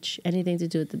the beach. Anything to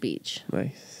do with the beach.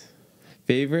 Nice.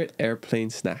 Favorite airplane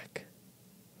snack?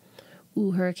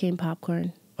 Ooh, hurricane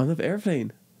popcorn. On the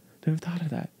airplane. Never thought of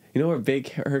that. You know, we're big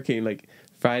hurricane, like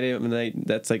Friday night,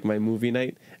 that's like my movie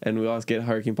night, and we always get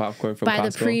hurricane popcorn from Costco. Buy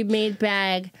the pre-made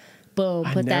bag. Boom,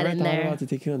 put that in there. I never thought about to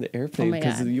take it on the airplane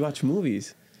because you watch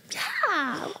movies.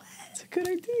 Yeah. It's a good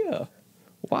idea.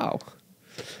 Wow.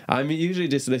 I'm usually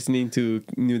just listening to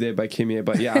New Day by Kimié,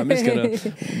 but yeah, I'm just going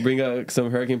to bring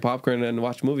some hurricane popcorn and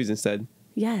watch movies instead.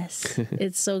 Yes,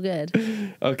 it's so good.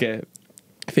 Okay.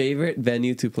 Favorite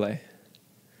venue to play?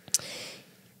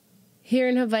 Here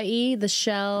in Hawaii, the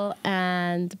Shell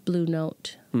and Blue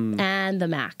Note and the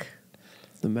Mac.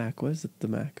 The Mac? What is it, the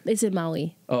Mac? It's in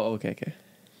Maui. Oh, okay.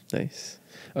 Nice.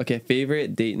 Okay,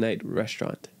 favorite date night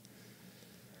restaurant?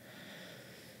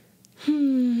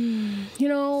 You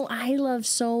know, I love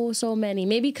so many.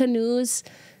 Maybe Canoes,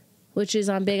 which is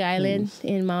on Big Island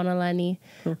in Maunalani.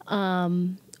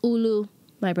 Ulu,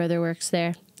 my brother works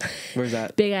there. Where's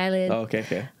that? Big Island. Oh,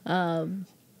 okay.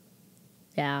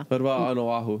 Yeah. What about on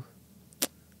Oahu?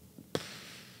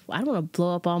 I don't want to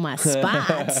blow up all my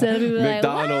spots. So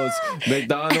McDonald's. Like,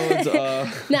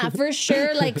 McDonald's. Nah, for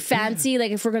sure, like fancy,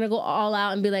 like if we're going to go all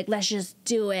out and be like, let's just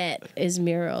do it, is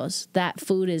Miro's. That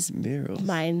food is Miro's.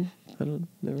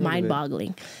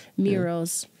 mind-boggling.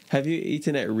 Miro's. Yeah. Have you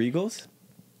eaten at Regal's?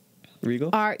 Regal?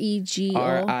 R-E-G-O.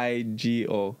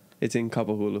 R-I-G-O. It's in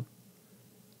Kapahulu.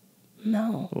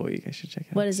 No. Oh, you guys should check it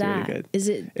out. What is that? Really good. Is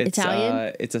it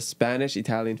Italian? It's a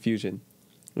Spanish-Italian fusion.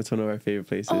 It's one of our favorite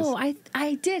places. Oh, I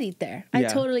did eat there. I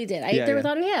totally did. I ate there with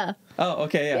Anuhea. Oh,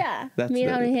 okay, yeah. Yeah. That's Me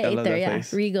and Anuhea ate there,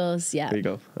 place. Regal's, yeah.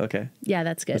 Regal, okay. Yeah,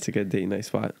 that's good. That's a good date night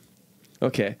spot.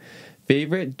 Okay.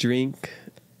 Favorite drink?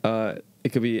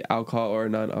 It could be alcohol or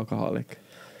non-alcoholic.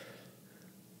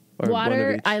 Or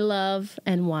water, I love,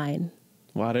 and wine.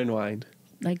 Water and wine.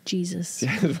 Like Jesus.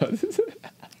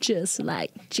 Just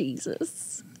like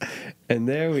Jesus. And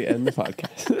there we end the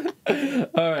podcast.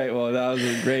 All right, well, that was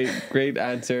a great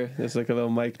answer. It's like a little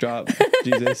mic drop.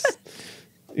 Jesus.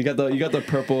 You got the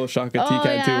purple Shaka tea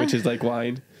can too, which is like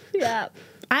wine. Yeah.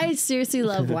 I seriously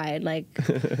love wine. Like,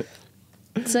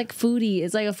 it's like foodie.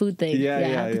 It's like a food thing.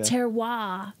 Yeah.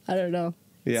 Terroir. I don't know.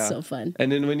 Yeah. It's so fun.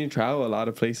 And then when you travel, a lot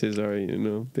of places are,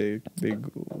 big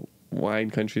wine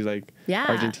countries like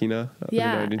Argentina.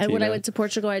 Yeah. And when I went to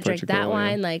Portugal, I drank that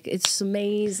wine. Yeah. Like, it's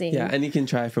amazing. Yeah, and you can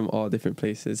try from all different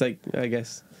places. Like, I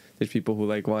guess there's people who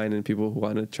like wine and people who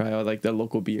want to try out like the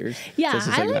local beers. Yeah,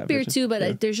 so I like beer too,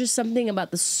 but there's just something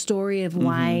about the story of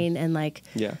wine and like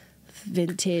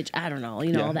vintage. I don't know,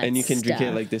 all that. And you can stuff. drink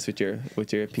it like this with your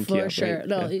pinky for up, sure. right?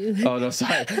 No, oh no,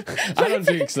 sorry, I don't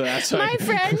drink, so that's my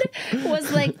friend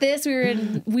was like this.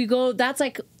 We go. That's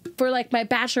like for like my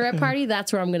bachelorette party.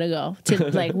 That's where I'm gonna go to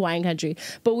like wine country.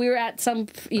 But we were at some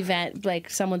event,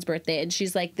 like someone's birthday, and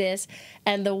she's like this,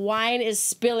 and the wine is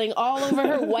spilling all over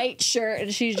her white shirt,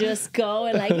 and she's just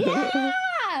going like yeah.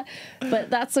 But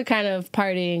that's the kind of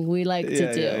partying we like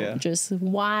to do. Yeah. Just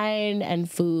wine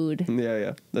and food.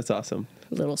 Yeah. That's awesome.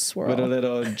 A little swirl. With a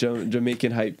little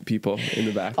Jamaican hype people in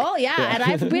the back. Oh, yeah. And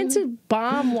I've been to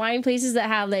bomb wine places that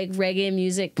have like reggae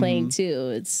music playing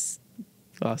too. It's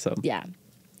awesome. Yeah.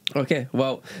 Okay.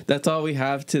 Well, that's all we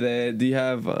have today. Do you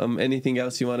have anything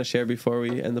else you want to share before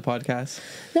we end the podcast?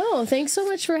 No, thanks so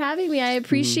much for having me. I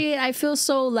appreciate I feel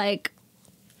so like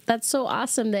that's so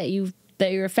awesome that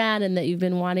you're a fan and that you've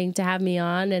been wanting to have me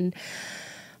on. And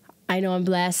I know I'm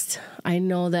blessed. I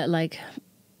know that like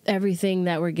everything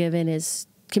that we're given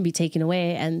can be taken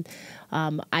away. And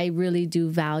I really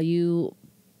do value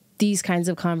these kinds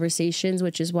of conversations,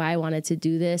 which is why I wanted to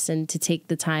do this and to take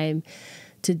the time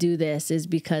to do this is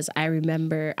because I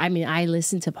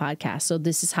listen to podcasts. So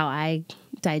this is how I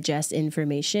digest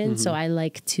information. So I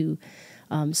like to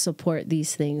support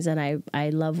these things, and I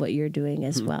love what you're doing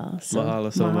as well. So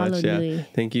mahalo so much. Yeah,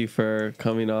 thank you for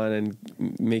coming on and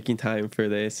making time for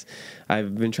this.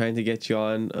 I've been trying to get you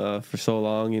on for so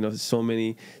long. So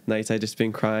many nights I just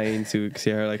been crying to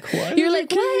see her. Like, why you're like,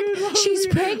 what? She's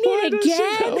pregnant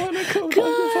again.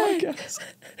 God.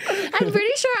 I'm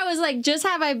pretty sure I was like, just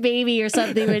had my baby or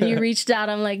something when you reached out.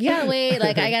 I'm like, yeah, wait,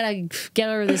 like I gotta get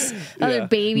over this other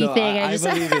baby thing. I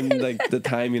believe in like the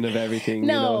timing of everything.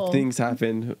 No. Things happen,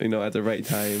 at the right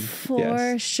time.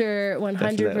 For sure,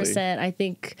 100%. I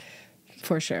think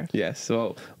for sure. Yes.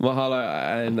 Well,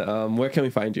 mahalo, and where can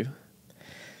we find you?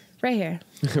 Right here.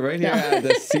 Right here at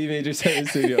the C Major 7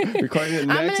 Studio. Recording the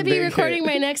next I'm gonna be recording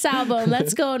my next album.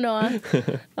 Let's go, Noah.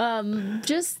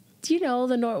 Just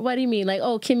what do you mean? Like,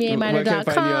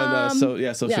 KimiéMiner.com. Find you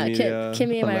on social media.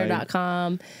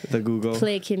 KimiéMiner.com. The Google.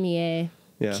 Play Kimié.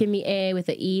 Yeah. Kimié with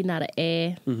an E, not an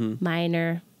A.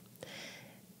 Miner.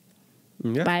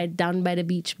 Yeah. Down by the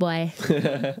beach, boy.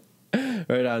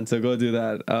 Right on. So go do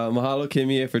that. Mahalo,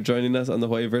 Kimié, for joining us on the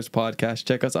Hawaiiverse podcast.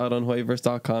 Check us out on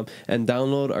Hawaiiverse.com and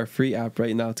download our free app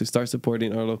right now to start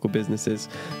supporting our local businesses.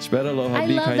 Spread aloha. I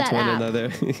Be love kind that to one app.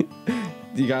 another.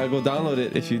 You gotta go download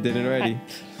it if you didn't already.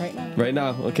 Right now. Right now,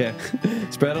 okay.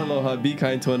 Spread aloha, be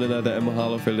kind to one another, and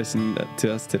mahalo for listening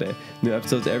to us today. New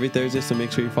episodes every Thursday, so make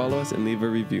sure you follow us and leave a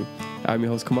review. I'm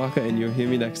your host, Kamaka, and you'll hear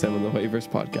me next time on the Hawaiiverse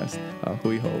podcast.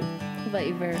 Hui ho.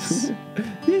 Hawaiiverse.